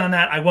theories on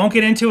that. I won't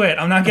get into it.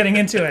 I'm not getting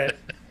into it.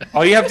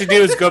 All you have to do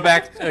is go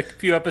back a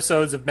few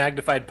episodes of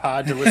Magnified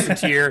Pod to listen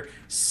to your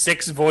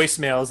 6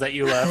 voicemails that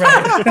you left.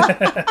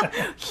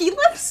 Right. He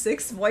left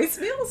 6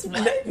 voicemails?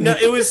 What? No,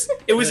 it was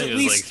at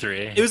least like 3.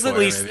 It was at 4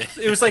 least maybe.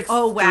 it was like 3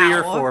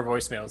 or 4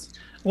 voicemails.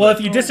 Well,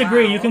 if you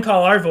disagree, wow. you can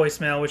call our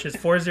voicemail, which is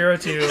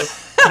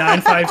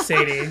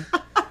 402-95-SADIE,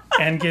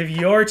 and give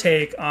your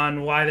take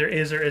on why there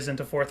is or isn't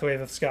a fourth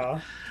wave of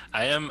ska.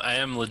 I am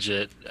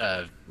legit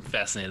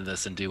fascinated in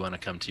this and do want to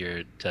come to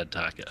your TED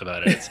Talk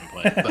about it at some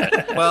point.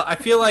 But Well, I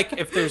feel like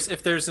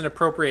if there's an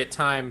appropriate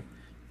time,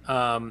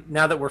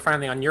 now that we're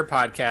finally on your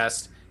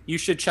podcast, you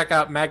should check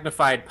out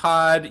Magnified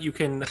Pod. You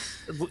can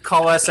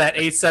call us at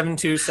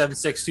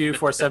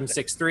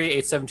 872-762-4763,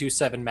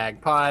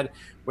 8727-MAG-POD,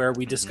 where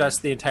we discuss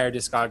the entire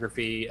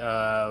discography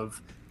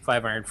of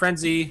Five Iron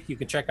Frenzy. You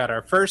can check out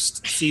our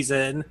first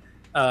season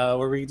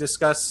where we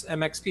discuss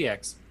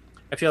MXPX.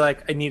 I feel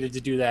like I needed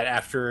to do that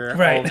after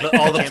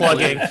all the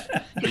plugging.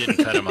 You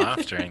didn't cut him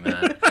off during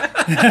that.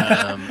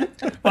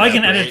 Well, I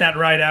can edit that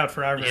right out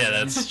for our version. Yeah,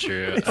 that's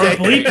true. Or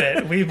bleep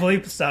it. We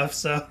bleep stuff,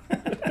 so.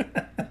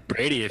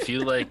 Brady, if you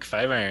like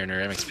Five Iron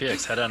or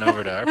MXPX, head on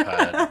over to our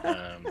pod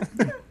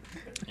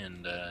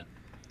and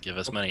give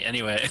us money.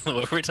 Anyway,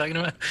 what were we talking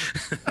about?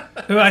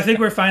 I think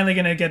we're finally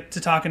going to get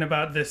to talking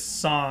about this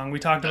song. We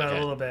talked about it a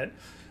little bit.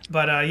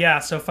 But yeah,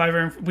 so Five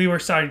Iron, we were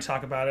starting to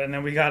talk about it, and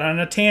then we got on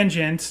a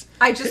tangent.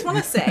 I just want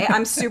to say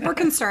I'm super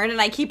concerned, and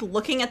I keep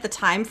looking at the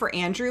time for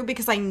Andrew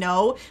because I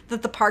know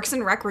that the Parks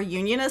and Rec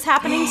reunion is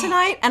happening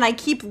tonight, and I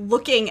keep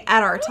looking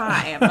at our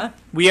time.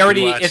 We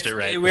already watched it,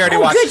 right? We already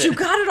Oh, watched good, it. you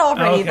got it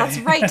already. Okay. That's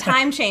right,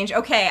 time change.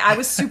 Okay, I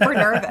was super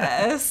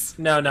nervous.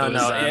 No. It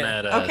was on It-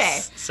 at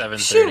Okay. 7:30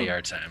 Shoot.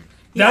 our time.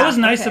 That Yeah, was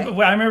nice. okay.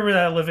 I remember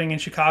that living in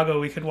Chicago,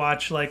 we could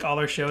watch like all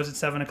our shows at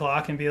 7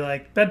 o'clock and be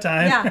like,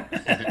 bedtime. Yeah,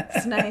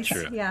 it's nice.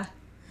 True. Yeah.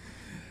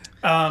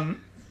 I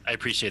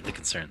appreciate the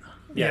concern, though.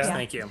 Yes, Yeah.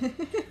 thank you.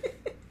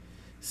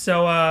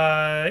 So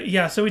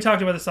so we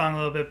talked about the song a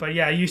little bit, but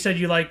yeah, you said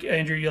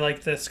Andrew, you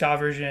like the ska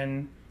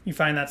version. You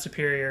find that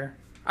superior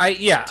to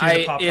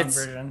the pop punk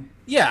version.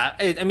 Yeah,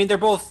 I mean they're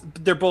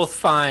both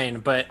fine,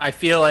 but I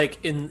feel like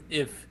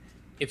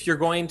if you're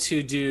going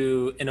to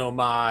do an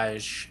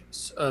homage,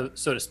 so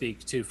to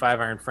speak, to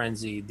Five Iron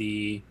Frenzy,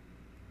 the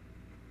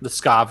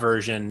ska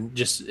version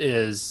just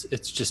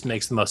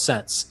makes the most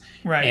sense,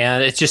 Right.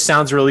 and it just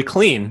sounds really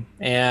clean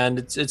and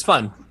it's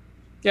fun,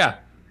 yeah.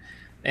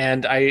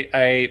 And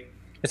I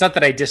it's not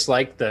that I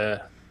dislike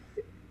the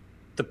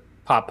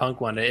pop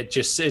punk one. It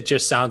just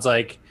sounds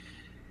like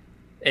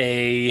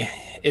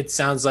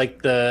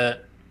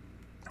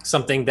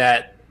something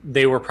that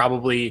they were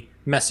probably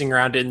messing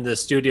around in the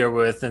studio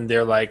with, and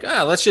they're like,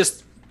 let's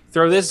just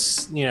throw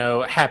this,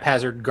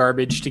 haphazard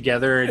garbage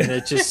together, and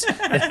it just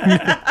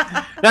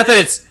not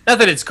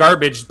that it's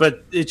garbage,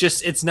 but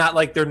it's not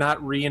like they're not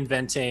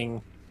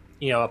reinventing,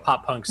 a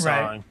pop punk song.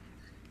 Right.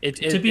 It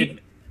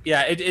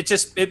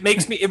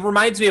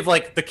reminds me of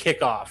like the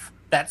Kickoff.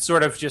 That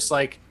sort of just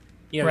like,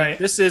 Right.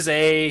 This is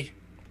a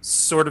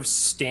sort of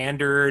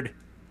standard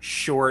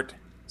short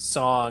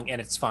song, and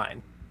it's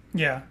fine.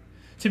 Yeah.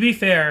 To be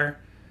fair,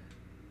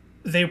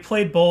 they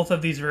played both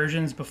of these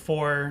versions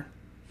before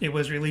it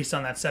was released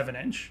on that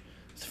 7-inch.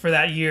 For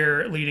that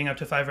year leading up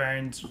to Five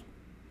Iron's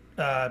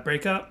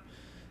breakup,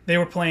 they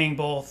were playing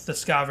both the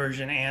ska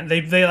version and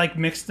they like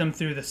mixed them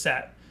through the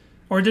set.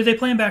 Or did they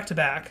play them back to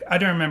back? I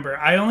don't remember.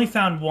 I only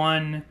found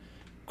one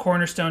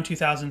Cornerstone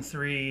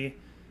 2003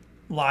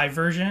 live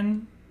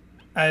version.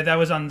 That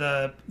was on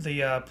the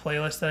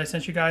playlist that I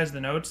sent you guys,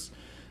 the notes.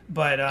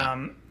 But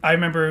I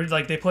remember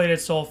like they played it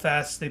at Soul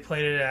Fest. They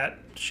played it at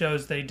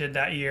shows they did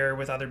that year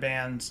with other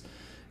bands.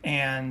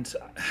 And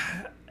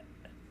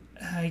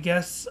I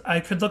guess I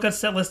could look at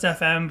Setlist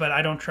FM, but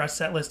I don't trust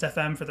Setlist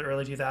FM for the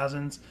early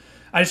 2000s.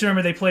 I just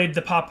remember they played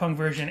the pop punk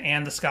version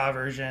and the ska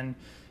version,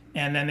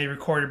 and then they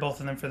recorded both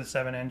of them for the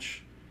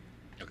 7-inch.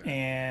 Okay.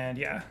 And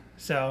yeah,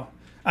 so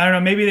I don't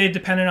know. Maybe they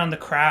depended on the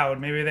crowd.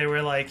 Maybe they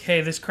were like,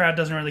 "Hey, this crowd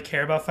doesn't really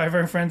care about Five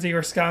Iron Frenzy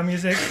or ska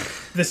music.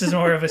 This is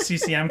more of a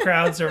CCM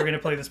crowd, so we're going to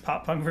play this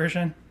pop punk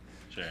version."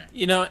 Sure.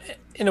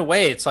 In a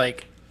way, it's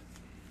like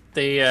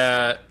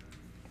they,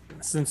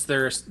 since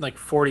they're like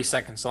 40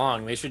 seconds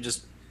long, they should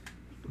just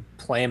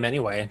play them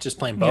anyway. Just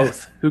play them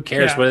both. Yeah. Who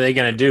cares? Yeah. What are they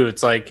going to do?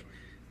 It's like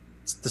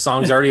the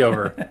song's already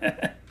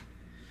over.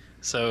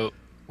 So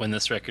when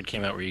this record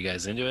came out, were you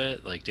guys into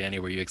it? Like, Danny,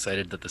 were you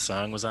excited that the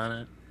song was on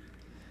it?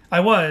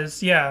 I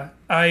was, yeah.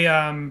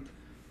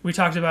 We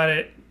talked about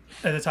it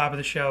at the top of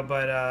the show,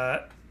 but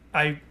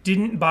I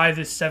didn't buy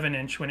this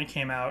 7-inch when it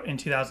came out in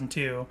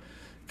 2002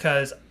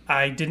 because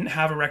I didn't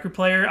have a record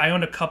player. I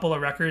owned a couple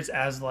of records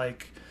as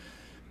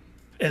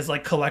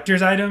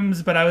collector's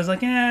items, but I was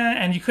like,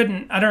 and you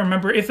couldn't. I don't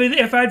remember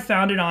if I'd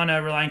found it on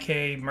a Relient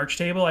K merch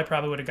table, I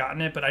probably would have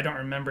gotten it, but I don't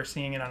remember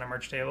seeing it on a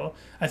merch table.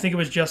 I think it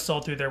was just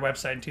sold through their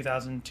website in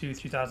 2002,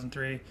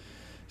 2003. Okay.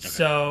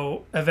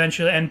 So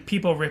eventually, and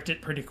people ripped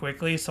it pretty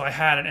quickly. So I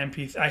had an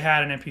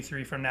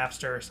MP3 from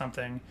Napster or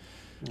something.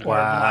 or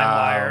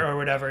LimeWire or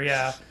whatever.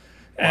 Yeah,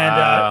 and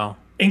Wow.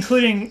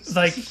 including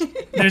like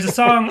there's a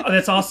song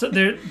that's also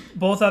there.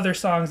 Both other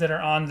songs that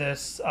are on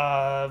this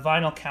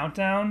vinyl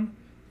countdown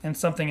and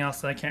something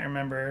else that I can't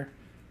remember.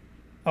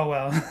 Oh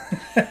well,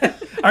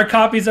 our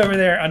copy's over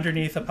there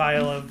underneath a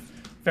pile of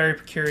very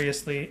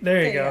curiously.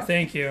 There you go.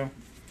 Thank you.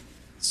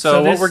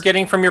 So what we're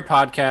getting from your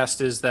podcast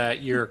is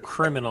that you're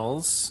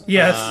criminals.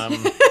 Yes.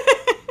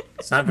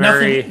 It's not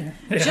very...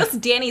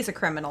 Just Danny's a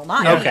criminal,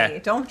 not me.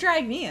 Don't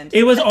drag me into it.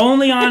 It was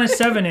only on a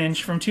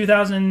 7-inch from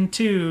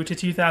 2002 to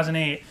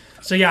 2008.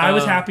 So yeah, I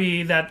was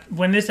happy that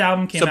when this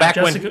album came out...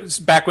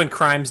 back when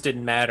crimes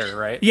didn't matter,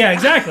 right? Yeah,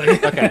 exactly.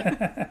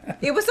 Okay.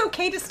 It was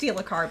okay to steal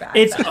a car back.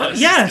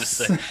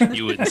 Yes.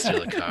 You wouldn't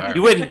steal a car.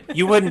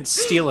 You wouldn't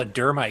steal a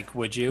Dermike,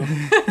 would you?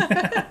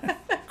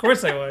 Of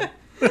course I would.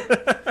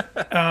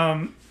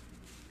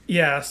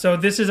 Yeah, so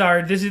these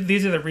are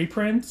the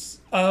reprints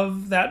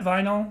of that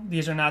vinyl.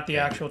 These are not the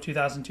actual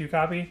 2002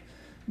 copy.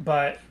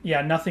 But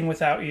yeah, Nothing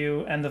Without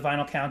You and the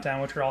Vinyl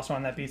Countdown, which are also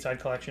on that B-side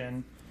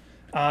collection.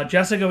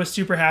 Jessica was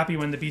super happy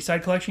when the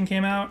B-side collection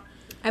came out.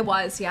 I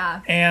was,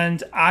 yeah.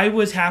 And I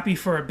was happy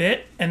for a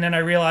bit, and then I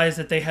realized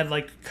that they had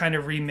like kind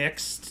of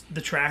remixed the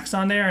tracks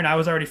on there, and I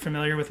was already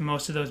familiar with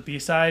most of those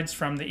B-sides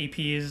from the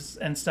EPs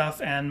and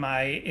stuff and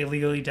my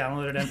illegally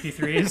downloaded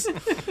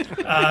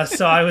MP3s.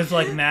 So I was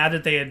like mad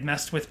that they had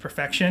messed with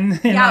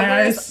perfection in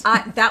my eyes.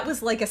 That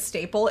was like a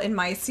staple in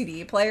my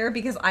CD player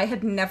because I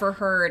had never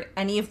heard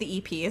any of the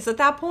EPs at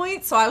that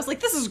point. So I was like,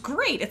 this is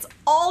great. It's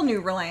all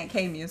new Relient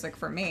K music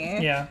for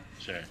me. Yeah.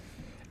 Sure.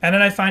 And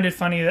then I find it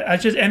funny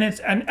that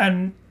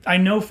and I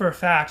know for a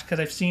fact because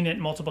I've seen it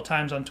multiple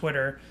times on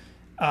Twitter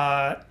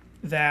and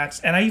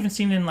I even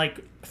seen in like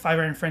Five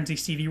Iron Frenzy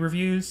CD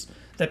reviews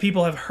that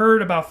people have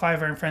heard about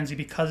Five Iron Frenzy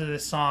because of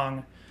this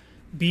song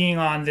being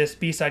on this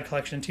B-side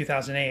collection in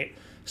 2008.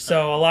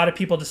 So a lot of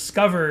people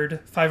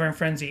discovered Five Iron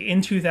Frenzy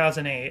in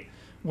 2008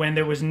 when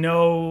there was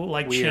no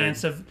like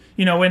chance of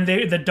when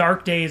the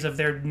dark days of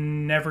there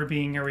never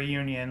being a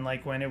reunion,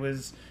 like when it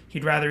was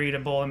he'd rather eat a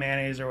bowl of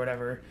mayonnaise or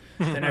whatever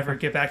than ever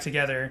get back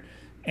together.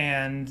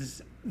 And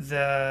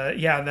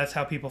that's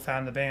how people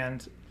found the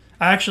band.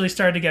 I actually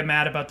started to get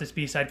mad about this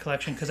B-side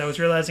collection because I was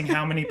realizing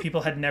how many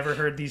people had never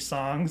heard these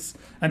songs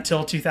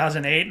until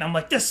 2008, and I'm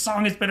like, this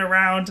song has been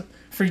around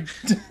for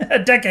a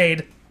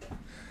decade.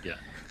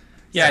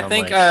 Yeah, I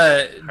think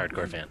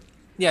hardcore fan.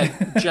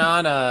 Yeah,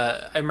 John.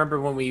 I remember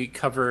when we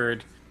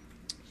covered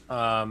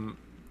the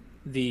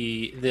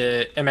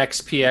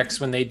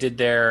MXPX when they did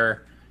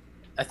their,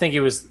 I think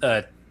it was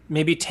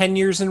maybe 10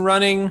 years in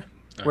running,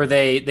 where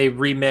they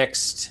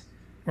remixed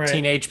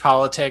Teenage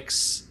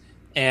Politics,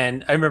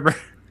 and I remember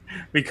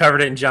we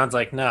covered it, and John's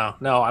like, "No,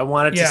 I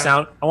want it to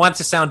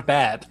sound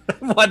bad.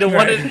 I don't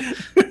want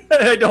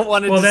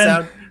it to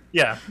sound."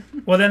 Yeah.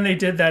 Well, then they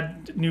did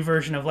that new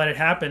version of Let It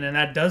Happen, and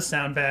that does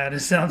sound bad.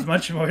 It sounds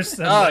much worse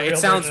than the real it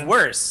sounds version.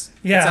 worse.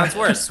 Yeah. It sounds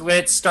worse. When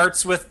it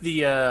starts with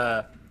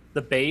the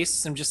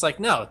bass, I'm just like,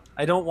 no,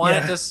 I don't want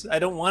it to. I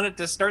don't want it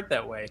to start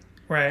that way.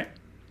 Right.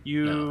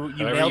 You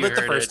nailed it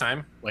the first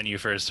time. When you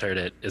first heard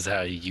it is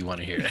how you want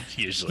to hear it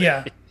usually.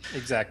 Yeah.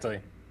 Exactly.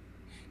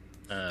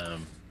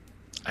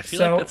 I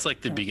feel like that's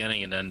like the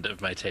beginning and end of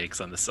my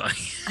takes on the song.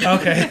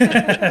 Okay.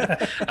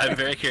 I'm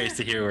very curious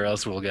to hear where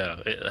else we'll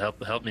go.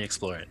 Help me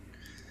explore it.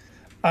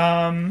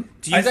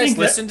 Do you guys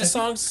listen to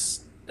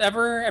songs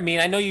ever? I mean,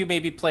 I know you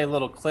maybe play a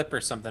little clip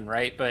or something,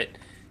 right? But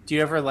do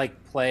you ever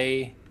like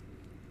play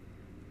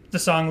the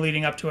song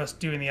leading up to us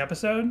doing the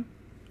episode?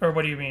 Or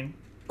what do you mean?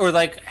 Or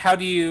like, how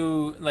do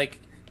you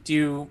do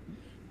you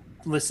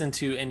listen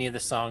to any of the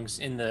songs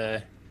in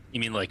the... You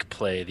mean like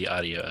play the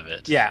audio of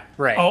it? Yeah,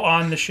 right. Oh,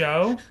 on the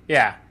show?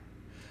 Yeah.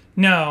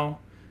 No.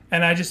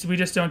 And we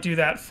just don't do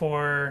that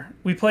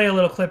we play a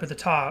little clip at the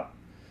top,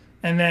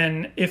 and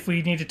then if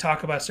we need to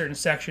talk about a certain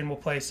section, we'll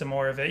play some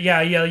more of it.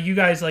 Yeah, you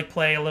guys like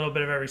play a little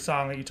bit of every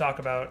song that you talk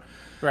about.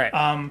 Right.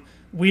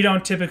 We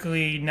don't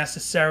typically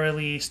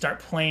necessarily start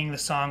playing the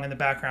song in the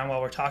background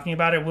while we're talking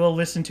about it. We'll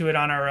listen to it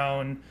on our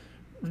own,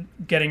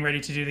 getting ready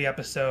to do the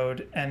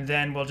episode, and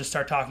then we'll just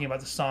start talking about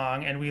the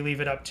song, and we leave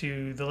it up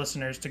to the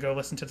listeners to go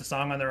listen to the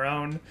song on their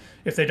own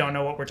if they don't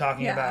know what we're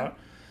talking about.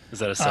 Is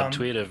that a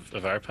subtweet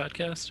of our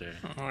podcast,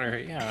 or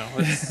yeah?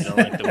 You don't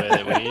like the way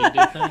that we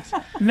do things?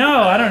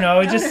 No, I don't know.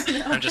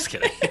 I'm just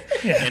kidding.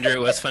 Yeah. Andrew, it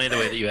was funny the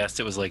way that you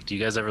asked. It was like, do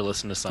you guys ever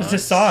listen to songs?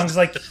 Just songs,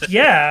 like,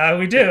 yeah,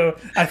 we do.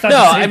 I thought.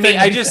 No, I mean,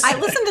 I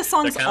listen to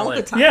songs all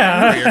the time.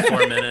 Yeah, 3 or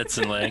 4 minutes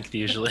in length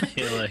usually.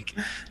 Like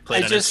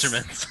played on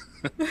instruments.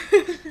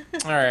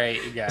 All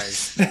right, you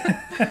guys.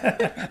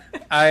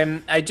 I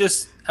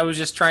was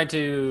just trying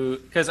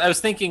to, because I was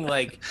thinking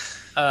like,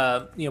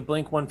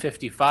 Blink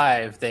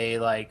 155, they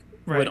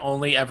would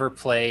only ever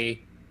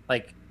play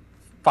like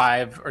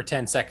 5 or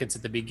 10 seconds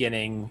at the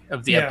beginning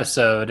of the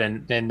episode,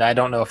 and I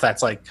don't know if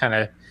that's like kind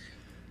of.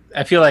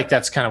 I feel like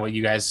that's kind of what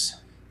you guys.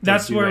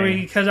 That's where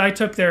because I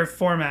took their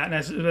format,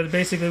 and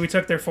basically we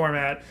took their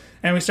format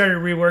and we started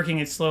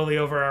reworking it slowly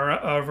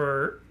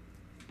over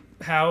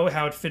how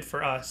it fit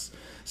for us.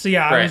 So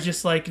yeah, I was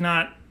just like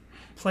not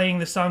playing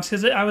the songs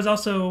because I was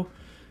also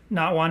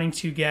not wanting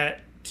to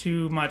get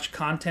too much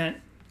content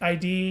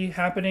ID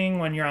happening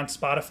when you're on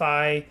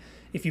Spotify.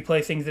 If you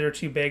play things that are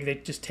too big, they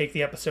just take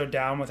the episode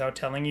down without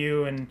telling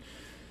you. And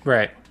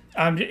Right.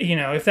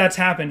 If that's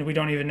happened, we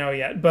don't even know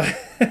yet. But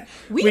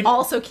we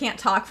also can't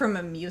talk from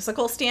a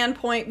musical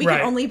standpoint. We Right.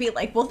 can only be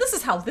like, well, this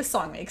is how this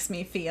song makes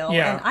me feel.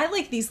 Yeah. And I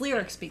like these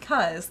lyrics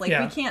because, like,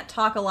 Yeah. we can't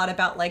talk a lot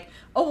about, like,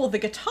 oh, well, the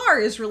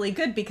guitar is really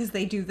good because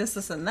they do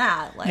this, and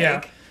that. Like,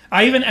 yeah,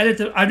 I even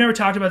I've never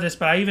talked about this,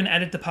 but I even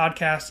edit the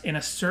podcast in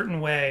a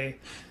certain way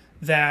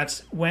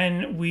that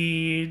when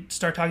we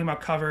start talking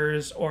about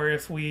covers, or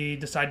if we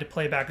decide to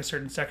play back a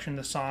certain section of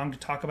the song to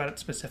talk about it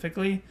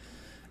specifically,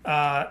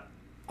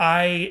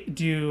 I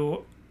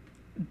do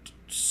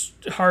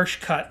harsh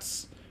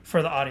cuts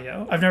for the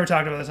audio. I've never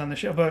talked about this on the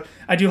show, but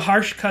I do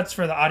harsh cuts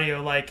for the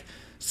audio, like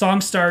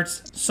song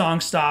starts, song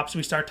stops,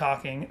 we start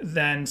talking,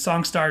 then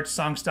song starts,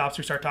 song stops,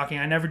 we start talking.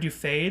 I never do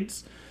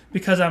fades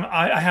because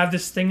I have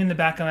this thing in the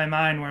back of my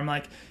mind where I'm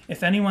like,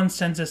 if anyone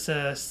sends us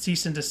a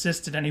cease and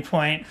desist at any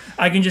point,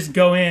 I can just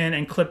go in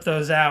and clip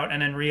those out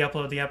and then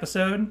re-upload the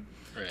episode.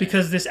 Right.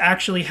 Because this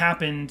actually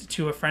happened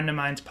to a friend of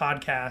mine's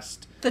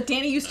podcast that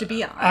Danny used to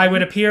be on. I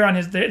would appear on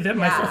his.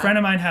 My friend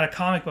of mine had a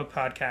comic book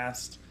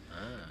podcast,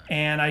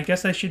 and I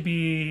guess I should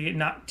be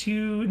not.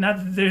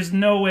 There's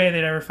no way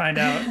they'd ever find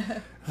out.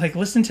 Like,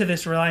 listen to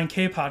this Relient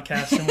K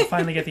podcast, and we'll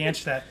finally get the answer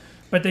to that.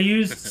 But they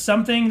used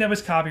something that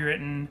was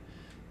copywritten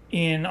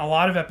in a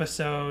lot of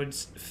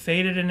episodes,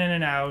 faded in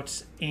and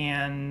out,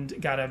 and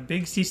got a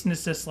big cease and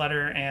desist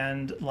letter,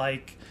 and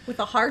like. With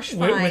a harsh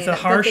fine. With a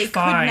harsh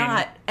fine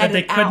that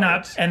they could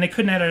not, and they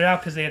couldn't edit it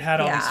out because they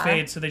had all these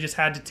fades, so they just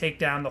had to take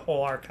down the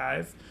whole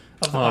archive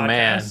of the podcast.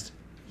 Man.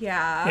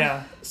 Yeah.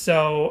 Yeah.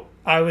 So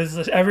I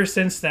was, ever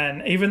since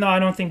then, even though I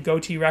don't think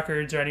Goatee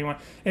Records or anyone,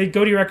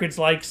 Goatee Records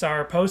likes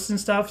our posts and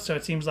stuff, so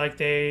it seems like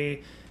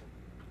they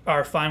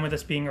are fine with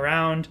us being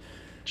around.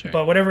 Sure.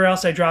 But whatever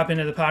else I drop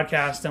into the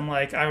podcast, I'm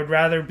like, I would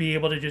rather be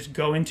able to just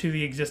go into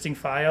the existing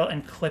file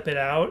and clip it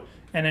out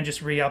and then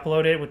just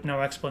re-upload it with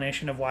no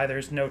explanation of why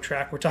there's no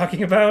track we're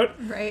talking about.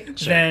 Right.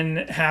 Sure. Then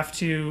have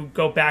to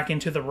go back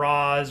into the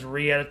raws,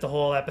 re-edit the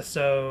whole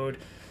episode.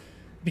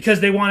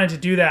 Because they wanted to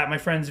do that. My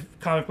friend's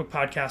comic book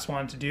podcast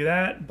wanted to do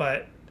that,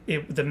 but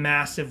the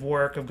massive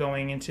work of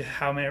going into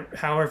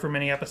however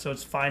many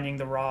episodes, finding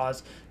the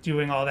raws,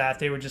 doing all that,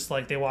 they were just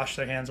like, they washed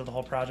their hands of the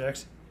whole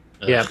project.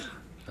 Yeah.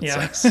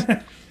 Yeah.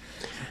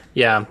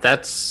 Yeah,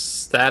 that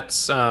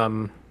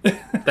sounds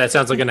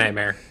like a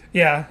nightmare.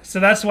 Yeah, so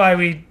that's why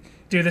we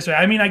do this way.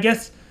 I mean, I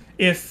guess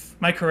if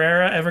Mike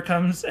Carrera ever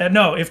comes,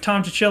 if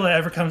Tom Chichilla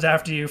ever comes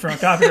after you from a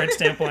copyright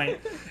standpoint,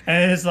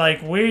 and is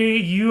like,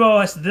 you owe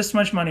us this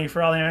much money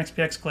for all the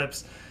MXPX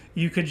clips,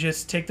 you could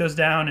just take those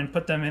down and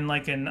put them in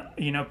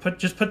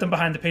put them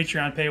behind the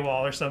Patreon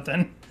paywall or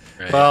something.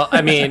 Right. Well,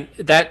 I mean,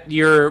 that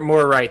you're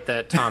more right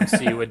that Tom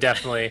C would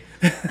definitely.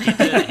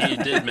 He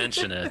did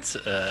mention it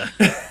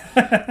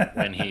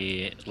when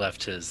he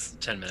left his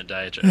 10-minute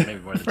diatribe, maybe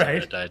more than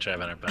 10-minute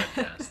diatribe on our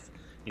podcast.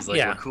 He's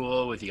like, we're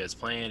cool with you guys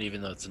playing,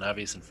 even though it's an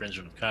obvious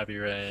infringement of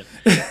copyright.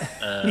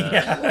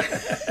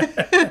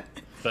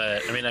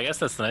 But, I mean, I guess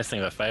that's the nice thing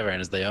about Five Iron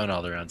is they own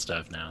all their own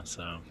stuff now,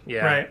 so.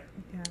 Yeah. Right.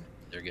 Yeah.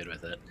 They're good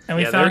with it. And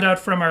we found out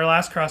from our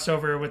last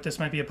crossover with This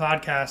Might Be a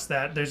Podcast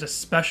that there's a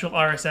special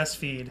RSS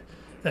feed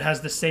that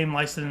has the same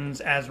license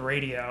as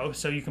radio,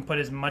 so you can put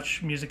as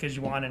much music as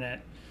you want in it.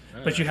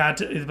 But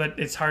but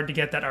it's hard to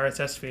get that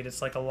RSS feed.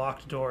 It's like a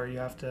locked door. You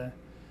have to,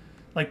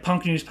 like the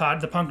Punk News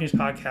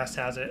podcast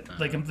has it.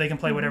 They can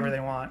play whatever they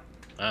want.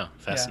 Oh,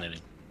 fascinating.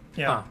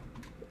 Yeah. Huh.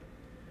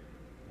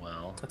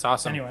 Well, that's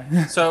awesome. Anyway,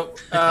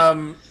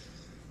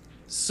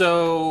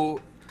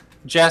 so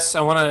Jess,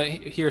 I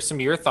want to hear some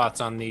of your thoughts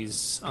on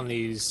these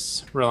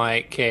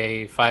Relient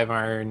K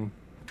 5-iron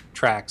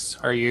tracks.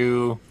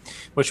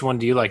 Which one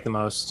do you like the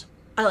most?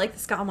 I like the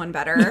ska one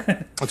better.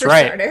 That's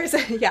right. Starters.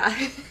 Yeah.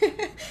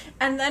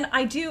 And then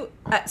I do.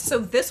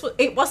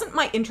 It wasn't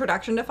my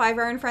introduction to Five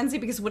Iron Frenzy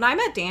because when I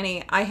met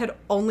Danny, I had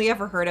only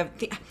ever heard of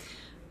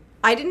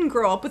I didn't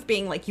grow up with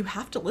being like, you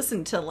have to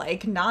listen to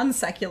like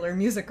non-secular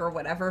music or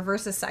whatever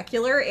versus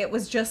secular. It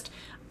was just,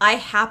 I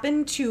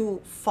happened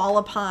to fall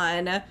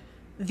upon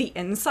The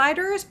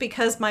Insiders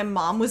because my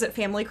mom was at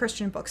Family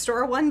Christian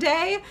Bookstore one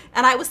day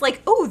and I was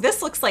like, oh,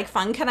 this looks like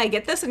fun. Can I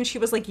get this? And she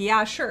was like,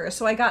 yeah, sure.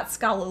 So I got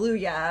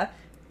Scalaluya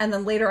and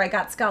then later I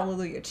got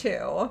Scalaluya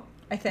 2,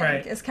 I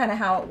think, is kind of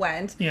how it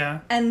went.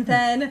 Yeah. And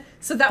then,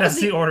 so that's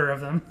the order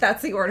of them.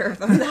 That's the order of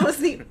them. That was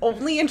the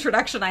only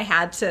introduction I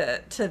had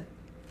to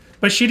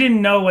But she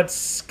didn't know what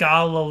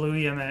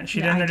Scalaluya meant. She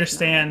didn't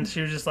understand.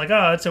 She was just like,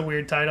 oh, that's a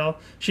weird title.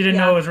 She didn't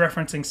know it was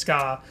referencing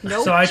ska.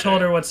 Nope. So I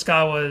told her what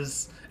ska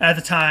was at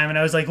the time, and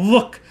I was like,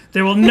 look,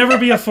 there will never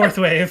be a fourth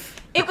wave.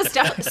 It was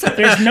definitely...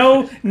 There's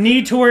no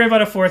need to worry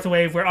about a fourth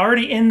wave. We're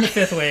already in the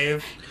fifth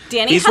wave.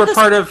 Danny These were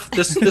part of...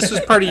 This was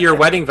part of your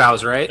wedding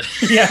vows, right?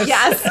 Yes.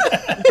 Yes.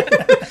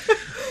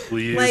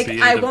 Please like,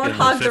 I won't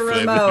hog the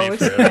remote.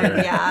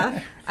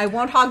 Yeah. I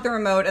won't hog the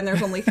remote, and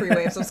there's only 3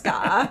 waves of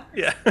ska.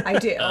 Yeah. I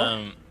do.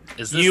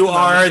 Is this You the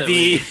are moment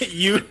that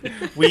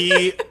the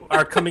we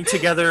are coming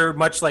together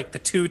much like the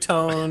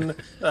two-tone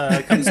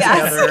comes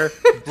Yes. together,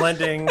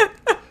 blending.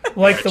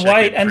 Like the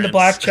white and the prints.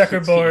 black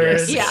checkerboard.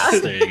 Yes, Yeah.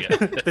 yes, there you go.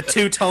 The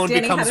two-tone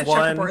Danny becomes had a one.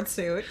 checkerboard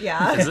suit.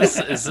 Yeah.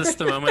 Is this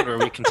the moment where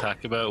we can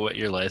talk about what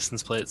your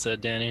license plate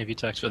said, Danny? Have you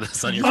talked about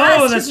this on your Oh,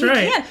 Yes, that's we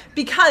right. can,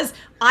 because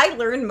I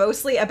learned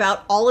mostly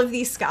about all of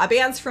these ska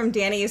bands from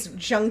Danny's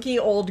junky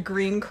old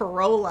green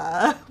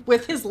Corolla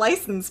with his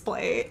license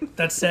plate.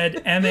 That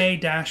said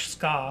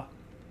MA-ska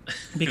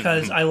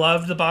because I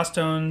loved the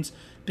Bosstones,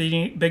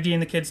 Big D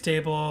and the Kids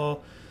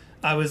Table.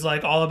 I was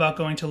like all about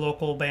going to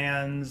local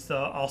bands, the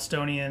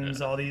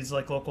Allstonians, all these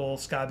like local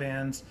ska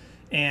bands,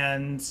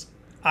 and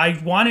I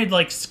wanted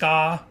like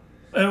ska.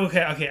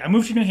 Okay. I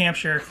moved to New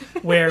Hampshire,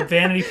 where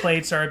vanity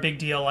plates are a big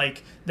deal.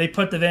 Like they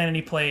put the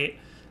vanity plate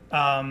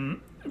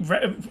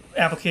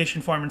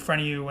application form in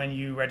front of you when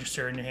you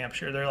register in New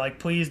Hampshire. They're like,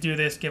 please do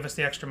this, give us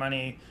the extra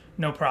money,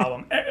 no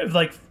problem.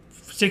 Like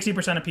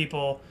 60% of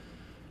people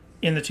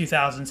in the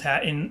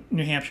 2000s in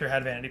New Hampshire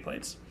had vanity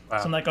plates. Wow.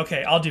 So I'm like,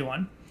 okay, I'll do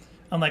one.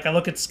 I'm like, I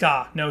look at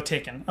ska, no,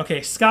 taken.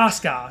 Okay,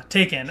 ska,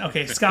 taken.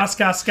 Okay,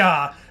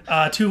 ska,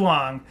 too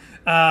long.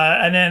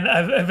 And then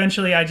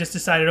eventually I just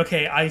decided,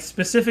 okay, I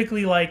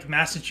specifically like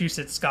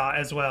Massachusetts ska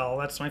as well.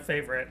 That's my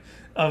favorite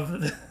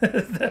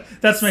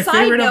that's my Side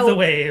favorite of the note,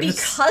 waves.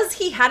 Because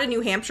he had a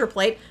New Hampshire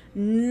plate,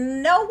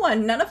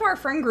 none of our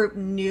friend group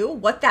knew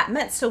what that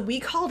meant. So we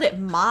called it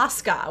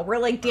Mosca. We're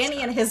like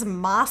Danny and his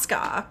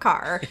Mosca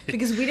car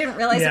because we didn't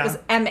realize Yeah. it was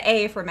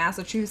MA for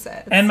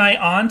Massachusetts. And my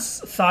aunts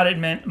thought it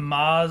meant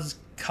Ma's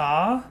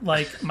car,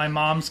 like my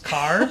mom's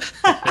car.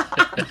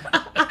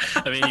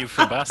 I mean, you're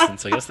from Boston,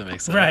 so I guess that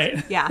makes sense.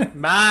 Right. Yeah.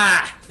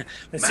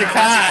 It's your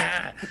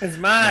car. It's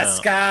my No.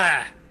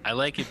 ska. I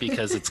like it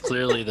because it's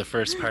clearly the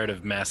first part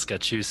of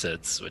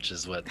Massachusetts, which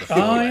is what the Oh, full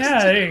yeah,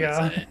 license there you would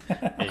go. say.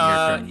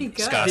 Yeah, you're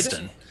Good. from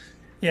Scottston.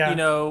 Yeah. You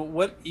know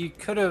what you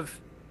could have.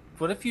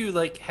 What if you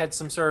like had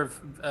some sort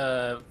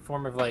of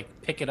form of like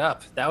pick it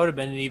up? That would have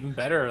been an even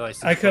better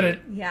license. I could have.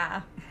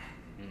 Yeah.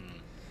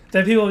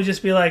 Then people would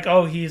just be like,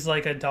 "Oh, he's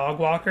like a dog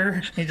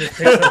walker. He just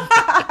picks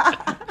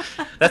up."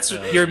 That's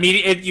your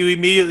immediate. You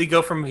immediately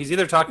go from he's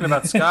either talking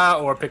about ska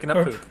or picking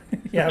up poop.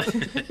 Yeah.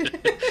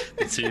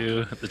 The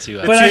two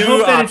But I Two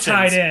hope that it options.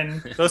 tied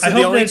in. Those I are the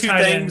hope only that it two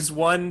tied in. things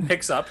one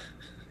picks up.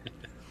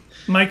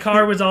 My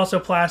car was also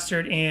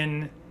plastered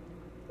in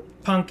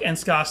punk and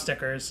ska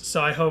stickers,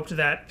 so I hoped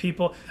that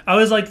people. I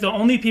was like, the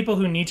only people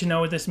who need to know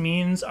what this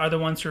means are the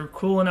ones who are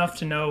cool enough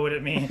to know what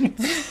it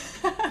means.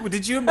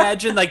 Did you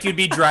imagine like you'd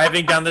be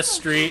driving down the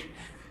street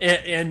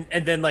and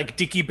then like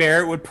Dickie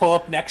Barrett would pull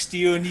up next to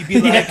you and you'd be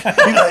like,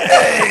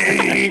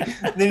 hey,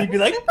 and then you'd be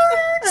like,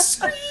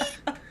 sweet.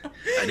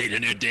 I need a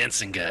new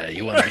dancing guy.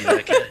 You want to be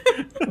that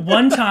guy?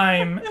 One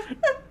time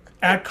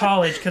at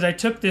college, because I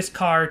took this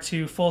car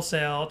to Full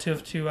Sail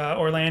to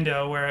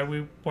Orlando, where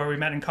we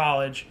met in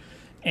college.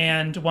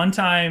 And one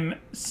time,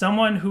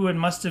 someone who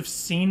must have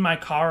seen my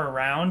car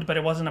around, but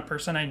it wasn't a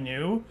person I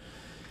knew,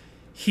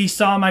 he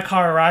saw my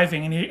car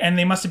arriving, and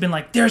they must have been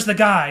like, "There's the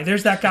guy.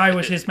 There's that guy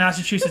with his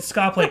Massachusetts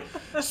ska plate."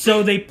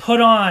 So they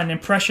put on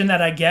 "Impression That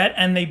I Get,"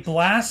 and they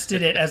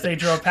blasted it as they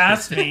drove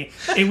past me.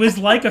 It was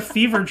like a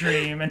fever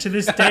dream, and to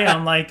this day,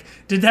 I'm like,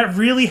 "Did that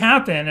really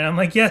happen?" And I'm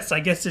like, "Yes, I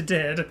guess it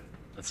did."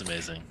 That's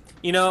amazing.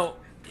 You know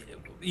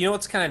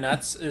what's kind of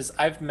nuts is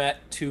I've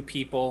met two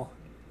people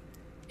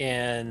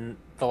in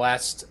the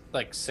last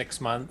like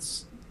 6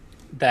 months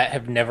that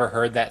have never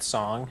heard that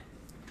song.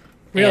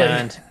 Really?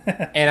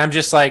 And I'm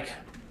just like,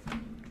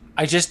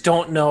 I just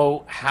don't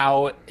know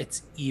how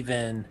it's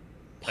even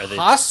Are they-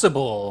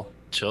 possible.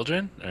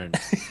 Children? Or...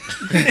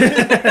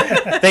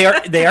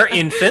 They are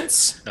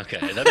infants. Okay,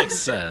 that makes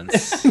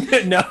sense.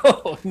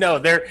 No,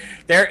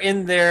 they're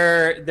in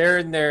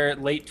their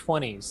late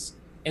 20s,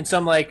 and so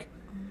I'm like,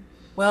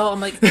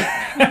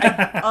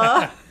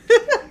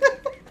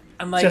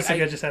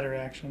 Jessica just had a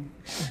reaction.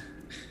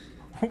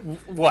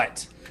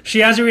 What? She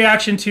has a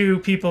reaction to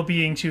people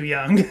being too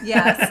young.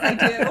 Yes, I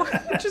do.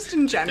 Just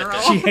in general.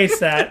 She hates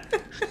that.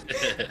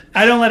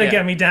 I don't let it Yeah.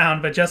 get me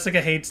down, but Jessica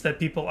hates that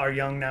people are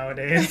young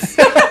nowadays.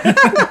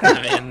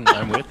 I mean,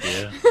 I'm with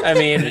you. I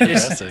mean,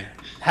 just Fantastic.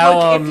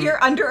 how Look, if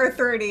you're under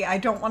 30, I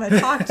don't want to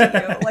talk to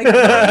you. Like, what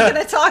are you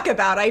going to talk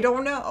about? I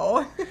don't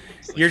know.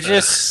 you're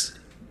just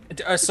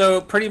so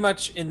pretty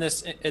much in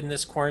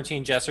this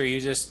quarantine, Jess, are you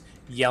just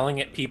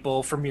yelling at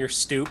people from your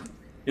stoop?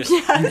 Just,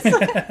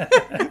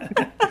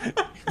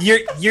 you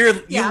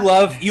Yeah.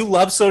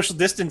 love social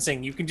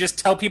distancing. You can just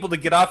tell people to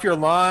get off your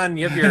lawn.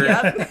 You have your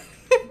Yep.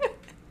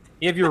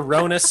 you have your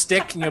Rona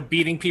stick,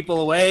 beating people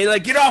away.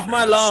 Like, get off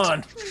my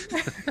lawn.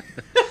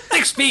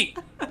 6 feet.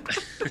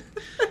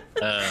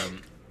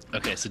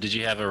 Okay, so did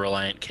you have a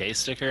Reliant K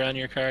sticker on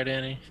your car,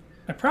 Danny?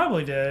 I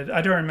probably did.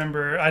 I don't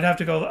remember. I'd have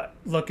to go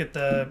look at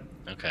the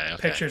Okay.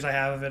 pictures I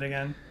have of it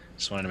again.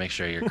 Just wanted to make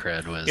sure your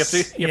cred was.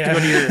 You have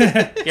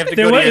to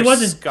go to your It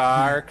wasn't- ska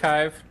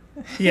archive.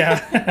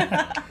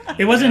 Yeah.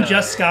 It wasn't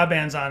just ska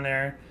bands on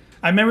there.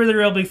 I remember the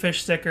Real Big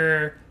Fish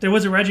sticker. There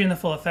was a Reggie and the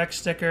Full Effects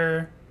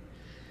sticker.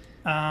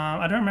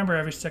 I don't remember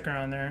every sticker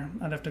on there.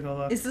 I'd have to go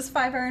look. Is this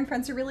Five Iron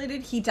Frenzy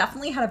related? He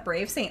definitely had a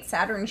Brave Saint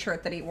Saturn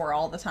shirt that he wore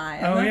all the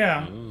time. Oh,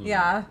 yeah.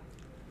 Yeah.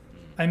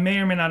 I may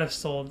or may not have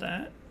sold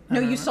that. No,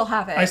 you still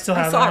have it. I still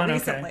have saw that one? it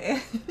recently.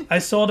 Okay. I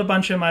sold a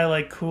bunch of my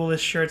like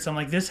coolest shirts. I'm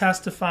like, this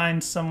has to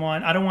find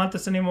someone. I don't want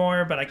this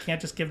anymore, but I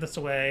can't just give this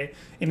away.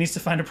 It needs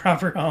to find a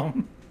proper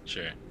home.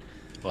 Sure.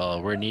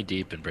 Well, we're knee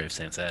deep in Brave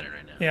Saint Saturn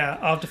right now. Yeah,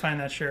 I'll have to find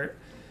that shirt.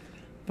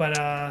 But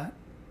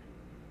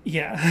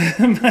yeah,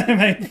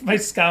 my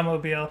ska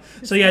mobile.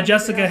 So yeah,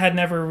 Jessica had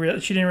never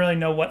she didn't really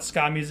know what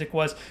ska music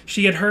was.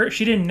 She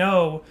didn't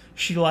know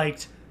she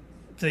liked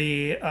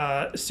the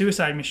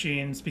Suicide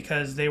Machines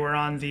because they were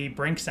on the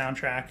Brink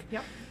soundtrack.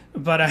 Yep.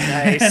 But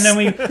Nice. and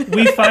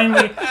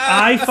then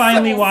I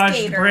finally watched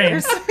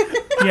skaters. Brink.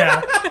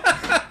 Yeah.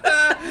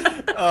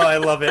 Oh, I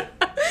love it.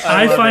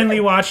 I finally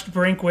watched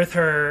Brink with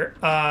her.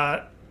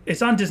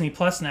 It's on Disney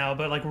Plus now,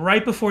 but like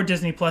right before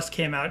Disney Plus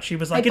came out, she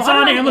was like, "It's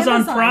on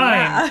Amazon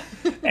Prime,"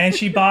 yeah. and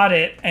she bought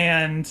it.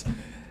 And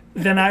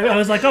then I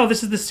was like, "Oh,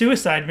 this is the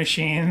Suicide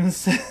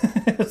Machines."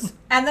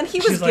 And then he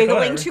was She's like, giggling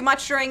 "Whatever." too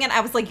much during it.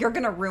 I was like, "You're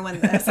gonna ruin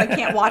this. I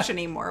can't watch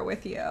anymore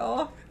with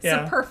you." It's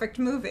Yeah. a perfect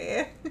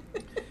movie.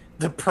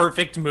 The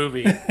perfect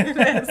movie.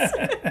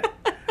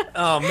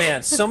 Oh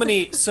man, so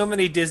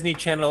many Disney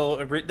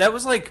Channel. That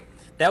was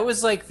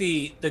like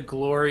the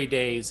glory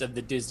days of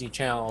the Disney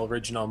Channel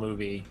original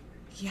movie.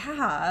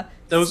 Yeah.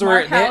 Those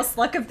Smart were House,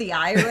 Luck of the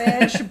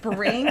Irish,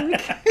 Brink.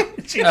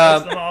 She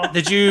knows them all.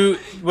 Did you?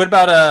 What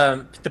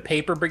about the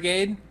Paper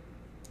Brigade?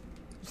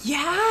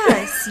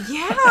 Yes,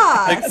 yeah,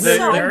 Like,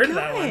 so I heard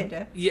that one.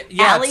 good. Yeah,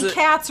 Alley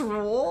Cats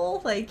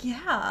rule, like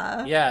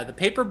yeah. Yeah, the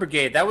Paper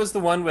Brigade. That was the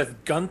one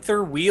with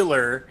Gunther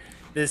Wheeler,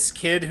 this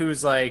kid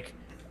who's like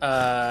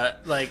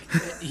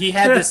he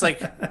had this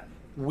like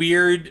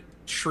weird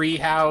tree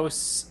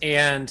house,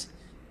 and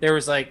there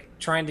was like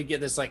trying to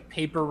get this like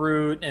paper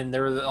route, and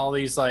there were all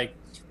these like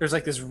there's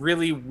like this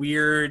really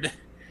weird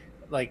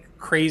like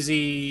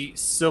crazy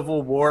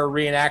Civil War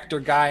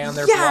reenactor guy on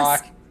their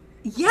block.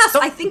 Yes,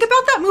 I think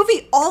about that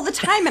movie all the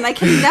time, and I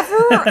can never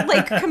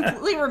like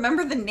completely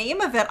remember the name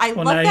of it. I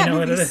Well, love now you that know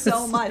what movie it is.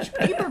 so much.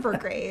 Paper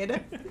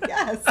Brigade.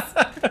 Yes.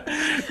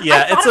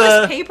 Yeah, I thought it's it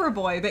was a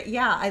Paperboy, but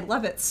yeah, I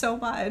love it so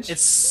much.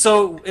 it's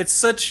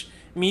such.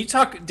 I mean, you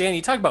talk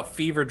about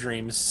fever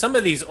dreams. Some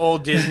of these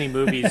old Disney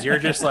movies, you're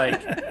just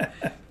like,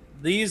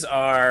 these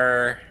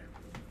are,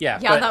 yeah,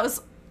 that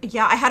was.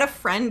 Yeah, I had a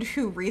friend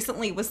who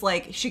recently was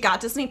like, she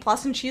got Disney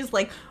Plus and she's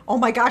like, oh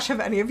my gosh,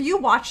 have any of you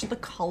watched The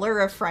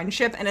Color of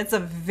Friendship? And it's a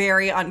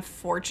very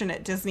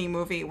unfortunate Disney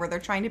movie where they're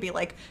trying to be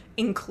like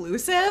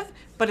inclusive,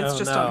 but it's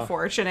just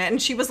unfortunate.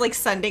 And she was like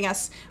sending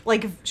us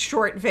like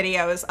short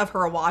videos of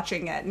her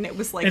watching it, and it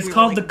was like, It's we were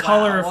called like, The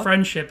Color wow. of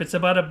Friendship. It's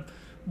about a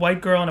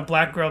white girl and a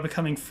black girl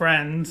becoming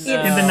friends It's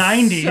in the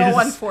 90s. so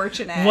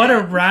unfortunate. What a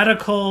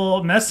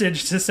radical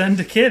message to send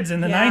to kids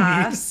in the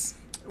 90s.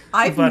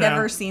 I've But,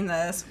 never seen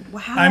this.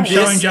 Wow. I'm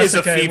showing This is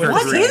a Jessica. fever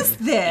What dream. is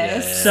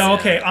this? So,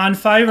 okay, on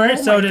Fiverr,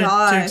 Oh so my to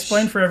gosh.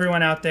 explain for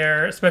everyone out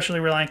there, especially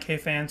Reliant K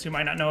fans who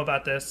might not know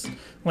about this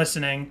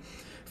listening,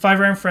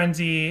 Fiverr and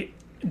Frenzy,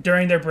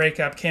 during their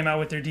breakup, came out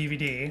with their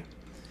DVD.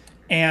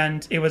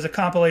 And it was a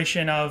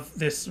compilation of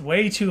this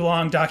way too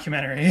long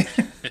documentary,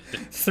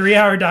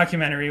 3-hour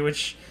documentary,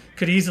 which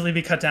could easily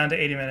be cut down to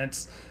 80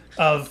 minutes,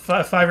 of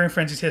Fiverr and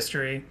Frenzy's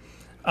history.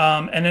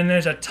 And then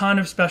there's a ton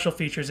of special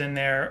features in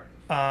there.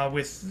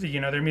 With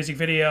their music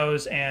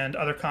videos and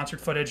other concert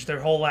footage, their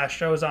whole last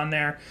shows on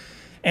there,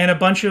 and a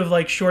bunch of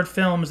like short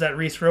films that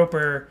Reese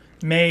Roper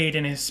made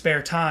in his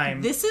spare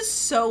time. This is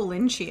so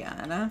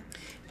Lynchian.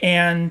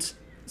 And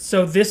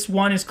so this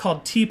one is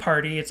called Tea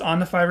Party. It's on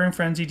the Fiverr and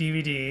Frenzy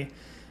DVD,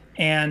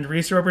 and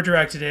Reese Roper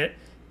directed it.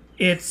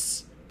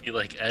 It's He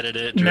like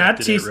edited it, Matt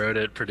directed it, T- wrote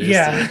it, produced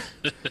yeah.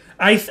 it.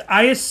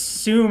 I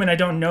assume, and I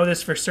don't know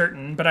this for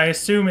certain, but I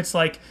assume it's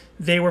like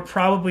they were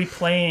probably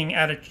playing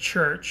at a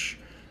church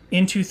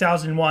in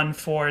 2001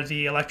 for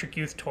the Electric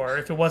Youth Tour.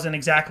 If it wasn't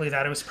exactly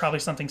that, it was probably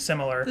something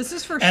similar. This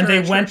is for and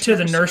sure they a went church to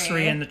the nursery.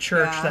 nursery in the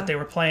church Yeah. that they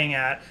were playing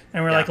at,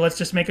 and we're like, let's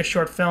just make a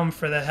short film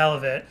for the hell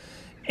of it.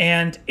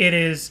 And it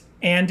is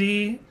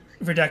Andy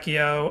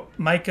Verdecchio,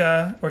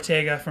 Micah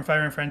Ortega from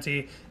Fire and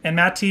Frenzy, and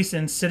Matt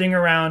Thiessen sitting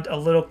around a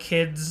little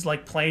kid's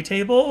like play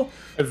table.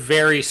 A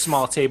very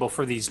small table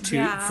for these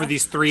Yeah. for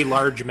these 3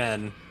 large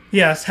men.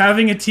 Yes,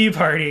 having a tea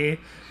party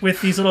with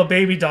these little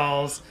baby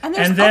dolls. And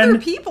there's then, other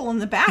people in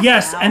the background.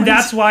 yes, and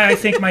that's why I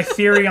think my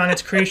theory on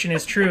its creation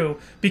is true,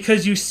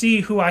 because you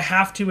see who I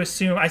have to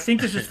assume. I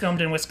think this was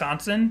filmed in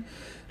Wisconsin.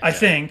 I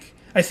think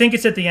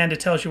it's at the end. It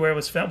tells you where it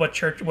was filmed, what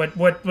church,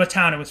 what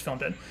town it was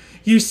filmed in.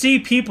 You see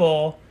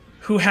people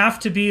who have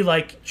to be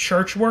like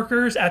church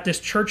workers at this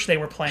church they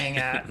were playing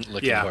at.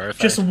 Looking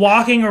horrified. Just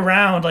walking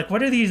around like,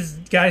 what are these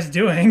guys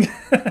doing?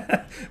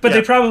 But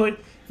they probably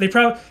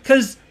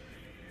because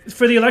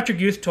for the Electric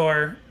Youth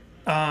Tour,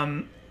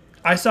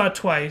 I saw it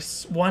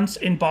twice. Once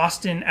in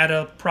Boston at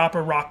a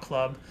proper rock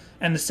club,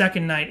 and the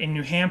second night in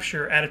New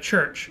Hampshire at a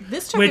church.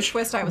 This took which, a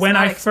twist I was when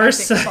not I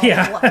first expecting.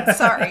 saw, Blood.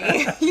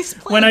 Sorry. He's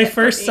playing when I it for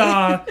first me.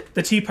 saw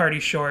the Tea Party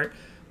short,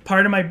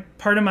 part of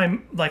my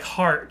like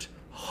heart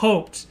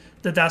hoped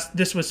that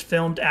this was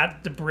filmed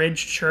at the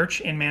Bridge Church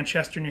in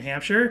Manchester, New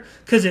Hampshire,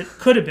 because it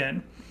could have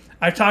been.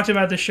 I've talked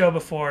about this show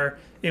before.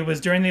 It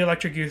was during the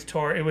Electric Youth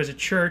Tour. It was a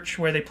church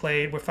where they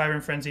played, where Fiverr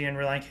and Frenzy and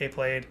Relient K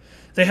played.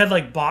 They had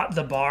like bought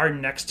the bar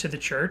next to the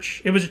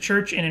church. It was a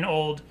church in an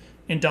old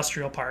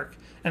industrial park,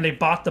 and they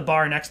bought the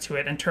bar next to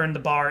it and turned the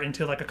bar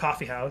into like a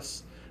coffee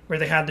house where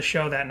they had the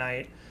show that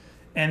night.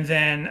 And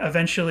then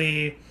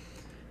eventually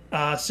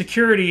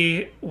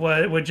security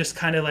would just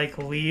kind of like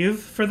leave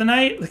for the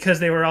night because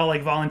they were all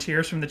like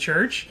volunteers from the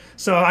church.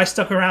 So I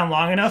stuck around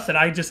long enough that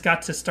I just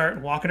got to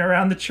start walking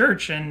around the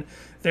church, and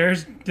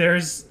there's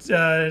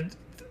Fiverr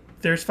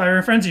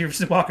and Frenzy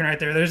just walking right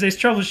there. There's Ace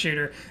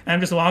Troubleshooter. And I'm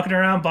just walking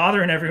around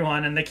bothering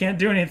everyone, and they can't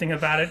do anything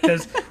about it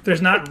because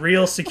there's not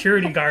real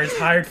security guards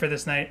hired for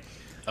this night.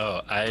 Oh,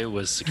 I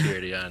was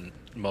security on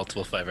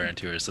multiple Fiverr and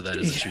tours, so that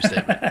is a true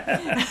statement.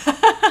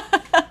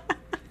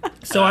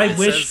 So I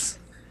wish... Says,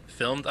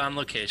 filmed on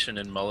location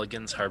in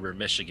Mulligan's Harbor,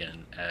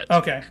 Michigan at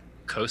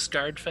Coast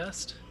Guard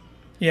Fest.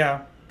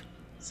 Yeah.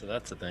 So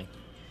that's a thing.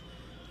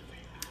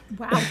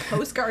 Wow,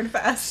 Coast Guard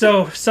Fest.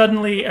 So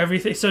suddenly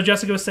everything... So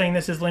Jessica was saying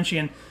this is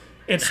Lynchian.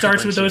 It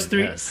starts with those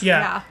three... Yes.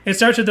 Yeah. It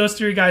starts with those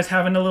three guys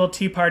having a little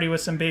tea party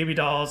with some baby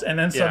dolls, and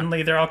then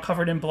suddenly they're all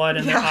covered in blood,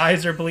 and their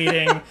eyes are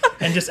bleeding,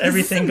 and just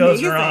everything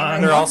goes wrong.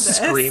 They're all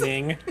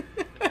screaming.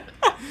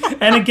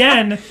 And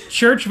again,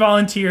 church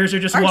volunteers are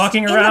just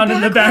walking around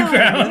in the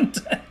background.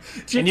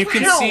 And you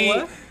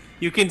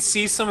can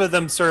see some of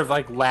them sort of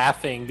like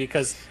laughing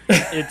because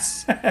it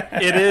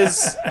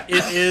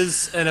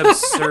is an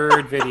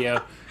absurd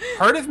video.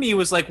 Part of me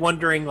was like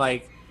wondering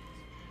like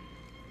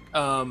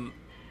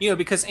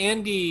because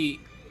Andy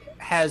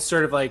has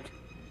sort of like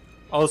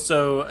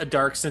also a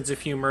dark sense of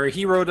humor.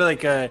 He wrote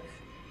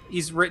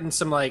he's written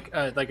some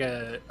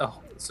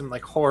some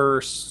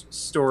horror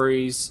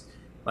stories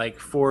like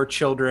for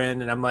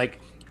children, and I'm like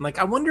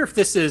I wonder if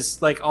this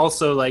is like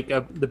also like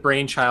the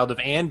brainchild of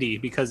Andy,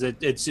 because it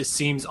just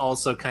seems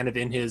also kind of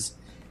in his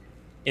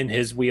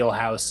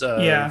wheelhouse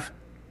of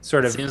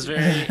sort of. It seems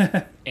very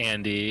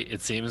Andy.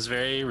 It seems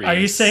very Reese. Are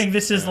you saying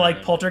this is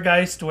like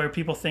Poltergeist, where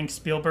people think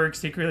Spielberg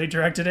secretly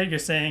directed it? You're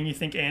saying you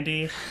think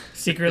Andy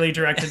secretly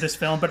directed this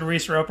film, but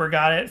Reese Roper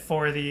got it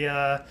for the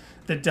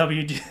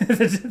DGA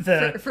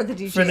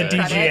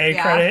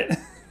credit.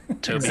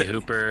 Toby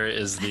Hooper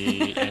is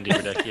the Andy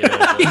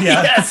Verdecchio.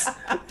 Yes.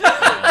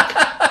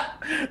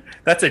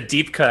 That's a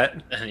deep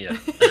cut. Yeah.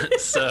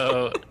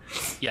 So,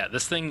 yeah,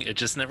 this thing, it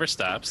just never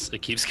stops.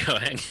 It keeps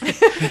going.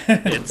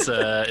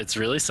 It's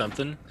really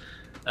something.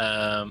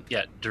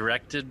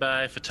 Directed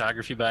by,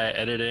 photography by,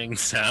 editing,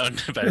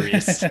 sound by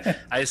Reese.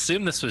 I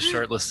assume this was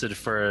shortlisted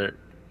for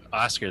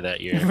Oscar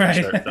that year for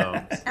short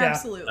films.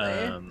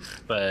 Absolutely.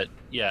 But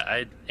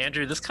yeah,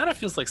 Andrew, this kind of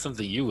feels like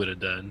something you would have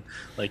done,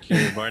 like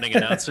your morning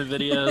announcement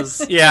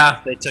videos.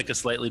 Yeah, they took a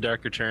slightly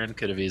darker turn.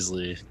 Could have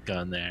easily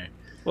gone there.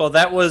 Well,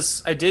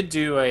 I did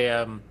do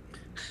a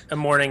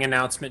morning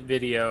announcement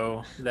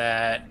video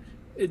that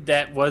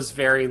was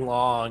very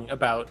long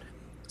about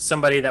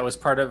somebody that was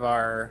part of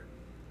our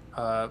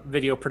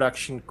video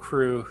production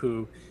crew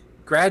who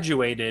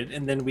graduated,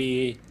 and then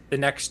we the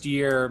next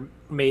year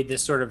made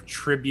this sort of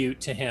tribute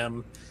to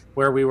him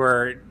where we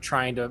were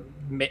trying to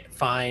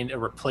find a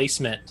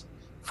replacement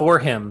for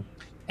him.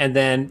 And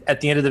then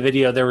at the end of the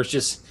video,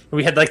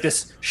 we had like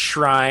this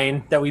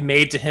shrine that we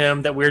made to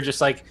him that we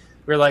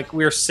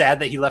were sad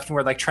that he left, and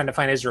we're like trying to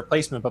find his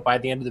replacement. But by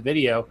the end of the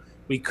video,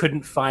 we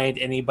couldn't find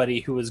anybody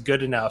who was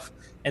good enough.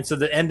 And so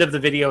the end of the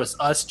video is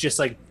us just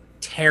like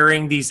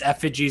tearing these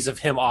effigies of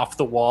him off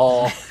the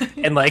wall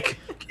and like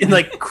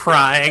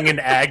crying in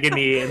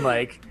agony, and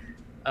like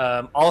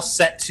all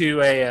set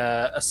to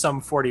a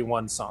Sum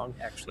 41 song,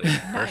 actually.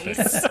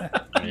 Nice.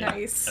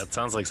 Nice. That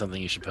sounds like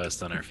something you should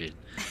post on our feed.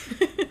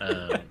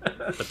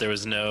 But there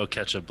was no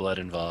ketchup blood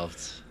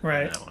involved.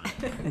 Right. In that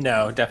one.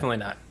 No, definitely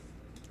not.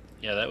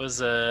 Yeah,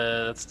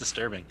 that's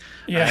disturbing.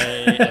 Yeah.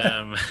 I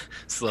am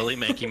slowly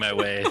making my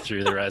way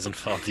through the Rise and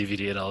Fall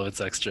DVD and all of its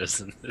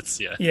extras, and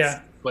it's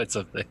quite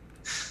something.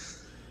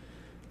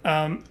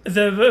 I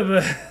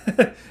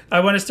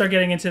want to start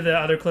getting into the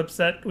other clips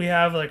that we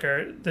have.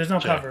 There's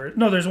no cover.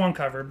 No, there's one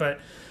cover. But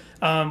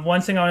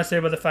one thing I want to say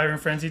about the Fiverr and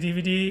Frenzy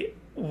DVD,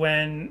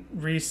 when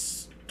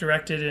Reese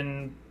directed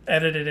and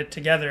edited it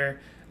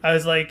together, I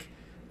was like,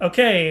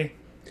 okay,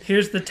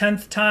 here's the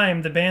 10th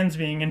time the band's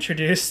being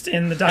introduced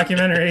in the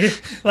documentary.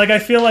 I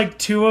feel like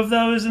 2 of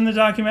those in the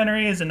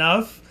documentary is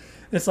enough.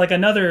 It's like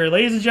another,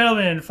 ladies and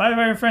gentlemen,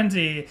 Fiverr and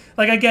Frenzy.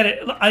 I get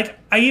it.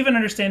 I even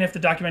understand if the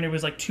documentary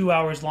was 2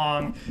 hours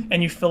long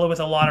and you fill it with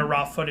a lot of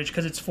raw footage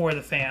because it's for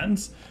the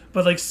fans.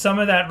 But some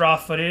of that raw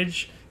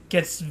footage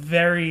gets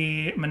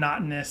very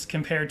monotonous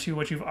compared to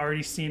what you've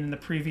already seen in the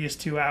previous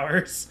 2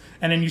 hours,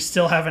 and then you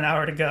still have an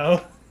hour to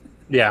go.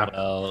 Yeah.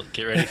 Well,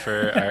 get ready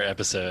for our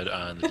episode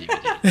on the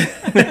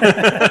DVD.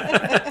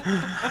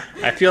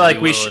 I feel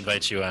like we should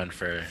invite you on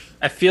for.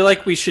 I feel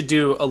like we should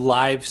do a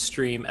live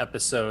stream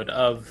episode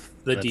of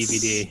the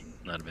DVD.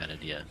 not a bad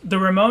idea. The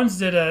Ramones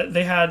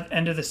they had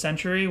End of the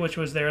Century, which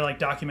was their like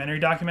documentary,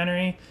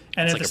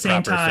 and It's at like the a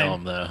same proper time,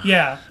 film, though.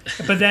 yeah.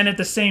 But then at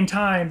the same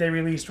time, they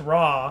released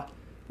Raw,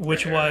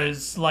 which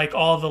was like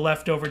all the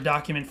leftover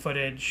document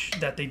footage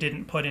that they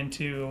didn't put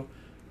into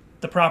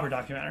the proper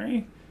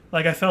documentary.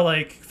 Like I felt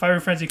like Fire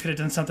and Frenzy could have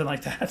done something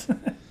like that.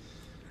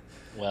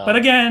 Well, But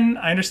again,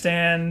 I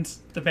understand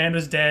the band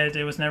was dead.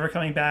 It was never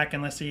coming back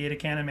unless he ate a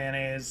can of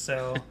mayonnaise.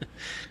 So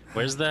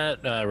where's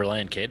that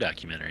Reliant K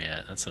documentary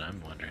at? That's what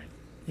I'm wondering.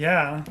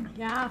 yeah,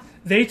 Yeah.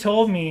 they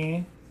told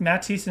me,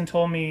 Matt Thiessen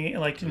told me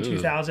like in Ooh.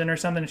 2000 or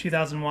something, in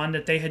 2001,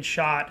 that they had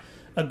shot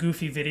a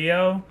goofy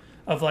video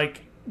of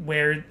like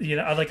where, you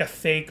know, like a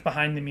fake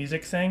behind the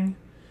music thing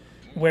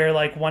where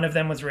like one of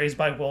them was raised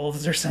by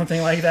wolves or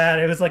something like that.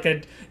 It was like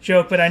a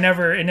joke, but it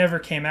never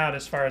came out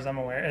as far as I'm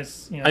aware.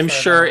 As you know, I'm as far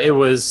as sure aware. it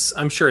was.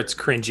 I'm sure it's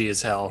cringy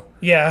as hell.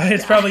 Yeah,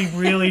 it's probably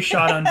really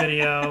shot on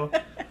video.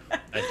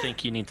 I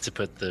think you need to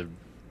put the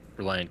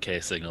Reliant K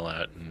signal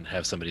out and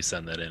have somebody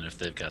send that in if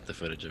they've got the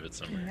footage of it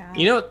somewhere. Yeah.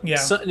 You know, what,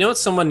 Yeah. you know what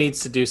someone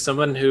needs to do?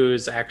 Someone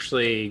who's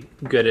actually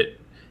good at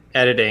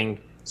editing.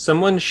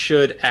 Someone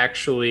should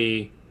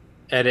actually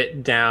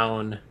edit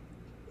down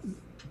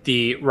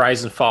the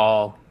Rise and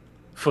Fall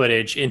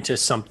footage into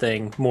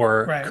something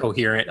more Right.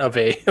 coherent of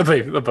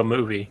a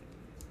movie.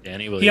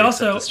 Danny, will He you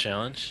also- accept this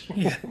challenge?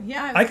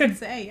 Yeah, I could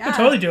say, could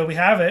totally do it. We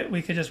have it.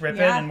 We could just rip it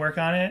Yeah. and work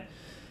on it.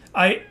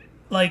 I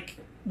like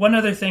one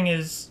other thing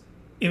is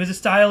it was a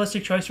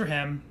stylistic choice for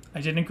him. I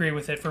didn't agree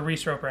with it for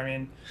Reese Roper. I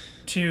mean,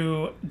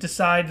 to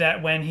decide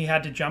that when he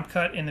had to jump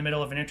cut in the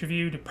middle of an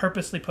interview to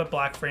purposely put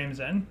black frames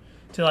in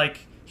to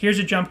like here's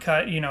a jump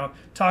cut, you know,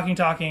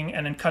 talking,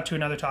 and then cut to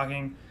another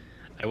talking.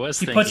 I was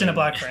He thinking puts in a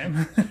black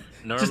frame.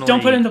 Normally, Just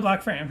don't put in the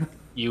black frame.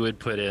 you would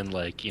put in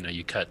like, you know,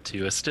 you cut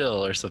to a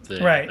still or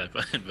something. Right. At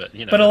that point, but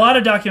you know. But a lot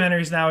of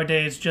documentaries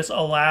nowadays just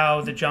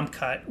allow the jump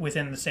cut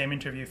within the same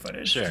interview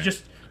footage. Sure.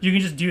 You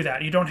can just do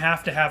that. You don't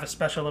have to have a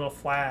special little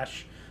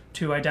flash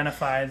to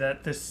identify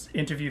that this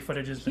interview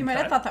footage has been You might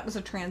cut. have thought that was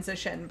a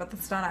transition, but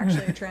that's not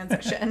actually a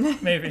transition.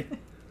 Maybe.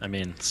 I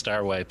mean,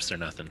 star wipes are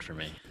nothing for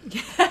me.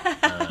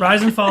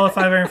 Rise and Fall of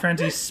Five Iron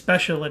Frenzy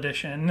Special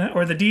Edition,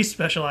 or the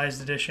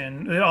Despecialized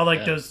Edition. All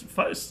like those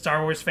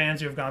Star Wars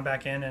fans who have gone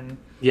back in and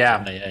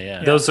Yeah,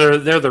 Yeah.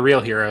 they're the real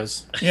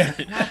heroes. yeah.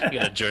 You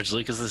got a George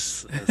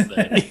Lucas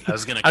thing. I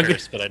was gonna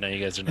curse, but I know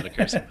you guys are not a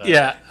cursing. pod.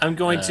 Yeah, I'm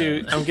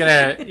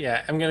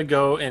gonna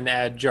go and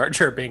add Jar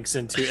Jar Binks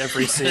into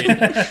every scene.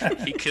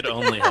 He could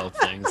only help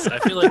things. I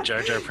feel like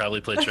Jar Jar probably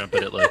played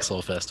trumpet at like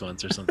Soulfest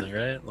once or something,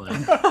 right?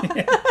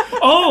 Like,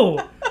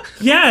 Oh,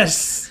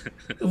 yes.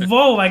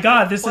 Whoa, my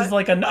God! This is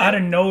like an out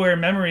of nowhere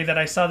memory that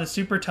I saw the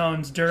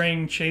Supertones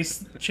during Chase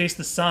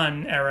the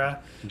Sun era.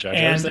 Jar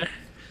Jar was And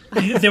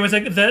there. there was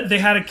they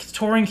had a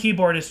touring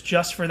keyboardist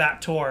just for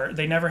that tour.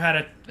 They never had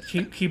a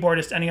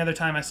keyboardist any other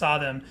time I saw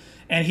them,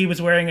 and he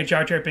was wearing a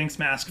Jar Jar Binks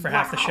mask for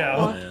half the Oh,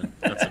 show. man,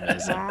 that's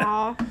amazing.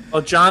 Wow.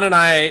 Well, John and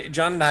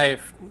I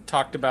have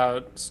talked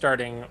about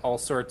starting all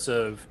sorts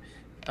of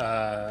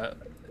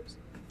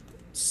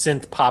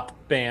synth pop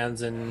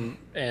bands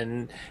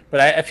but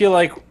I feel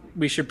like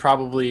we should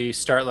probably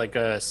start like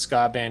a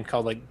ska band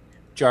called like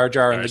Jar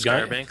Jar and the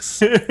Gun.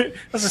 Banks. I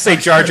was gonna say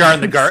Jar Jar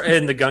and the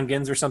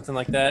Gungans or something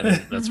like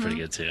that. That's pretty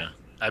good too.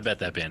 I bet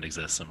that band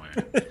exists somewhere.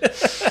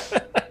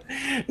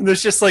 And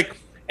there's just like,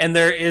 and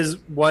there is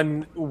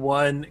one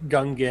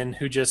Gungan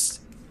who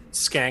just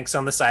skanks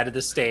on the side of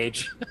the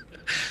stage.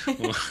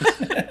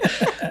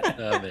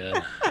 Oh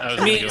man, I was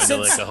gonna go into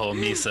like a whole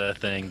Misa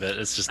thing, but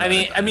it's just. Not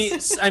I mean,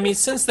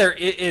 since it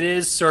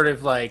is sort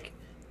of like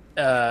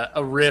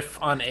a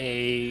riff on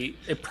a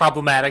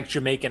problematic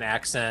Jamaican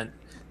accent,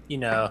 you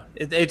know,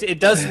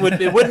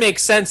 it would make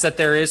sense that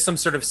there is some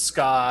sort of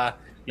ska.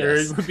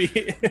 Yes. There would be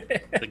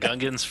the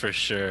Gungans for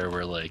sure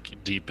were like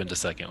deep into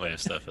second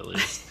wave stuff at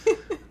least.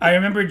 I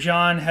remember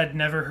John had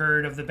never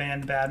heard of the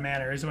band Bad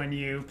Manners when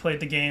you played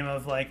the game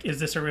of like, is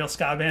this a real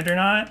ska band or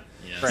not?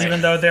 Yes. Right.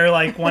 Even though they're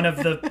like one of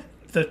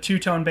the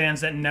two-tone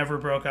bands that never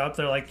broke up.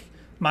 They're like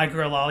My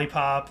Girl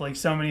Lollipop, like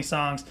so many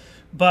songs.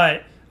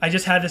 But I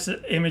just had this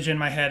image in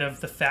my head of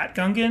the fat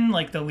Gungan,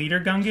 like the leader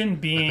Gungan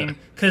being,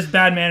 because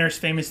Bad Manners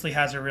famously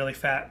has a really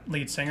fat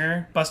lead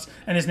singer,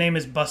 and his name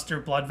is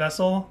Buster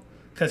Bloodvessel,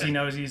 because he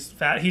knows he's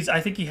fat.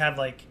 I think he had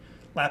like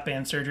lap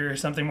band surgery or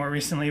something more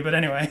recently, but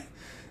anyway.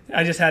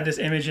 I just had this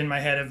image in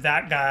my head of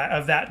that guy,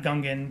 of that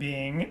Gungan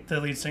being the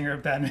lead singer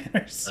of Bad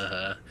Manners.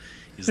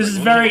 This is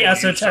very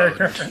esoteric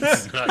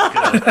reference. I'm not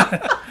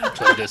gonna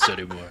play this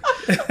anymore.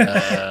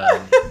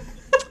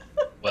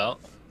 Well,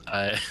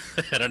 I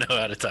don't know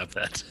how to top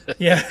that.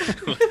 Yeah.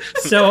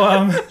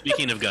 So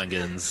speaking of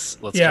Gungans,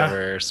 let's Yeah.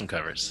 cover some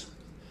covers.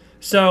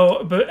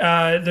 So, but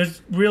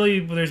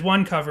there's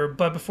one cover,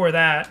 but before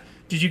that,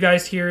 did you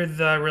guys hear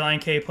the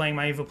Reliant K playing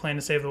 "My Evil Plan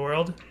to Save the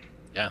World"?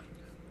 Yeah.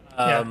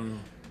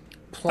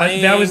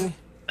 playing. That was,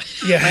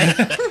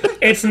 yeah.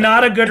 It's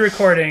not a good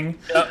recording.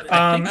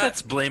 I think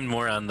that's blamed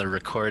more on the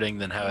recording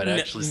than how it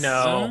actually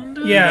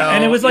sounded. Yeah,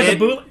 and it was like a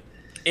boot.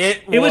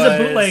 It was a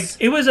bootleg.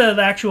 It was an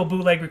actual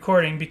bootleg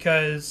recording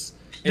because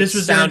This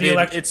was during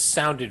the It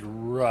sounded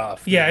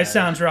rough. Yeah, man. it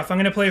sounds rough. I'm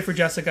going to play for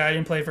Jessica. I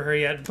didn't play for her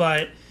yet,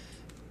 but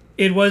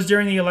it was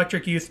during the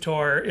Electric Youth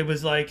Tour. It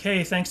was like,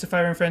 hey, thanks to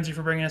Fire and Frenzy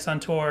for bringing us on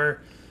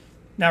tour.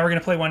 Now we're going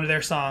to play one of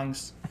their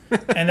songs.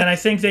 And then I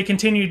think they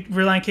continued,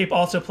 Relient K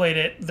also played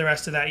it the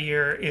rest of that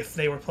year if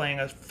they were playing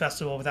a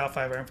festival without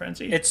Fire and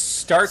Frenzy. It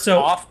starts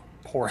off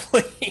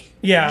poorly.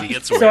 Yeah. It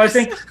gets So I worse.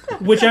 think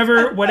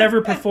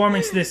whatever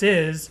performance this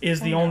is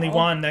the only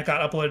one that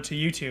got uploaded to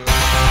YouTube.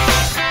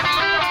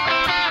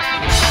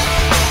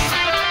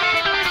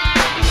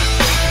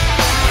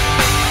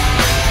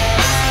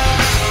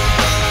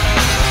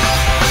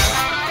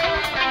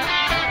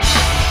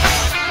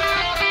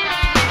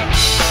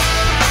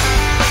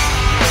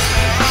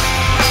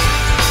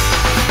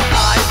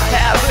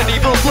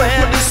 Evil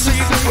plan to see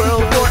the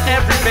world for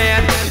every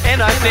man,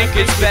 and I think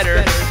it's better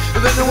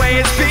than the way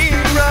it's being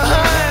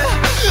run.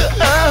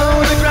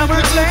 Oh, the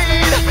groundwork's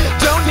laid,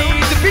 don't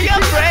need to be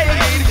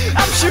afraid.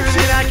 I'm sure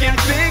that I can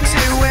fix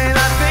it when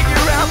I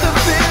figure out the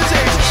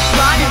physics.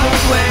 My evil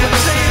plan to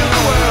save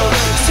the world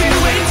is to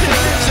wait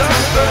till it's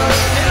over.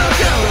 It'll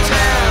go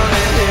down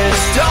in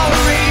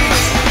history.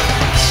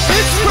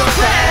 It's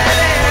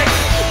prophetic,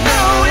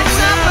 no, it's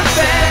not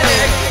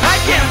pathetic. I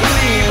can't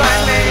believe I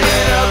made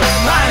it up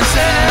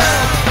myself.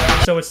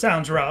 So it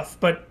sounds rough,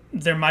 but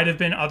there might have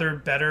been other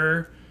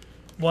better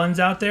ones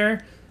out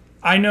there.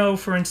 I know,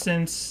 for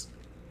instance,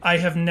 I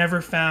have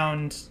never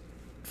found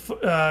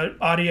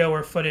audio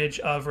or footage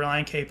of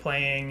Relient K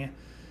playing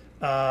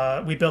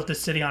We Built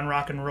This City on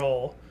Rock and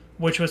Roll,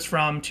 which was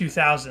from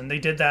 2000. They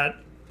did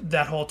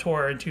that whole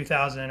tour in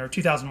 2000 or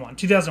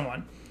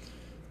 2001.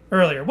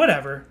 Earlier,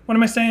 whatever. What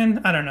am I saying?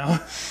 I don't know.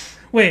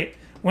 Wait,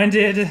 when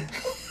did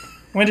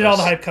all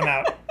the hype come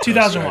out?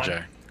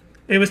 2001.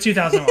 It was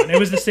 2001. It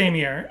was the same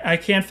year. I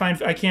can't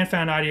find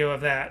audio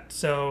of that.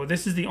 So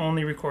this is the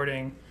only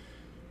recording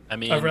of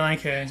Relient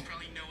K.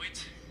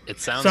 It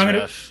sounds So I'm gonna-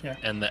 rough,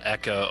 and the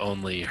echo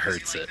only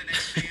hurts it.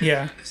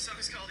 Yeah.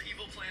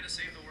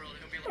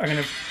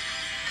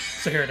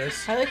 So here it is.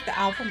 I like the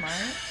album art.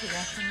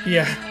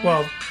 Yeah.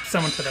 Well,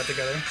 someone put that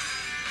together.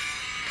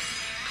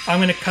 I'm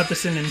gonna cut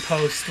this in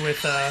post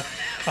with a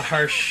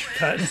harsh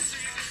cut.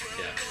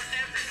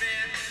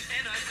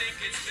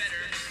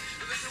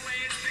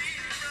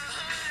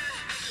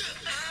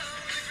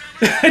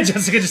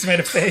 Jessica just made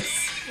a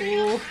face.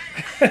 Ooh.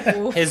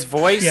 His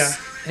voice. Yeah.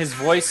 His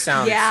voice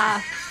sounds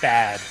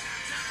bad.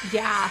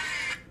 Yeah.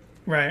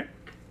 Right.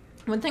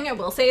 One thing I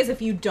will say is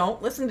if you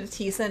don't listen to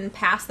Thiessen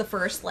past the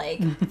first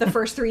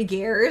three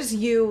gears,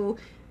 you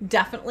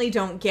definitely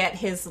don't get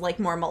his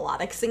more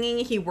melodic singing.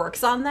 He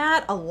works on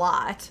that a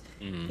lot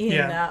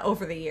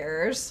over the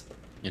years.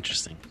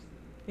 Interesting.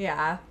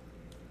 Yeah.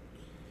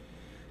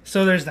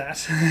 So there's that.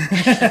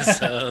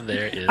 So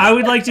there is. I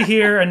would like to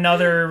hear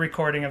another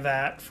recording of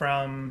that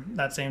from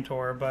that same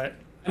tour, but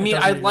I mean,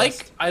 I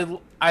like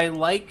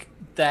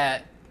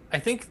that. I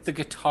think the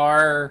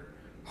guitar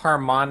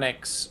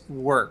harmonics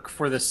work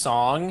for the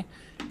song,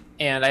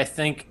 and I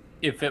think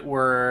if it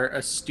were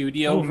a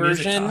studio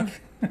version.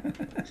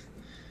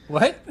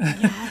 What?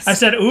 Yes. I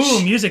said,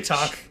 "Ooh, music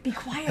talk." Be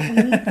quiet.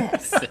 We need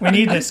this. We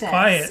need this.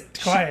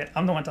 Quiet.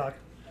 I'm the one talking.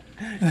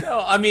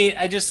 No, I mean,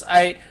 I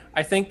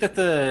think that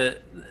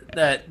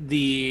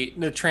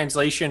the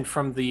translation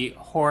from the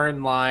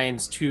horn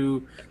lines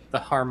to the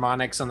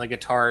harmonics on the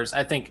guitars,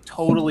 I think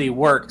totally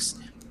works.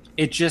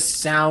 It just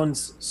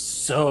sounds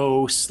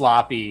so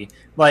sloppy,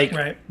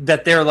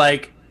 that they're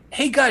like,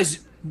 "Hey guys,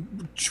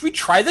 should we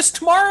try this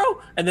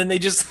tomorrow?" And then they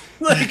just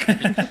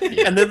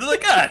and then they're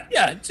like,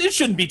 yeah, it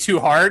shouldn't be too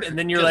hard. And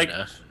then you're Good like,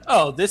 enough.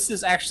 oh, this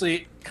is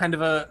actually kind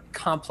of a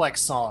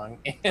complex song.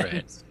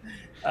 And,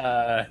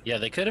 Right. Yeah,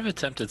 they could have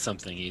attempted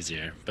something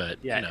easier, but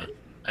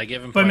I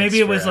give them. But maybe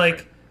it points was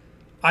for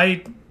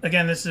effort.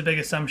 again, this is a big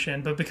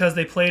assumption, but because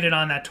they played it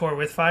on that tour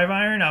with Five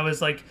Iron, I was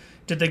like,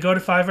 did they go to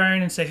Five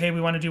Iron and say, "Hey, we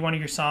want to do one of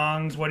your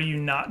songs. What are you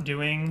not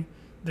doing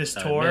this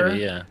tour?" Maybe,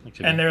 yeah.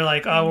 And they're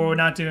like, "Oh, well, we're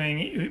not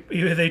doing."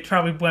 They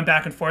probably went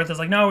back and forth. It's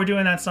like, "No, we're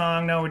doing that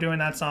song. No, we're doing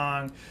that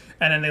song,"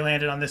 and then they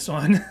landed on this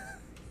one.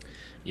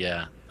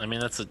 Yeah, I mean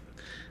that's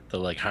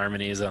the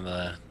harmonies on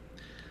the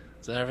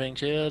 "Serving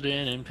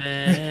Children in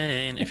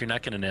Pain." If you're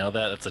not gonna nail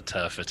that, that's a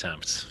tough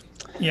attempt.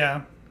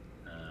 Yeah.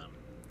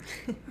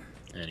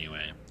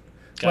 Anyway,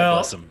 God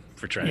bless them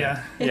for trying.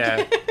 Yeah.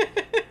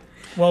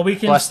 Well, we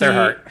can bless their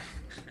heart.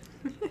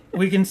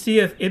 We can see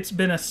if It's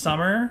Been a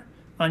Summer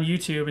on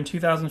YouTube in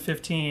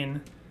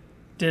 2015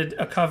 did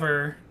a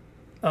cover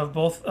of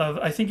both of.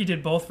 I think you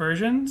did both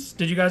versions.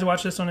 Did you guys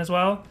watch this one as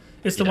well?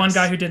 It's the one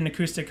guy who did an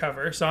acoustic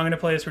cover. So I'm going to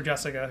play this for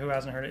Jessica, who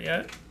hasn't heard it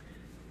yet.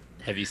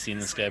 Have you seen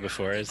this guy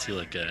before? Is he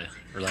like a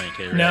Relient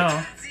K?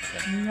 No.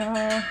 Okay.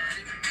 No.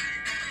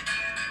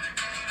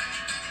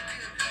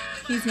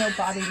 He's no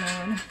Bobby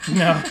Moon.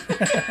 No.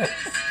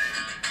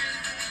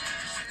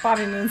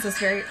 Bobby Moon's this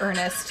very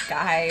earnest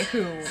guy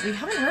who we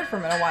haven't heard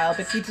from in a while,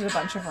 but he did a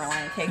bunch of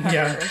Relient K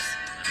covers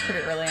pretty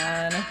early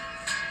on.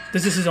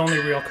 This is his only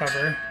real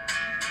cover.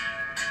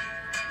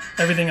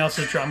 Everything else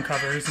is drum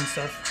covers and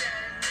stuff.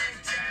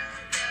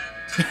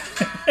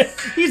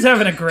 He's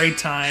having a great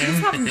time. He's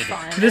having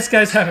fun. This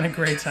guy's having a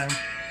great time.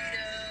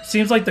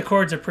 Seems like the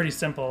chords are pretty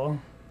simple.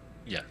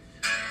 Yeah.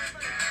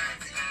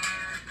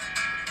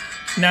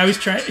 Now he's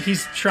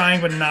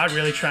trying, but not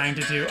really trying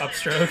to do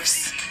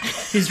upstrokes.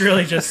 He's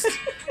really just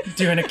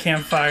doing a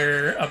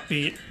campfire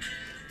upbeat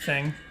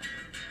thing.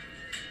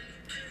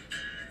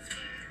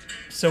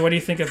 So what do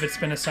you think of It's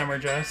Been a Summer,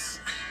 Jess?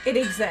 It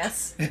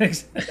exists. It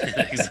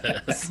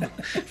Exists.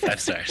 5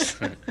 stars.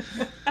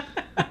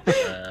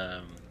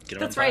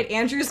 That's right.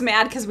 Andrew's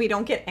mad because we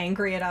don't get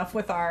angry enough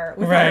with our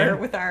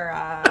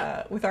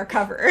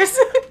covers.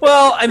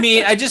 Well, I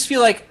mean, I just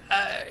feel like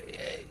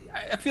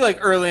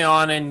early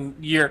on in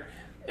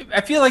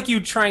I feel like you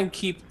try and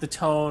keep the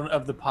tone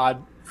of the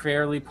pod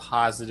fairly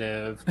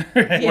positive,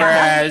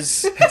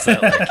 whereas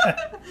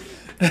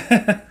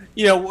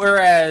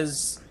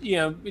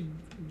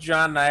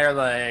John and I are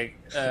like,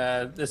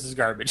 this is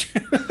garbage.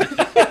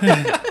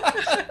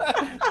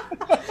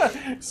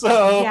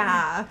 So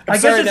yeah, I'm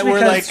sorry that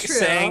we're like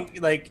saying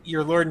like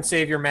your Lord and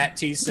Savior Matt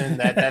Thiessen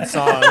that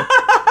song.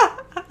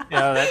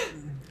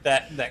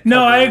 That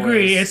no, I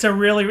agree. It's a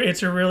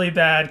really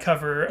bad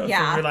cover for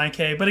Relient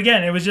K. But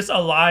again, it was just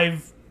a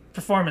live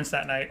performance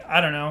that night.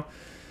 I don't know.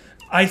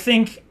 I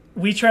think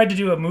we tried to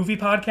do a movie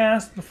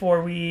podcast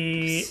before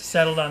we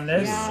settled on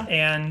this,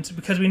 and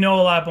because we know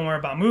a lot more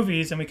about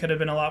movies, and we could have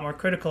been a lot more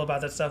critical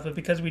about that stuff, but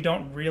because we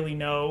don't really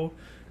know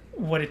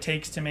what it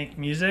takes to make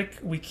music,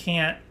 we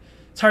can't.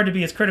 It's hard to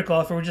be as critical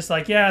if we're just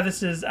like, yeah,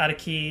 this is out of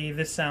key,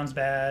 this sounds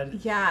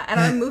bad. Yeah, and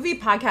our movie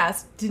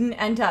podcast didn't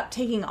end up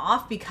taking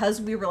off because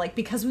we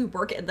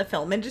work in the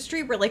film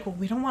industry, we're like, well,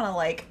 we don't want to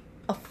like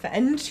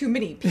offend too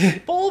many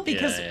people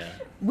because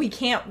we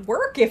can't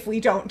work if we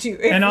don't do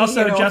it. And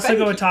also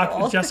Jessica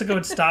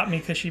would stop me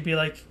because she'd be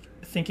like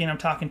thinking I'm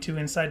talking too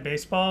inside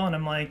baseball, and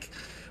I'm like,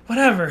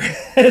 whatever.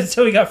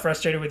 So we got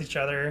frustrated with each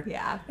other.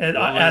 Yeah. Did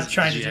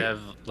you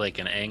have like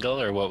an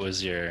angle, or what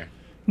was your...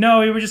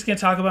 No, we were just going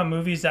to talk about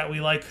movies that we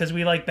like, because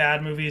we like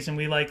bad movies, and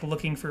we like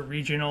looking for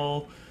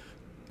regional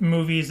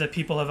movies that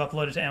people have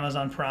uploaded to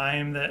Amazon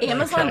Prime.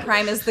 Amazon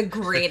Prime is the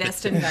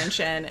greatest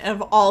invention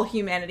of all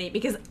humanity,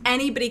 because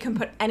anybody can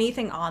put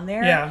anything on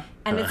there,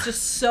 and it's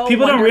just so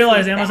people don't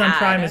realize Amazon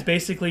Prime is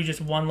basically just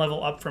one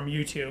level up from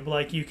YouTube.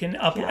 Like, you can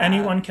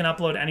anyone can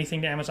upload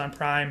anything to Amazon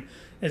Prime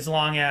as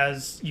long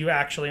as you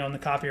actually own the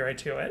copyright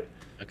to it.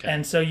 Okay.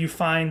 And so you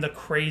find the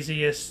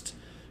craziest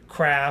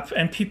crap,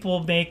 and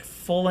people make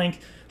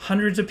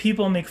hundreds of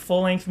people make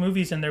full-length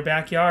movies in their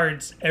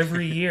backyards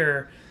every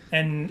year,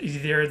 and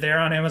they're there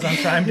on Amazon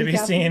Prime to be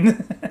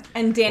seen.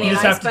 And Danny and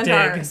I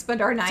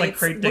spend our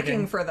nights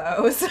looking for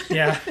those.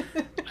 Yeah.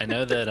 I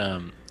know that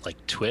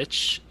like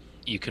Twitch,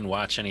 you can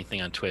watch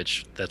anything on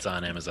Twitch that's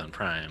on Amazon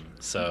Prime,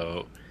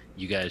 so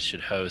you guys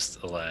should host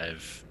a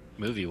live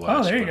movie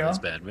watch of those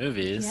bad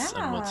movies,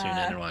 and we'll tune in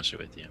and watch it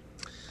with you.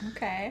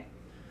 Okay.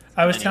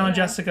 I was telling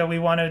Jessica we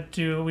want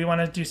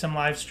to do some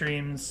live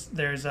streams.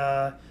 There's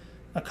a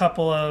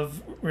couple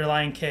of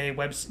Relient K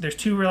there's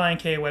 2 Relient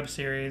K web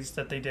series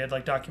that they did,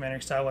 like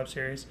documentary style web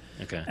series.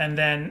 Okay. And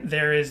then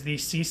there is the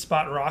C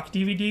Spot Rock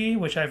DVD,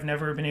 which I've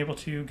never been able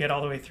to get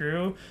all the way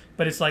through,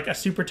 but it's like a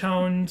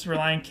Supertones,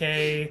 Relient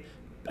K,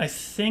 I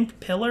think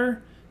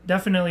Pillar,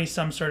 definitely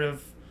some sort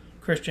of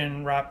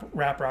Christian rap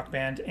rock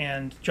band,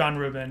 and John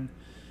Rubin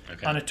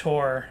on a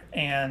tour,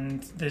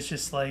 and there's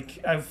just like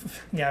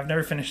I've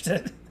never finished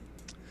it.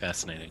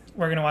 Fascinating.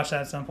 We're gonna watch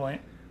that at some point.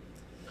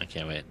 I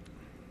can't wait.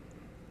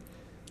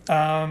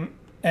 And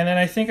then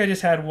I think I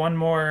just had one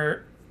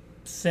more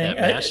thing.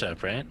 That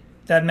mashup, right?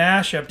 That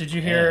mashup. Did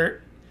you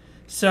hear?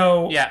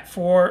 So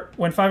for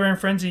when Five Iron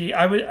Frenzy,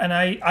 I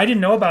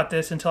didn't know about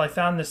this until I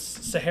found this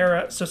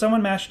Sahara. So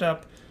someone mashed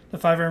up the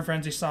Five Iron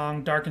Frenzy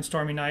song "Dark and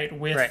Stormy Night"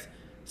 with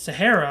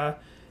Sahara,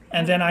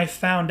 and then I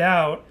found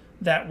out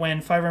that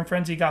when Five Iron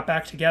Frenzy got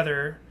back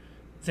together,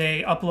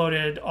 they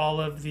uploaded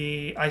all of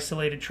the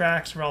isolated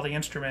tracks for all the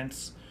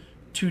instruments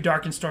to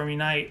Dark and Stormy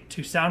Night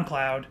to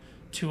SoundCloud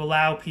to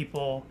allow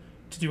people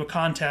to do a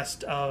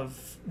contest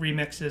of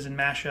remixes and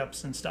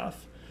mashups and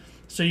stuff.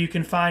 So you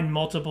can find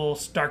multiple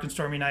Dark and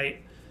Stormy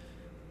Night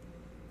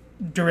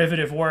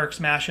derivative works,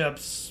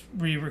 mashups,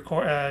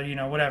 re-record,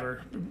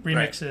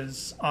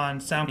 remixes on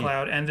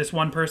SoundCloud. And this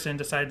one person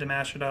decided to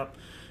mash it up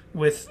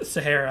with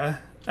Sahara.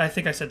 I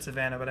think I said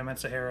Savannah, but I meant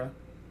Sahara.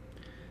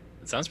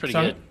 It sounds pretty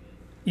good.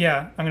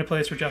 Yeah, I'm going to play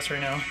this for Jess right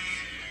now.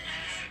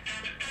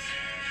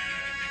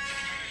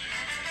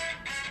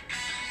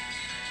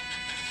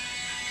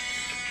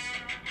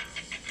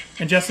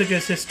 And Jessica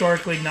is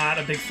historically not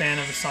a big fan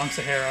of the song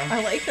Sahara.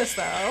 I like this,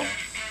 though.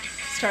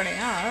 Starting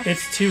off.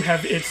 It's too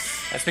heavy.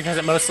 That's because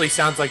it mostly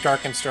sounds like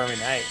Dark and Stormy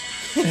Night.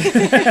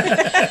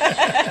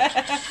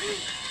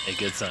 A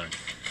good song.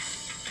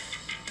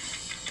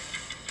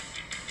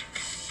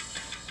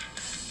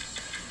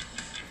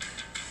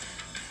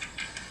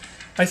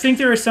 I think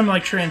there are some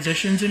like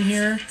transitions in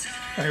here.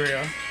 Oh, here we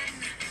go.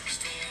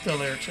 The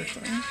lyrics are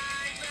starting.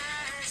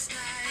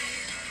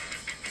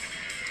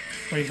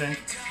 What do you think?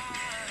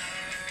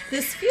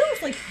 This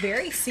feels like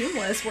very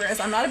seamless, whereas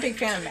I'm not a big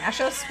fan of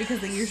mashups because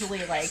they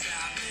usually like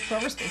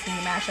whoever's making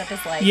the mashup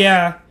is like.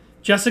 Yeah.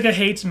 Jessica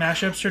hates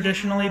mashups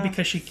traditionally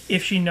because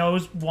if she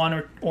knows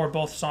one or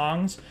both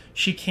songs,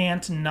 she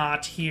can't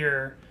not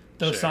hear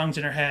those songs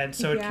in her head,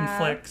 so it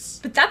conflicts.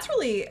 But that's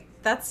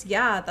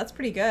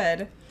pretty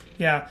good.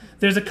 Yeah,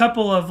 there's a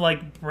couple of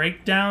like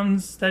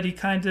breakdowns that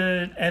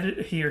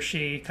he or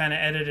she kind of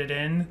edited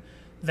in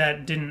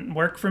that didn't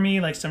work for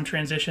me, like some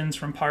transitions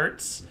from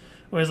parts.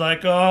 It was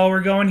like, oh, we're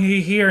going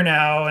here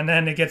now, and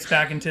then it gets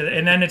back and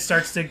then it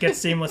starts to get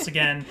seamless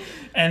again,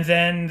 and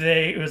then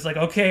it was like,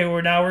 okay,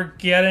 we're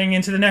getting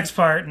into the next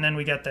part, and then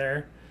we get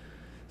there.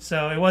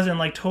 So it wasn't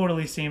like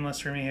totally seamless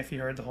for me if you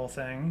heard the whole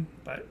thing.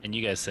 And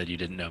you guys said you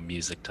didn't know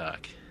Music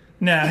Talk.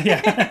 No, yeah.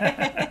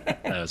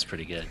 That was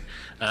pretty good.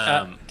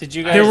 Did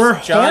you guys? There were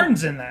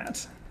horns in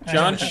that.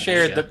 John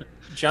shared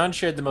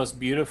the most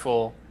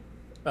beautiful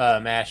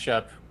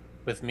mashup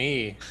with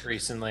me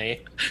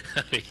recently.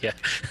 Yeah,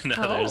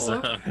 there's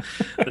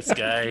this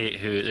guy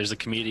there's a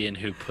comedian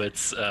who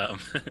puts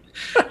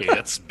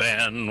it's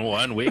been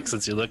 1 week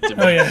since you looked at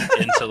me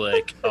into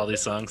like all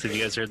these songs. Have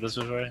you guys heard this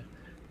before?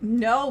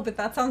 No, but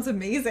that sounds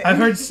amazing. I've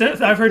heard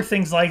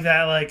things like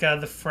that, like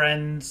the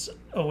Friends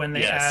when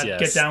they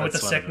get down with the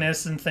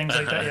sickness and things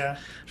like that. Yeah,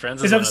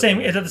 Friends is that the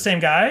same? Is that the same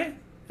guy?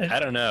 I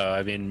don't know.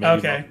 I mean,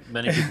 maybe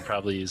many people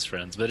probably use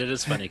Friends, but it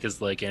is funny because,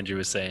 like Andrew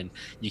was saying,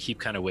 you keep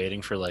kind of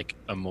waiting for like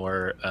a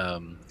more,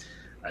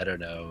 I don't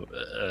know,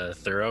 a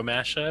thorough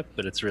mashup,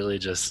 but it's really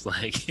just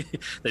like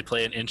they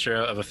play an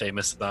intro of a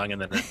famous song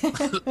and then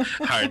it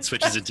hard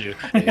switches into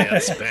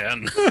 "Yes,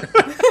 Ben."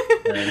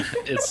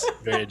 It's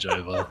very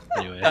enjoyable.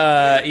 Anyway,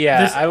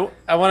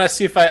 I want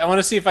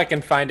to see if I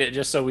can find it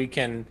just so you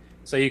can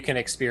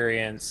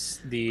experience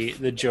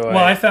the joy.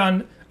 Well,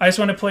 I just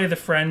want to play the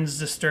Friends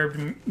Disturbed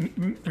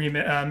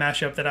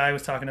mashup that I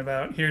was talking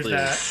about. Here's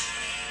that.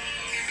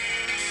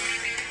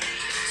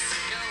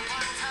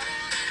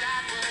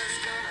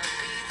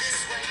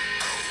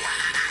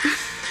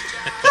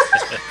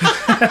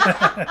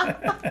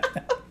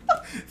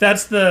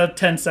 That's the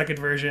 10-second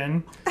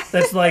version.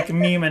 That's like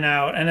memeing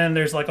out, and then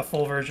there's like a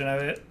full version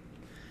of it.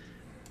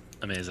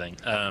 Amazing.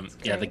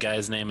 The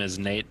guy's name is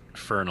Nate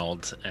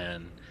Fernald,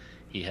 and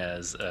he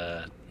has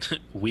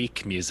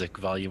Weak Music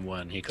Volume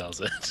 1, he calls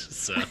it.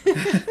 So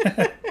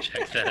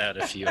check that out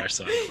if you are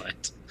so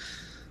inclined.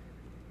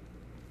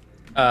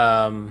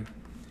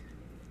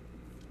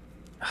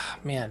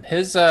 Man,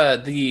 his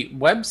the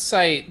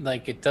website,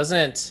 like it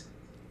doesn't.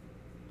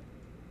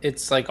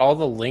 It's like all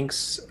the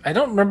links. I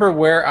don't remember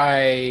where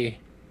I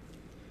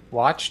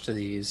watched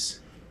these.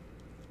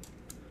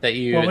 That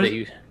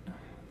you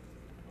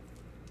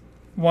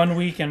 1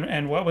 week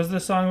and what was the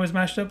song it was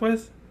mashed up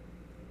with?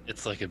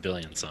 It's like a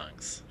billion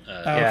songs.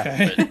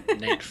 Okay. But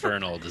Nate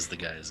Fernald is the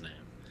guy's name,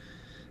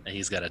 and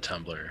he's got a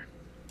Tumblr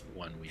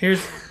 1 week.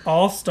 Here's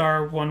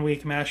All-Star 1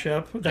 week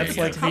mashup. That's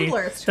like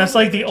Tumblr, that's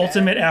like the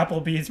ultimate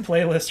Applebee's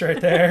playlist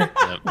right there.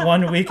 Yep.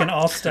 1 week and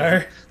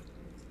All-Star.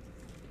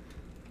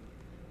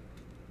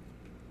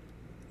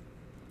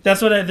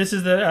 That's what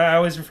I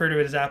always refer to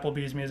it as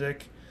Applebee's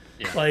music.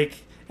 Yeah.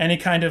 Like any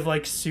kind of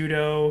like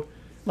pseudo,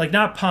 like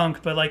not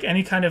punk, but like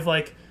any kind of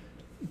like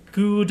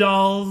Goo Goo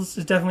Dolls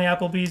is definitely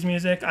Applebee's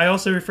music. I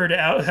also refer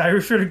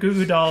to Goo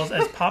Goo Dolls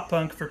as pop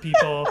punk for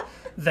people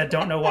that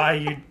don't know why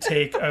you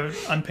take an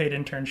unpaid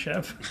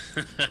internship.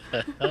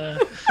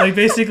 Like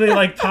basically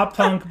like pop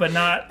punk, but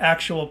not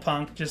actual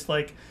punk, just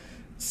like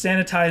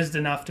sanitized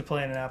enough to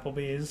play in an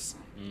Applebee's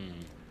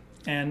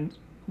and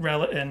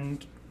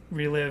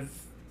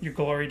relive your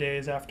glory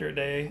days after a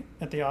day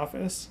at the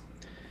office.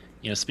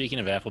 You know, speaking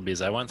of Applebee's,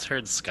 I once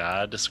heard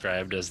ska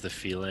described as the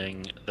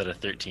feeling that a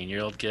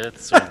 13-year-old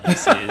gets when he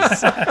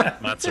sees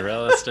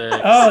mozzarella sticks.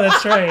 Oh,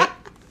 that's right.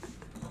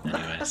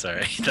 Anyway,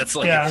 sorry. That's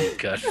like a deep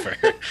cut for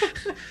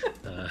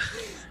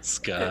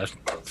ska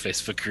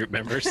Facebook group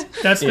members.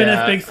 That's been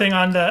a big thing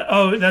on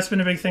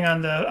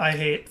the I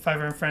Hate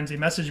Fiverr and Frenzy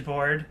message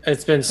board.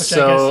 It's been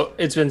so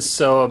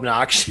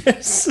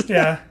obnoxious.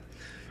 Yeah.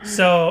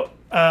 So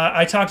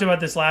I talked about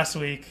this last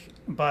week,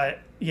 but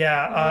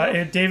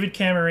David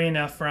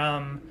Camarena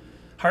from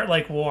Heart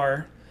Like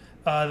War,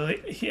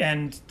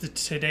 and the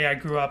Today I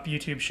Grew Up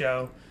YouTube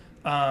show.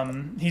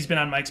 He's been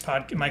on Mike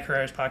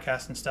Herrera's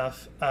podcast and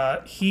stuff.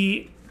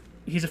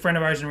 He's a friend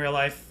of ours in real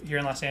life here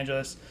in Los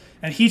Angeles,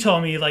 and he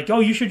told me like,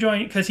 oh, you should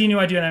join, because he knew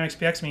I do an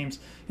MXPX memes.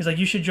 He's like,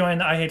 you should join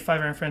the I Hate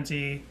Fiverr and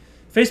Frenzy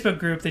Facebook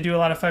group. They do a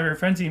lot of Fiverr and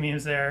Frenzy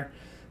memes there.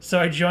 So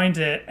I joined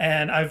it,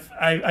 and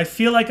I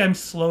feel like I'm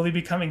slowly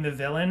becoming the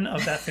villain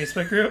of that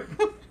Facebook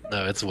group.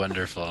 No, it's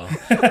wonderful.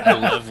 I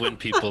love when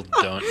people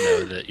don't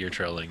know that you're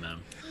trolling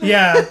them.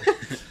 Yeah.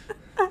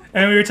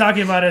 And we were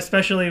talking about it,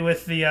 especially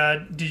with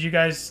the, did you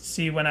guys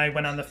see when I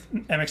went on the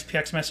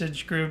MXPX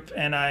message group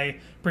and I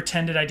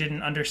pretended I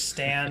didn't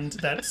understand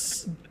that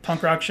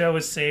punk rock show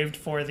was saved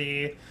for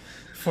the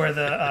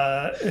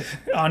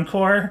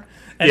encore?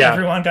 And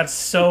everyone got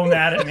so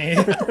mad at me.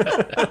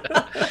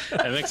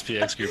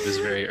 MXPX group is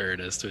very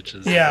earnest, which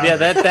is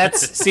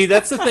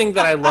that's the thing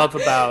that I love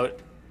about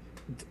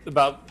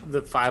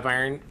the Five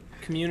Iron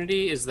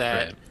community is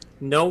that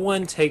no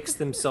one takes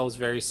themselves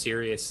very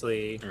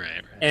seriously,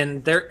 Right.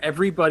 and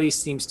everybody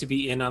seems to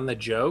be in on the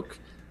joke,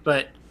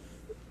 but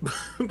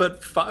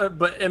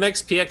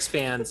MXPX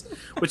fans,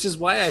 which is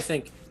why I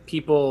think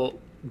people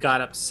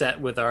got upset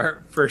with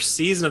our first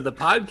season of the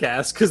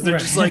podcast, because they're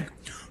just like,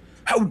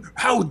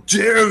 how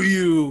dare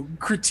you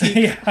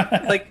critique?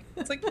 Like,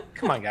 it's like,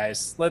 come on,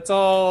 guys, let's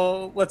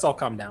all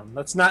calm down.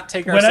 Let's not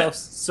take ourselves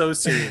so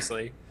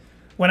seriously.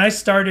 When I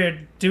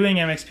started doing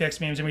MXPX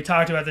memes, and we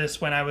talked about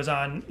this when I was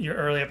on your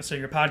early episode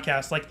of your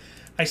podcast, like,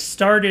 I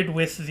started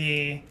with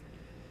the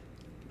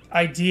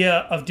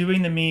idea of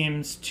doing the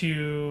memes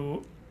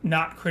to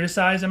not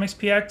criticize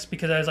MXPX,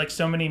 because I was like,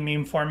 so many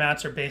meme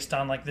formats are based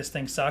on like, this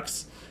thing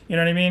sucks. You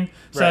know what I mean?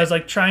 So I was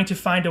like trying to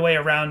find a way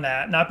around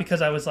that, not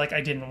because I was like,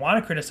 I didn't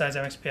want to criticize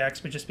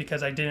MXPX, but just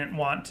because I didn't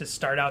want to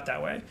start out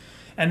that way.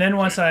 And then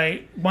once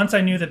I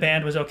knew the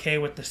band was okay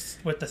with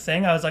the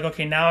thing, I was like,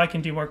 okay, now I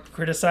can do more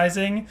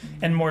criticizing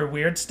and more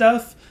weird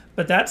stuff.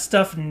 But that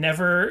stuff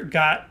never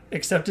got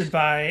accepted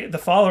by the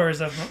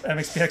followers of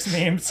MXPX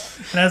memes.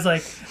 And I was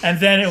like, and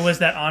then it was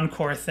that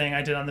encore thing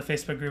I did on the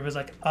Facebook group. I was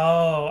like,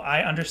 oh,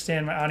 I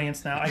understand my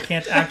audience now. I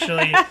can't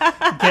actually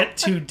get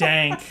too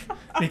dank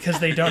because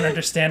they don't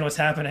understand what's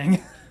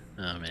happening.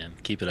 Oh man,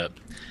 keep it up.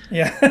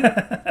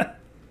 Yeah.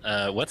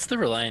 What's the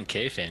Relient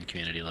K fan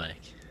community like?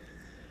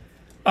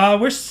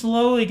 We're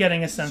slowly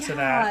getting a sense of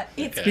that.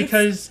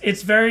 Because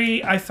it's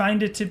very, I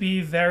find it to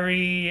be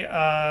very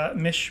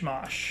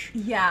mishmash.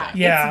 Yeah.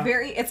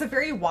 It's a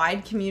very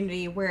wide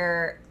community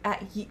where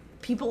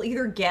people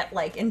either get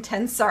like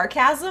intense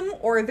sarcasm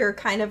or they're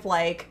kind of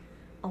like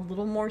a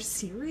little more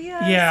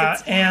serious.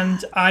 Yeah,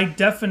 and I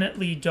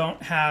definitely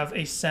don't have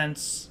a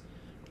sense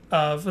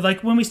of,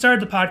 like, when we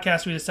started the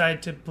podcast, we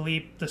decided to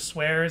bleep the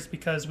swears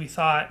because we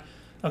thought,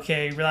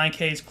 okay, Relient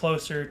K is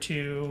closer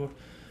to,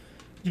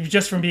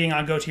 just from being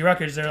on Goatee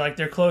Records,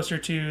 they're closer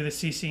to the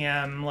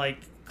CCM, like,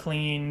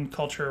 clean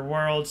culture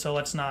world, so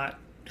let's not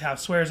have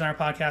swears on our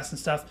podcast and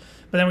stuff.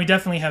 But then we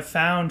definitely have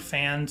found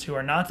fans who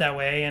are not that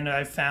way, and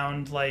I've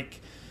found, like,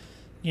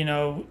 you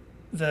know,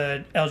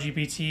 the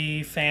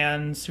LGBT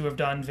fans who have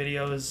done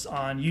videos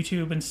on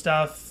YouTube and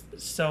stuff.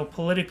 So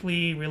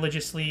politically,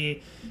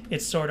 religiously,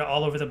 it's sort of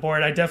all over the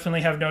board. I definitely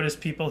have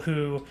noticed people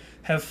who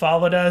have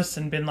followed us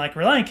and been like,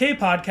 Relient K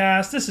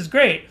podcast, this is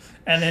great.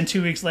 And then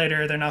 2 weeks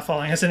later, they're not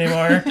following us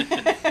anymore.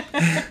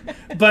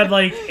 But,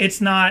 like,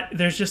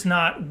 there's just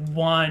not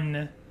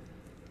one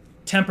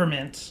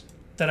temperament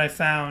that I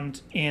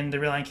found in the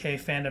Relient K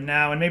fandom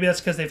now. And maybe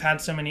that's because they've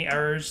had so many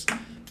eras,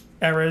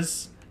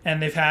 and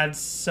they've had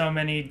so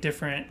many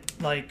different,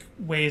 like,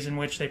 ways in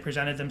which they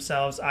presented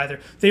themselves.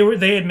 Either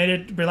they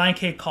admitted, Relient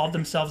K called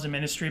themselves a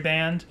ministry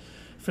band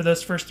for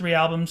those first 3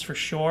 albums for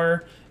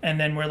sure, and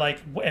then we're like,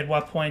 at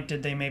what point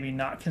did they maybe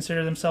not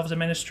consider themselves a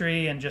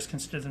ministry and just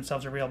consider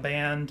themselves a real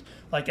band,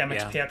 like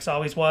MXPX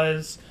always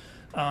was?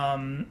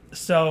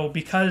 So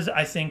because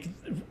I think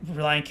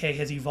Relient K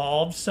has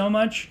evolved so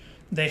much,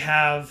 they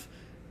have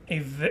a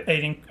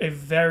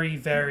very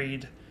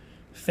varied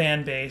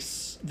fan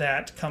base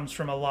that comes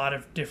from a lot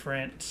of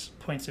different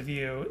points of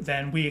view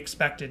than we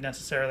expected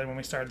necessarily when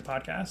we started the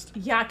podcast.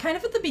 Yeah, kind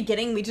of at the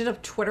beginning, we did a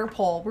Twitter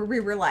poll where we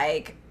were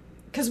like,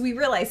 because we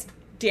realized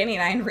Danny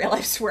and I in real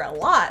life swear a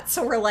lot,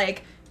 so we're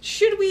like,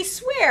 should we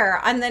swear?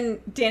 And then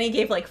Danny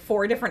gave like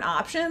 4 different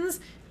options,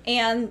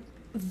 and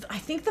I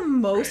think the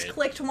most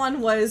clicked one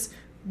was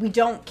we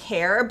don't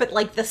care, but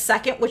like the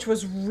second, which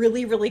was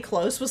really, really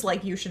close, was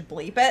like, you should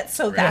bleep it,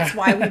 so that's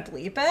why we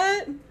bleep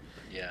it.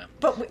 Yeah.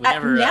 But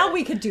now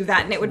we could do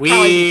that, and it would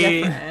probably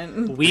be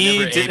different. We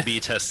never A/B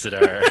tested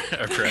our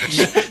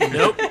approach.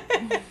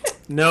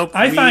 Nope.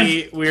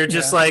 We're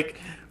just like,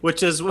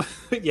 which is,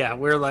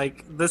 we're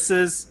like, this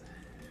is,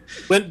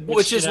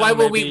 which is why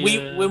when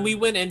we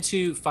went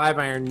into Five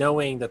Iron,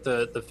 knowing that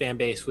the fan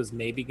base was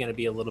maybe going to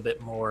be a little bit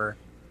more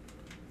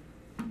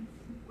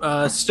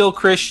still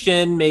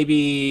Christian,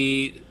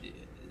 maybe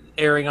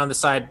erring on the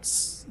side,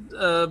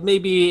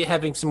 maybe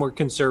having some more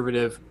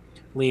conservative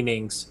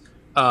leanings.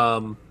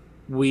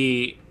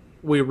 We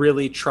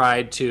really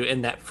tried to,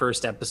 in that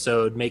first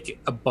episode, make it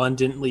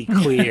abundantly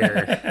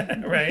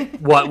clear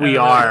what we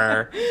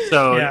are,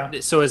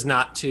 so as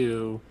not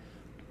to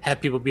have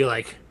people be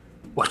like,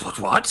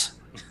 what?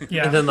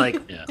 Yeah. And then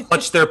like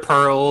clutch their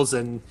pearls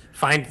and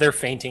find their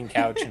fainting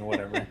couch and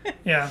whatever.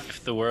 Yeah.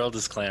 If the world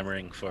is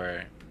clamoring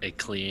for a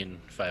clean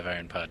Five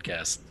Iron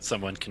podcast,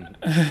 someone can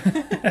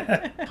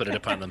put it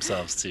upon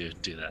themselves to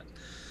do that.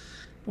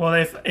 Well,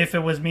 if it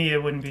was me,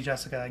 it wouldn't be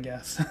Jessica, I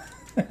guess.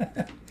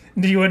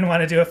 You wouldn't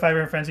want to do a Five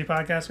Iron Frenzy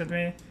podcast with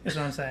me, is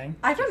what I'm saying.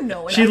 I don't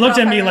know. She looked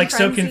at me like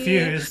so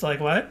confused, like,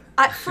 what?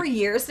 For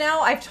years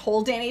now, I've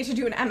told Danny to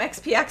do an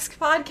MXPX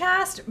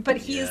podcast, but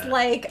he's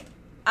like,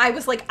 I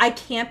was like, I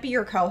can't be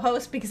your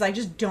co-host because I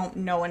just don't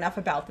know enough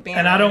about the band.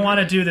 And I don't want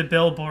to do the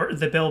Bill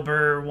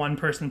Burr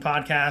one-person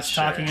podcast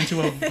talking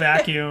into a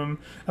vacuum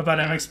about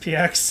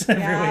MXPX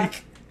every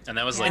week. And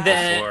that was like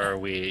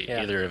before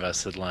either of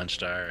us had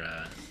launched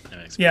our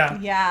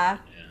MXPX.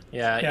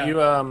 Yeah.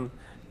 You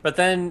but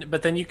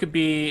then you could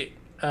be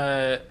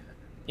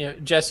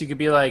Jess, you could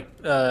be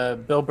like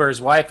Bill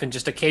Burr's wife and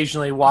just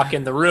occasionally walk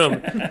in the room,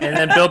 and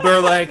then Bill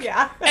Burr like,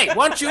 "Hey,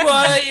 why don't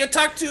you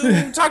talk to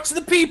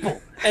the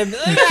people?" And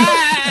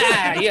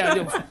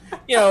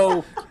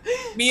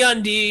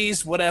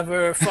MeUndies,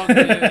 whatever. Fuck.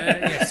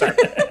 Sorry.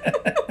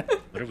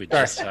 What are we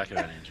just talking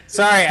about, Andrew?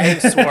 Sorry, I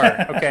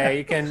swore. Okay,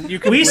 you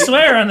can. We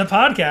swear on the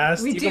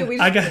podcast. We do. We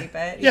just bleep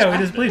it. Yeah, we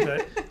just bleep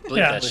it. Bleep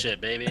that shit,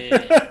 baby.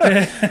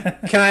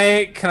 Can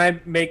I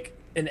make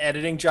an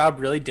editing job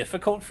really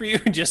difficult for you?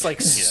 Just like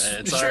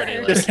it's already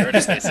like you're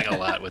already spacing a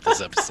lot with this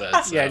episode.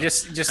 So yeah,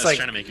 just like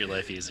trying to make your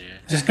life easier.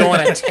 Just go on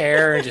a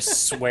tear and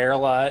just swear a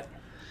lot.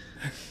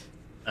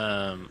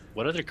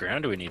 What other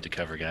ground do we need to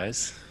cover,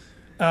 guys?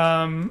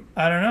 I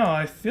don't know.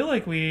 I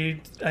think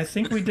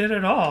we did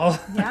it all.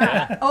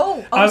 Yeah.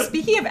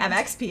 Speaking of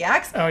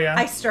MXPX,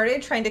 I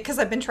started trying to, because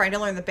I've been trying to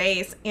learn the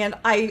bass, and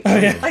I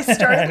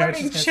started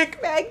learning Chick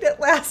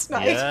Magnet last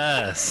night.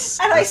 Yes.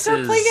 And I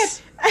started playing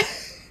it.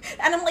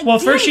 And I'm like, well,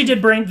 first she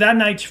did Brain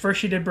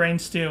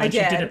Stew, and she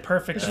did it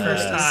perfect the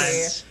first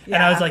time. Yeah.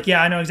 And I was like,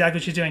 yeah, I know exactly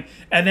what she's doing.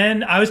 And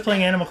then I was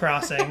playing Animal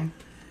Crossing,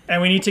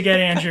 and we need to get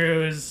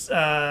Andrew's.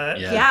 My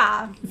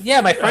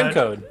friend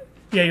code.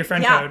 Yeah, your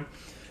friend code.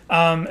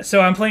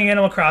 So I'm playing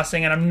Animal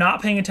Crossing, and I'm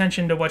not paying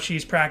attention to what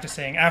she's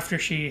practicing after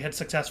she had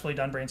successfly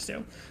done Brain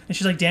Stew. And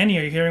she's like, Danny,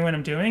 are you hearing what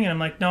I'm doing? And I'm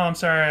like, no, I'm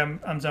sorry,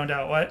 I'm zoned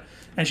out. What?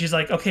 And she's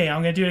like, okay,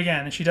 I'm going to do it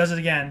again. And she does it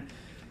again.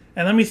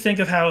 And let me think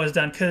of how it was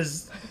done,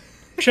 because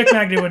Chick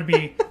Magnet would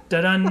be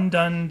da-dun,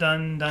 dun,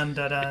 dun, dun,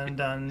 da-dun,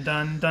 dun,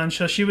 dun, dun.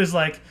 So she was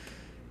like,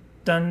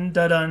 dun,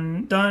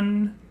 da-dun,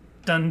 dun,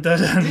 dun, dun,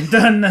 dun,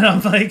 dun. And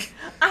I'm like,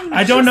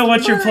 I don't know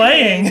what you're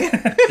playing.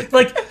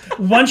 Like,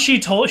 once she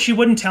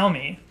wouldn't tell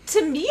me.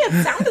 To me,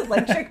 it sounded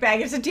like Chick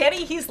Magnet. To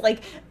Danny, he's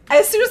like,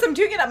 as soon as I'm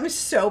doing it, I'm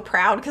so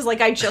proud because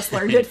like I just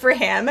learned it for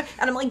him, and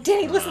I'm like,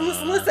 Danny,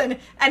 listen,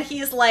 and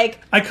he's like,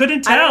 I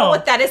couldn't tell. I don't know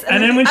what that is.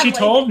 And then when she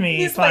told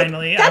me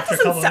finally, that after a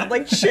couple doesn't sound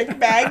like Chick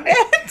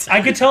Magnet. I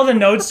could tell the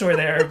notes were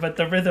there, but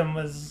the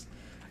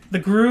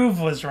groove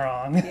was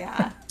wrong.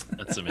 Yeah,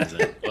 that's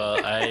amazing.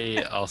 Well,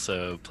 I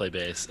also play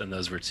bass, and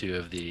those were two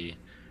of the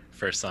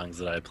first songs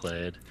that I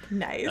played.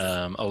 Nice.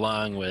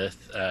 Along with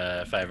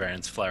Five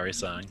Iron's Flowery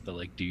Song, the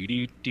like do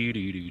do do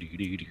do do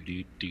do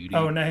do do.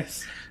 Oh,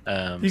 nice.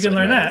 You can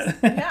learn that.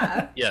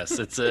 Yeah. Yes,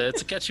 it's a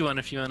catchy one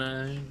if you want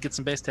to get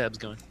some bass tabs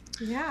going.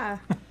 Yeah.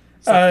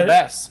 It's like the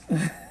best.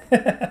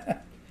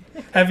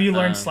 Have you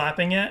learned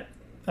slapping yet?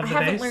 I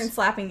haven't learned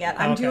slapping yet.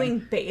 I'm doing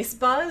Bass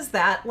Buzz,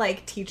 that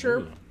like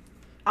teacher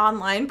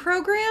online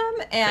program,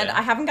 and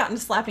I haven't gotten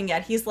to slapping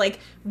yet. He's like,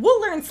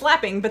 we'll learn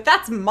slapping, but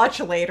that's much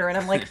later. And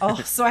I'm like,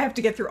 so I have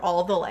to get through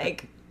all the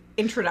like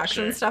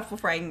introduction stuff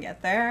before I can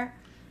get there.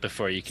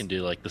 Before you can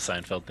do like the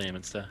Seinfeld theme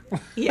and stuff.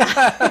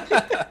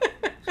 Yeah.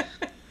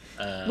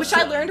 Which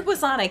I learned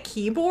was on a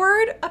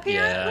keyboard apparently.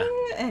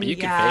 Yeah. And but you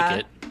can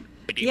fake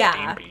it. Yeah.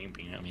 I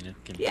mean, it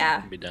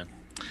can be done.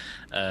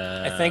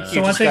 I think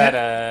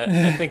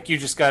you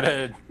just got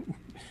a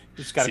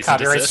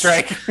copyright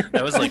strike.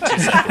 That was like 2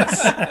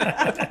 seconds.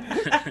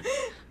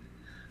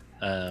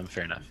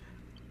 Fair enough.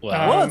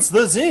 Well, what's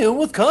the deal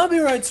with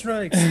copyright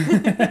strikes?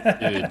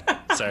 Dude,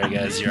 sorry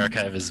guys, your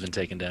archive has been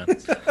taken down.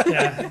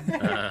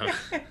 Yeah.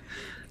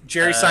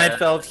 Jerry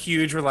Seinfeld,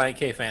 huge Relient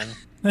K fan.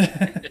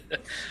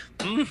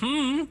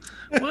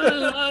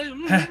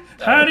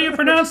 How do you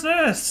pronounce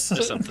this?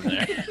 There's something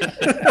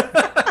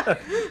there.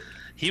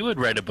 He would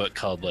write a book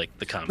called like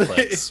The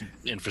Complex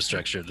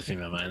Infrastructure of the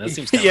Female Mind. That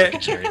seems kind of like a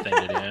Jerry thing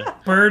to do.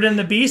 Bird and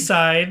the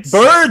B-sides.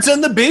 Birds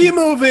and the Bee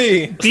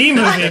movie. Bird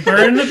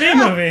and the Bee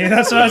movie.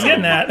 That's what I was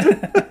getting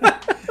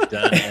at.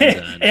 Done.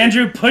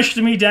 Andrew pushed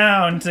me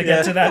down to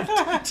get to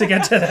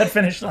that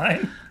finish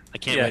line. I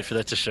can't wait for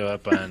that to show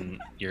up on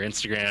your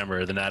Instagram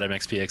or the Not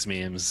MXPX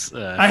memes.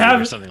 I have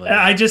or something like that.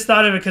 I just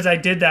thought of it because I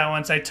did that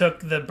once. I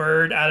took the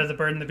bird out of the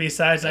Bird and the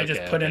B-sides, and I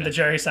just put in the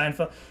Jerry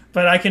Seinfeld.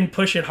 But I can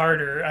push it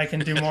harder. I can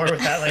do more with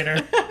that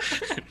later.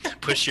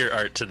 Push your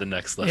art to the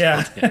next level.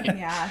 Yeah.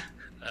 Yeah.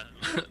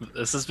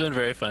 This has been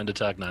very fun to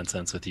talk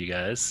nonsense with you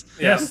guys.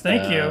 Yes,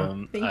 thank you.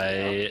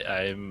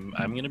 I'm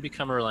going to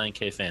become a Relient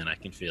K fan. I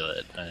can feel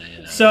it.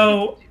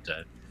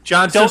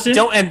 John,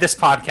 don't end this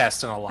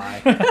podcast in a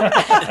lie.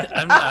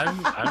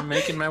 I'm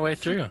making my way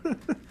through.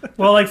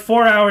 Well, like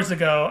 4 hours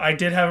ago, I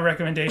did have a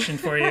recommendation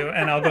for you,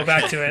 and I'll go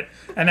back to it,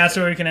 and that's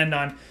where we can end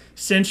on.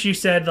 Since you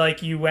said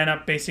like you went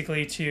up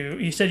basically to,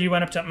 you said you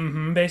went up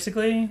to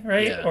basically,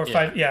 right? Yeah, or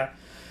five, yeah.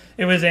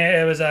 It was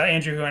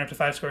Andrew who went up to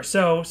 5 Score.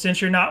 So since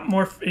you're not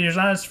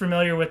as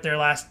familiar with their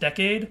last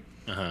decade,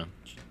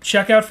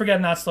 check out Forget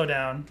Not Slow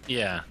Down.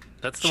 Yeah,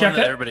 that's the one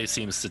that everybody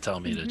seems to tell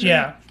me to do.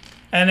 Yeah,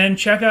 and then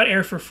check out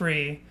Air for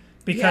Free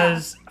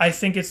because I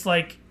think it's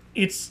like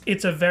it's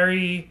a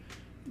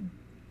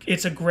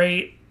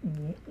great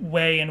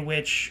way in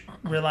which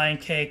Relient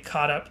K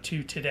caught up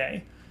to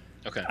today.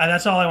 Okay.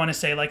 That's all I want to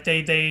say. Like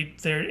they're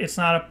it's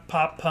not a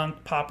pop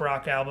punk pop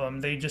rock album.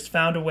 They just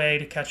found a way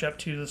to catch up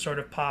to the sort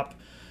of pop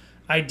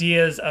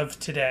ideas of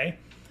today.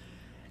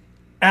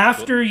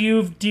 After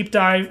you've deep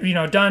dive,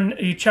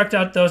 you checked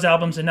out those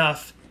albums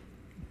enough,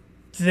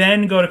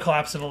 then go to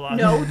Collapsible Lung.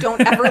 No,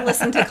 don't ever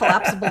listen to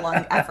Collapsible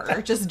Lung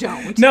ever. Just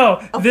don't.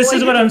 No, this Avoid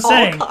is what it I'm at all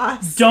saying.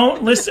 costs.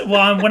 Don't listen.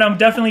 Well, what I'm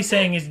definitely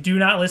saying is do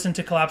not listen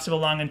to Collapsible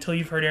Lung until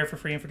you've heard Air for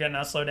Free and Forget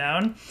Not Slow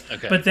Down.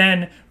 Okay. But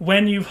then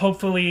when you've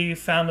hopefully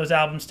found those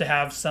albums to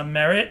have some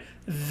merit,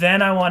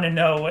 then I want to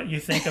know what you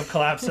think of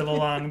Collapsible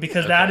Lung,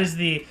 because that is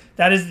the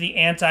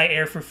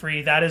anti-Air for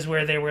Free. That is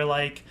where they were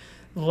like,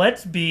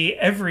 let's be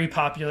every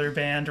popular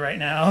band right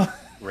now.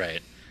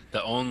 Right.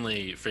 The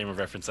only frame of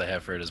reference I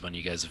have for it is when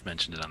you guys have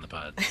mentioned it on the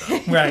pod. So.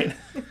 Right.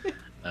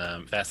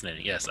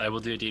 Fascinating. Yes, I will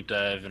do a deep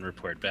dive and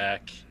report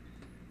back.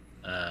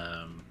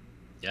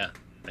 Yeah.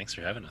 Thanks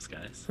for having us,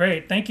 guys.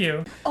 Great. Thank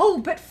you. Oh,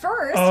 but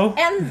first, Oh.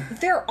 and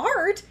their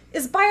art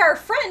is by our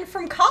friend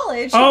from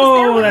college.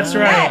 Oh, was there that's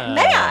with right.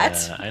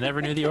 Matt. I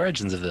never knew the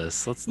origins of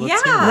this. Let's Yeah. hear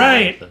more about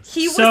Right. this.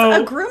 He was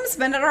So- a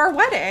groomsman at our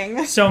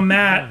wedding. So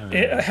Matt,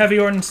 Heavy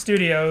Ordnance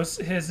Studios,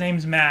 his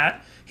name's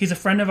Matt. He's a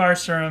friend of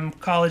ours from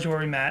college where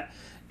we met.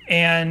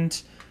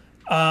 And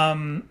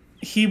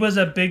he was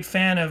a big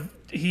fan of,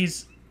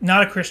 he's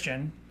not a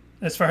Christian,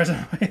 as far as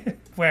I'm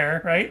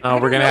aware, right? Oh,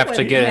 we're gonna have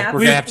to get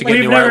We've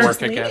new never-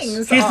 artwork, I guess.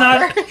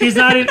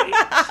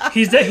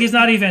 He's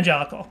not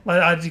evangelical.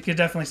 I could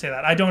definitely say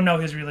that. I don't know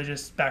his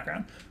religious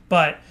background,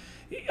 but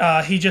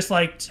he just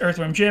liked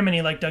Earthworm Jim and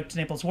he liked Doug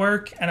Staple's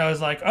work. And I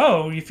was like,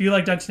 oh, if you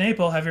like Doug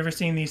Staple, have you ever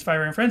seen these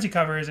Fiber and Frenzy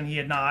covers? And he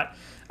had not.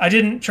 I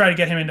didn't try to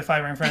get him into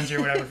Fiber and Frenzy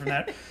or whatever from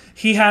that.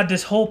 He had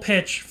this whole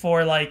pitch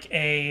for like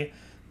and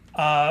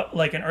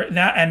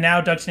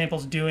now Doug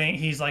Staple's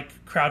he's like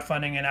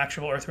crowdfunding an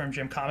actual Earthworm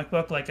Jim comic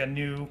book, like a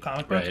new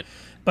comic book. Right.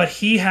 But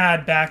he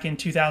had back in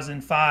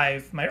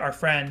 2005, our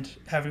friend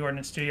Heavy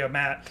Ordnance Studio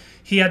Matt,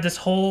 he had this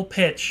whole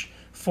pitch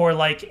for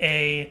like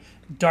a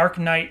Dark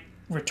Knight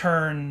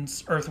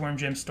Returns Earthworm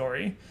Jim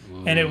story,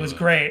 and it was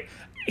great.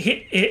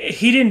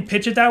 He didn't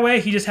pitch it that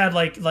way. He just had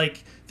like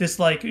this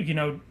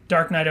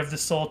Dark Knight of the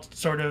Soul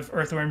sort of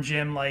Earthworm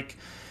Jim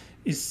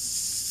is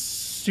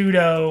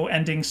pseudo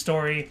ending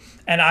story,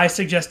 and I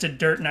suggested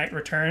Dirt Knight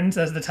Returns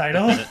as the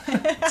title.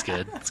 That's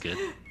good. That's good.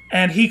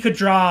 And he could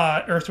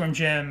draw Earthworm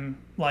Jim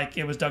like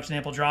it was Doug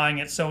Staple drawing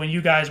it. So when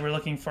you guys were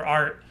looking for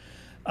art,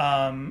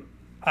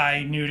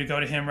 I knew to go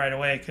to him right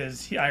away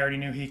because I already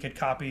knew he could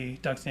copy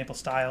Doug Staple's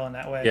style in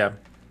that way. Yeah,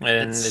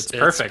 and it's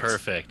perfect. It's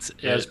perfect.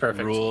 Yeah, it's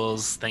perfect.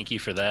 Rules. Thank you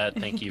for that.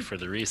 Thank you for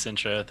the Reese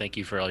intro. Thank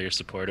you for all your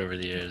support over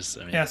the years.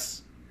 I mean,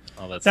 Yes.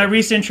 all that That stuff.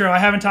 Reese intro, I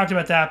haven't talked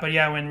about that, but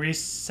yeah, when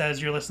Reese says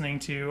you're listening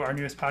to our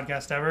newest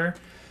podcast ever,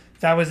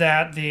 that was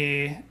at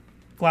the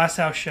Glass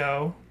House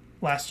show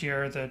last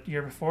year, the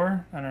year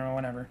before, I don't know,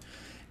 whenever.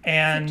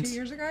 And 2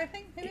 years ago, I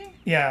think, maybe?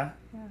 yeah.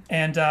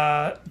 And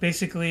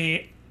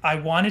basically, I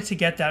wanted to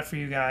get that for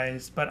you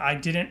guys, but I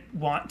didn't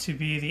want to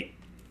be the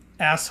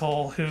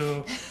asshole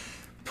who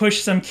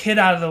pushed some kid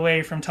out of the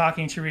way from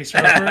talking to Reese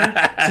Roper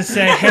to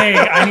say, hey,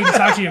 I need to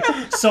talk to you.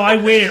 So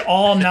I waited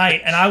all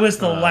night, and I was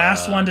the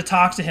last one to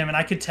talk to him, and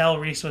I could tell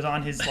Reese was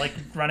on his,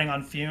 running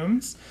on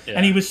fumes. Yeah.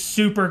 And he was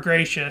super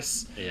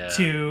gracious Yeah.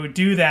 to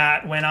do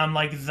that when I'm,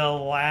 the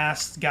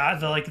last guy,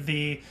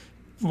 the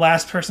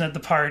last person at the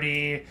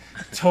party,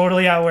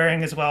 totally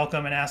outwearing his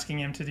welcome and asking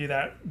him to do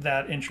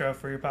that intro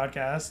for your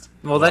podcast.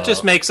 Well, that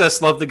just makes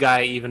us love the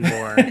guy even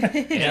more.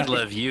 And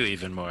love you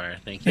even more.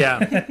 Thank you.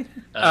 Yeah.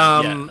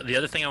 The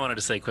other thing I wanted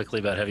to say quickly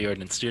about Heavy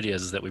Ordnance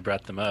Studios is that we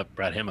brought him up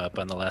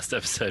on the last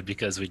episode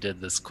because we did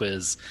this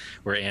quiz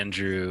where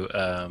Andrew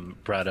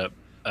brought up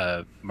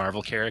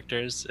Marvel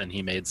characters, and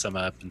he made some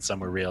up and some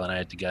were real, and I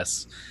had to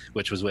guess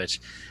which was which.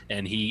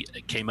 And he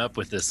came up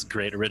with this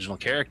great original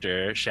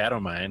character,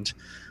 Shadowmind.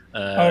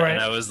 Right. And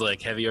I was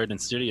like, Heavy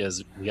Ordnance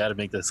Studios, we got to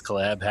make this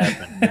collab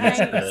happen. We need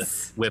to,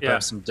 whip Yeah.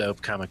 up some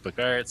dope comic book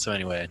art. So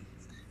anyway,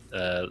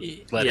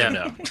 let Yeah. him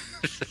know.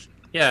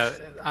 Yeah,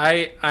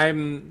 I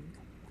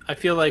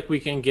feel like we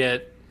can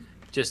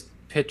just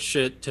pitch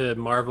it to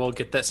Marvel,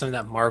 get some of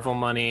that Marvel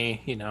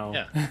money,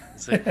 Yeah,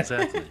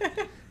 exactly.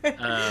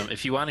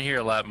 If you want to hear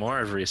a lot more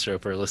of Reese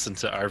Roper, listen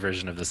to our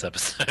version of this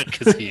episode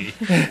because he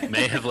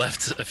may have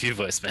left a few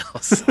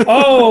voicemails.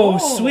 Oh,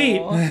 sweet.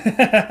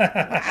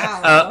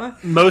 Wow.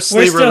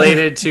 mostly We're still-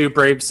 related to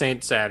Brave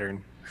Saint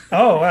Saturn.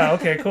 Oh, wow.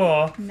 Okay,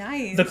 cool.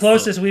 Nice. The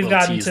closest we've Little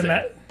gotten tease to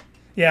there.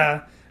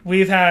 yeah,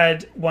 we've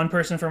had one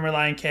person from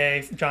Reliant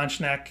K, John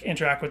Schneck,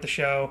 interact with the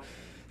show.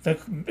 The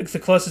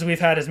closest we've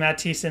had is Matt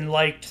Thiessen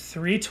liked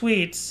 3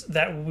 tweets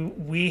that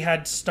we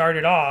had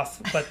started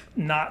off, but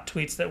not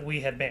tweets that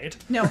we had made.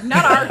 No,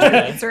 not our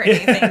tweets or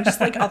anything,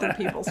 just other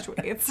people's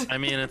tweets. I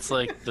mean, it's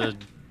like the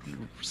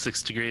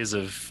 6 degrees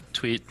of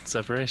tweet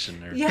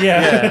separation. Or,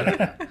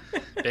 Yeah.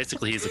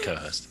 Basically, he's a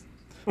co-host.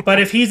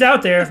 But if he's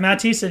out there, if Matt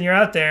Thiessen, you're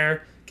out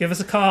there, give us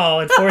a call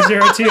at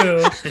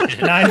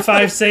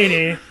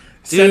 402-95-SADIE.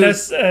 Send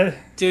us...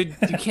 Dude,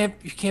 you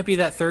can't be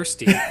that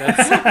thirsty.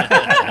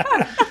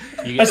 That's,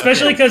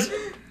 especially because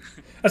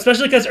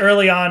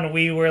early on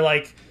we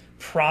were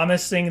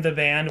promising the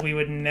band we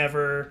would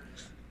never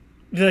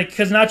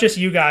because not just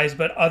you guys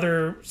but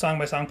other song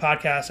by song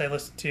podcasts I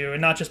listen to,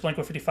 and not just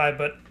Blink-155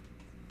 but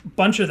a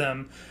bunch of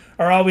them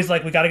are always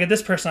like, we got to get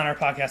this person on our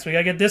podcast. We got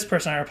to get this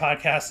person on our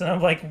podcast. And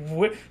I'm like,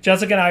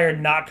 Jessica and I are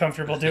not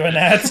comfortable doing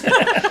that.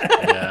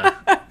 Yeah.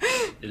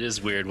 It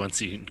is weird once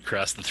you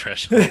cross the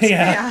threshold.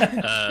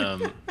 Yeah.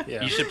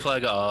 You should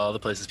plug all the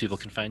places people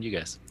can find you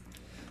guys.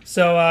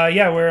 So,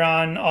 we're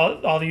on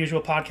all the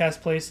usual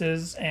podcast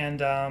places,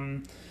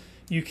 and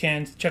you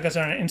can check us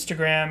out on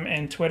Instagram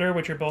and Twitter,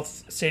 which are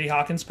both Sadie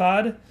Hawkins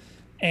Pod.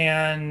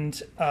 And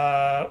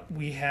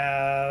we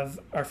have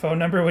our phone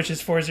number, which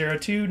is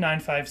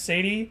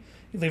 402-95-SADIE.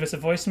 You leave us a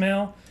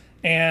voicemail.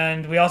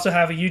 And we also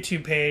have a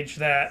YouTube page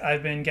that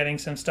I've been getting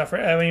some stuff.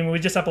 I mean, we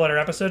just upload our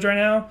episodes right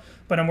now,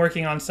 but I'm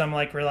working on some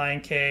like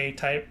Relient K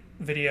type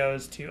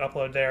videos to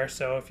upload there.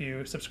 So if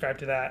you subscribe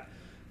to that,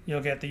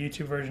 you'll get the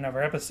YouTube version of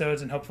our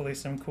episodes and hopefully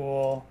some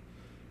cool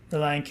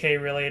Relient K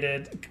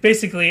related.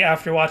 Basically,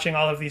 after watching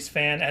all of these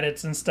fan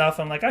edits and stuff,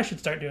 I'm like, I should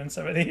start doing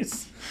some of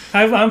these.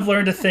 I've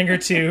learned a thing or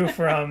two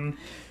from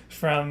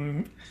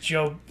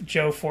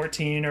Joe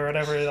 14 or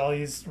whatever. All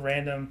these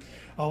random.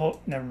 Oh,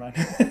 never mind.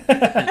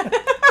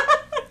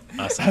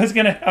 Awesome. I was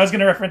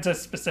gonna reference a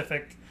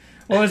specific.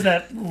 What was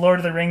that Lord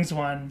of the Rings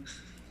one?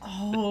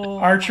 Oh,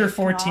 Archer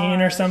 14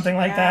 or something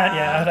like that.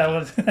 Yeah, that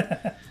was.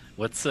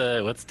 What's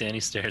Danny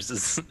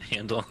Stairs'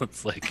 handle?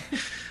 It's like.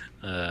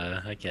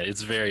 I can't.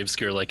 It's a very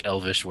obscure, like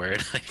Elvish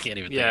word. I can't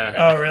even. Yeah. Think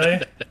of it. Oh,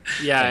 really?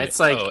 Yeah, it's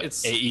like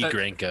it's A.E.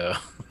 Granko.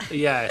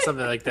 Yeah,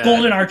 something like that.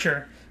 Golden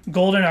Archer.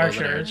 Golden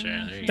Archer.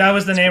 That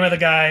was the name of the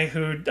guy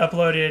who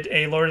uploaded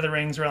a Lord of the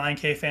Rings Relient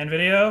K fan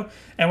video.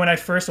 And when I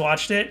first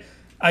watched it,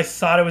 I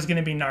thought it was going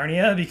to be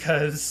Narnia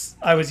because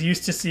I was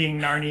used to seeing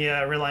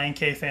Narnia Relient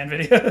K fan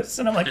videos,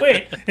 and I'm like,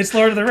 wait, it's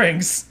Lord of the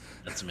Rings.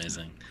 That's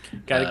amazing.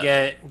 Gotta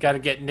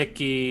get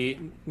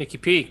Nicky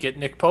Peak, get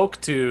Nick Polk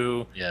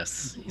to.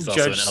 Yes, he's judge.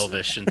 also an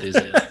Elvish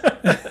enthusiast.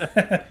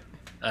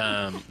 Well,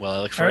 I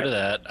look forward to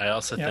that. I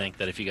also think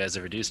that if you guys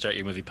ever do start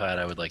your movie pod,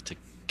 I would like to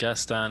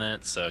guest on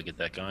it, so get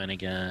that going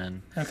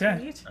again.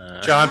 Okay.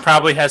 John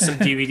probably has some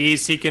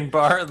DVDs he can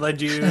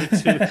lend you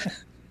to.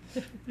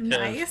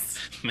 Nice.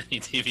 Many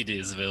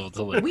DVDs available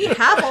to lend. We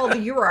have all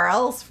the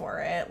URLs for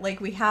it.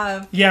 Like we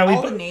have Yeah,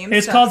 all the names.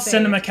 it's called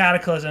Cinema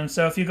Cataclysm.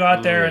 So if you go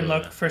out there and Ooh.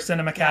 look for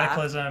Cinema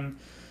Cataclysm,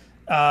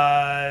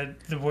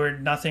 the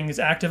word nothing is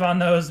active on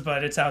those,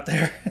 but it's out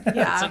there.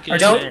 Yeah. Okay.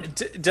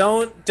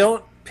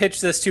 Don't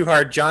pitch this too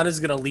hard. John is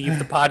gonna leave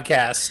the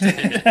podcast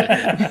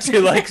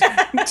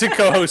to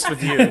co-host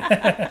with you.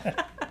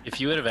 If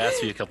you would have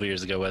asked me a couple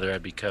years ago whether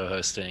I'd be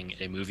co-hosting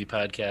a movie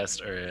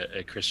podcast or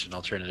a Christian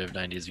alternative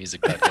 90s music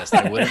podcast,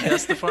 I would have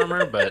guessed the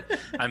former, but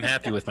I'm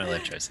happy with my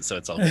life choices, so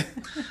it's all good.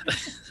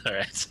 All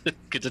right.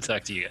 Good to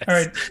talk to you guys. All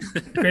right.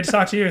 Great to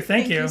talk to you.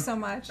 Thank you. Thank you so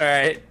much. All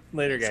right,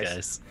 later, Thanks,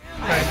 guys.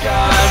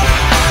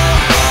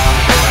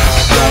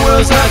 The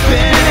world's not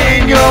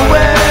spinning your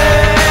way.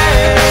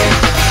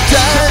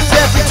 Does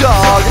every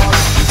dog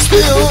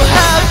still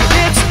have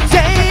its day?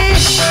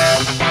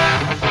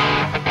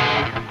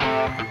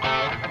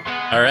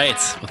 All right.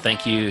 Well,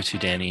 thank you to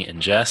Danny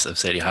and Jess of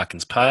Sadie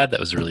Hawkins Pod. That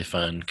was a really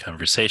fun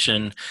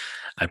conversation.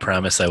 I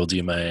promise I will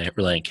do my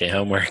Relient K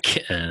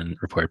homework and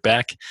report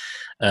back.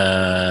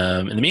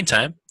 In the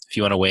meantime, if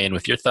you want to weigh in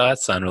with your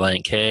thoughts on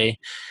Relient K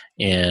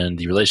and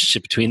the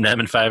relationship between them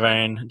and Five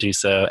Iron, do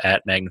so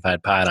at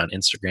Magnified Pod on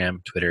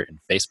Instagram, Twitter, and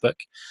Facebook.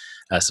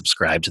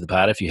 Subscribe to the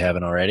pod if you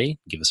haven't already.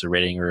 Give us a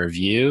rating or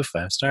review.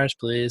 5 stars,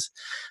 please.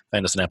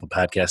 Find us on Apple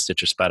Podcasts,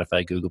 Stitcher,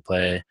 Spotify, Google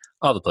Play,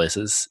 all the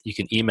places. You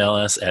can email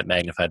us at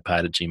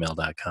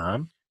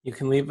magnifiedpod@gmail.com. You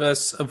can leave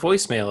us a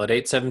voicemail at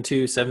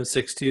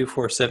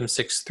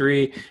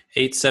 872-762-4763,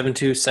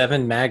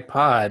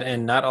 8727-MAGPOD,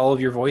 and not all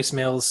of your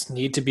voicemails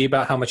need to be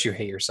about how much you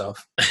hate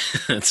yourself.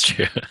 That's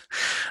true.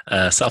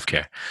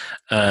 Self-care.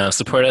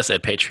 Support us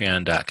at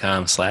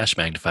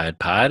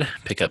patreon.com/magnifiedpod.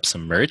 Pick up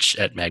some merch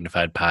at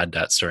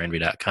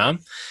magnifiedpod.storeenvy.com.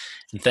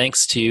 And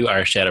thanks to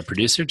our shadow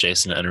producer,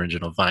 Jason on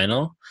Original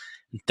Vinyl.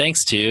 And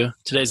thanks to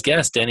today's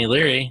guest, Danny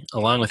Leary,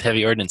 along with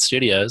Heavy Ordnance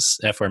Studios,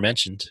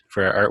 aforementioned,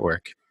 for our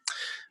artwork.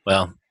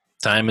 Well,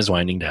 time is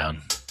winding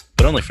down,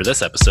 but only for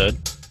this episode.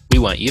 We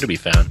want you to be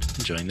found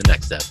enjoying the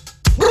next step.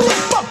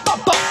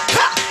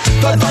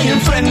 Five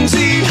Iron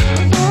Frenzy.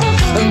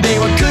 They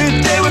were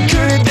good, they were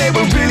good, they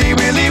were really,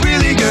 really,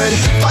 really good.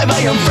 Five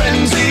Iron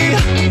Frenzy.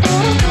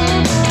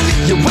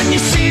 Yeah, when you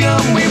see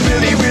them, we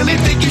really, really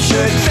think you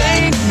should.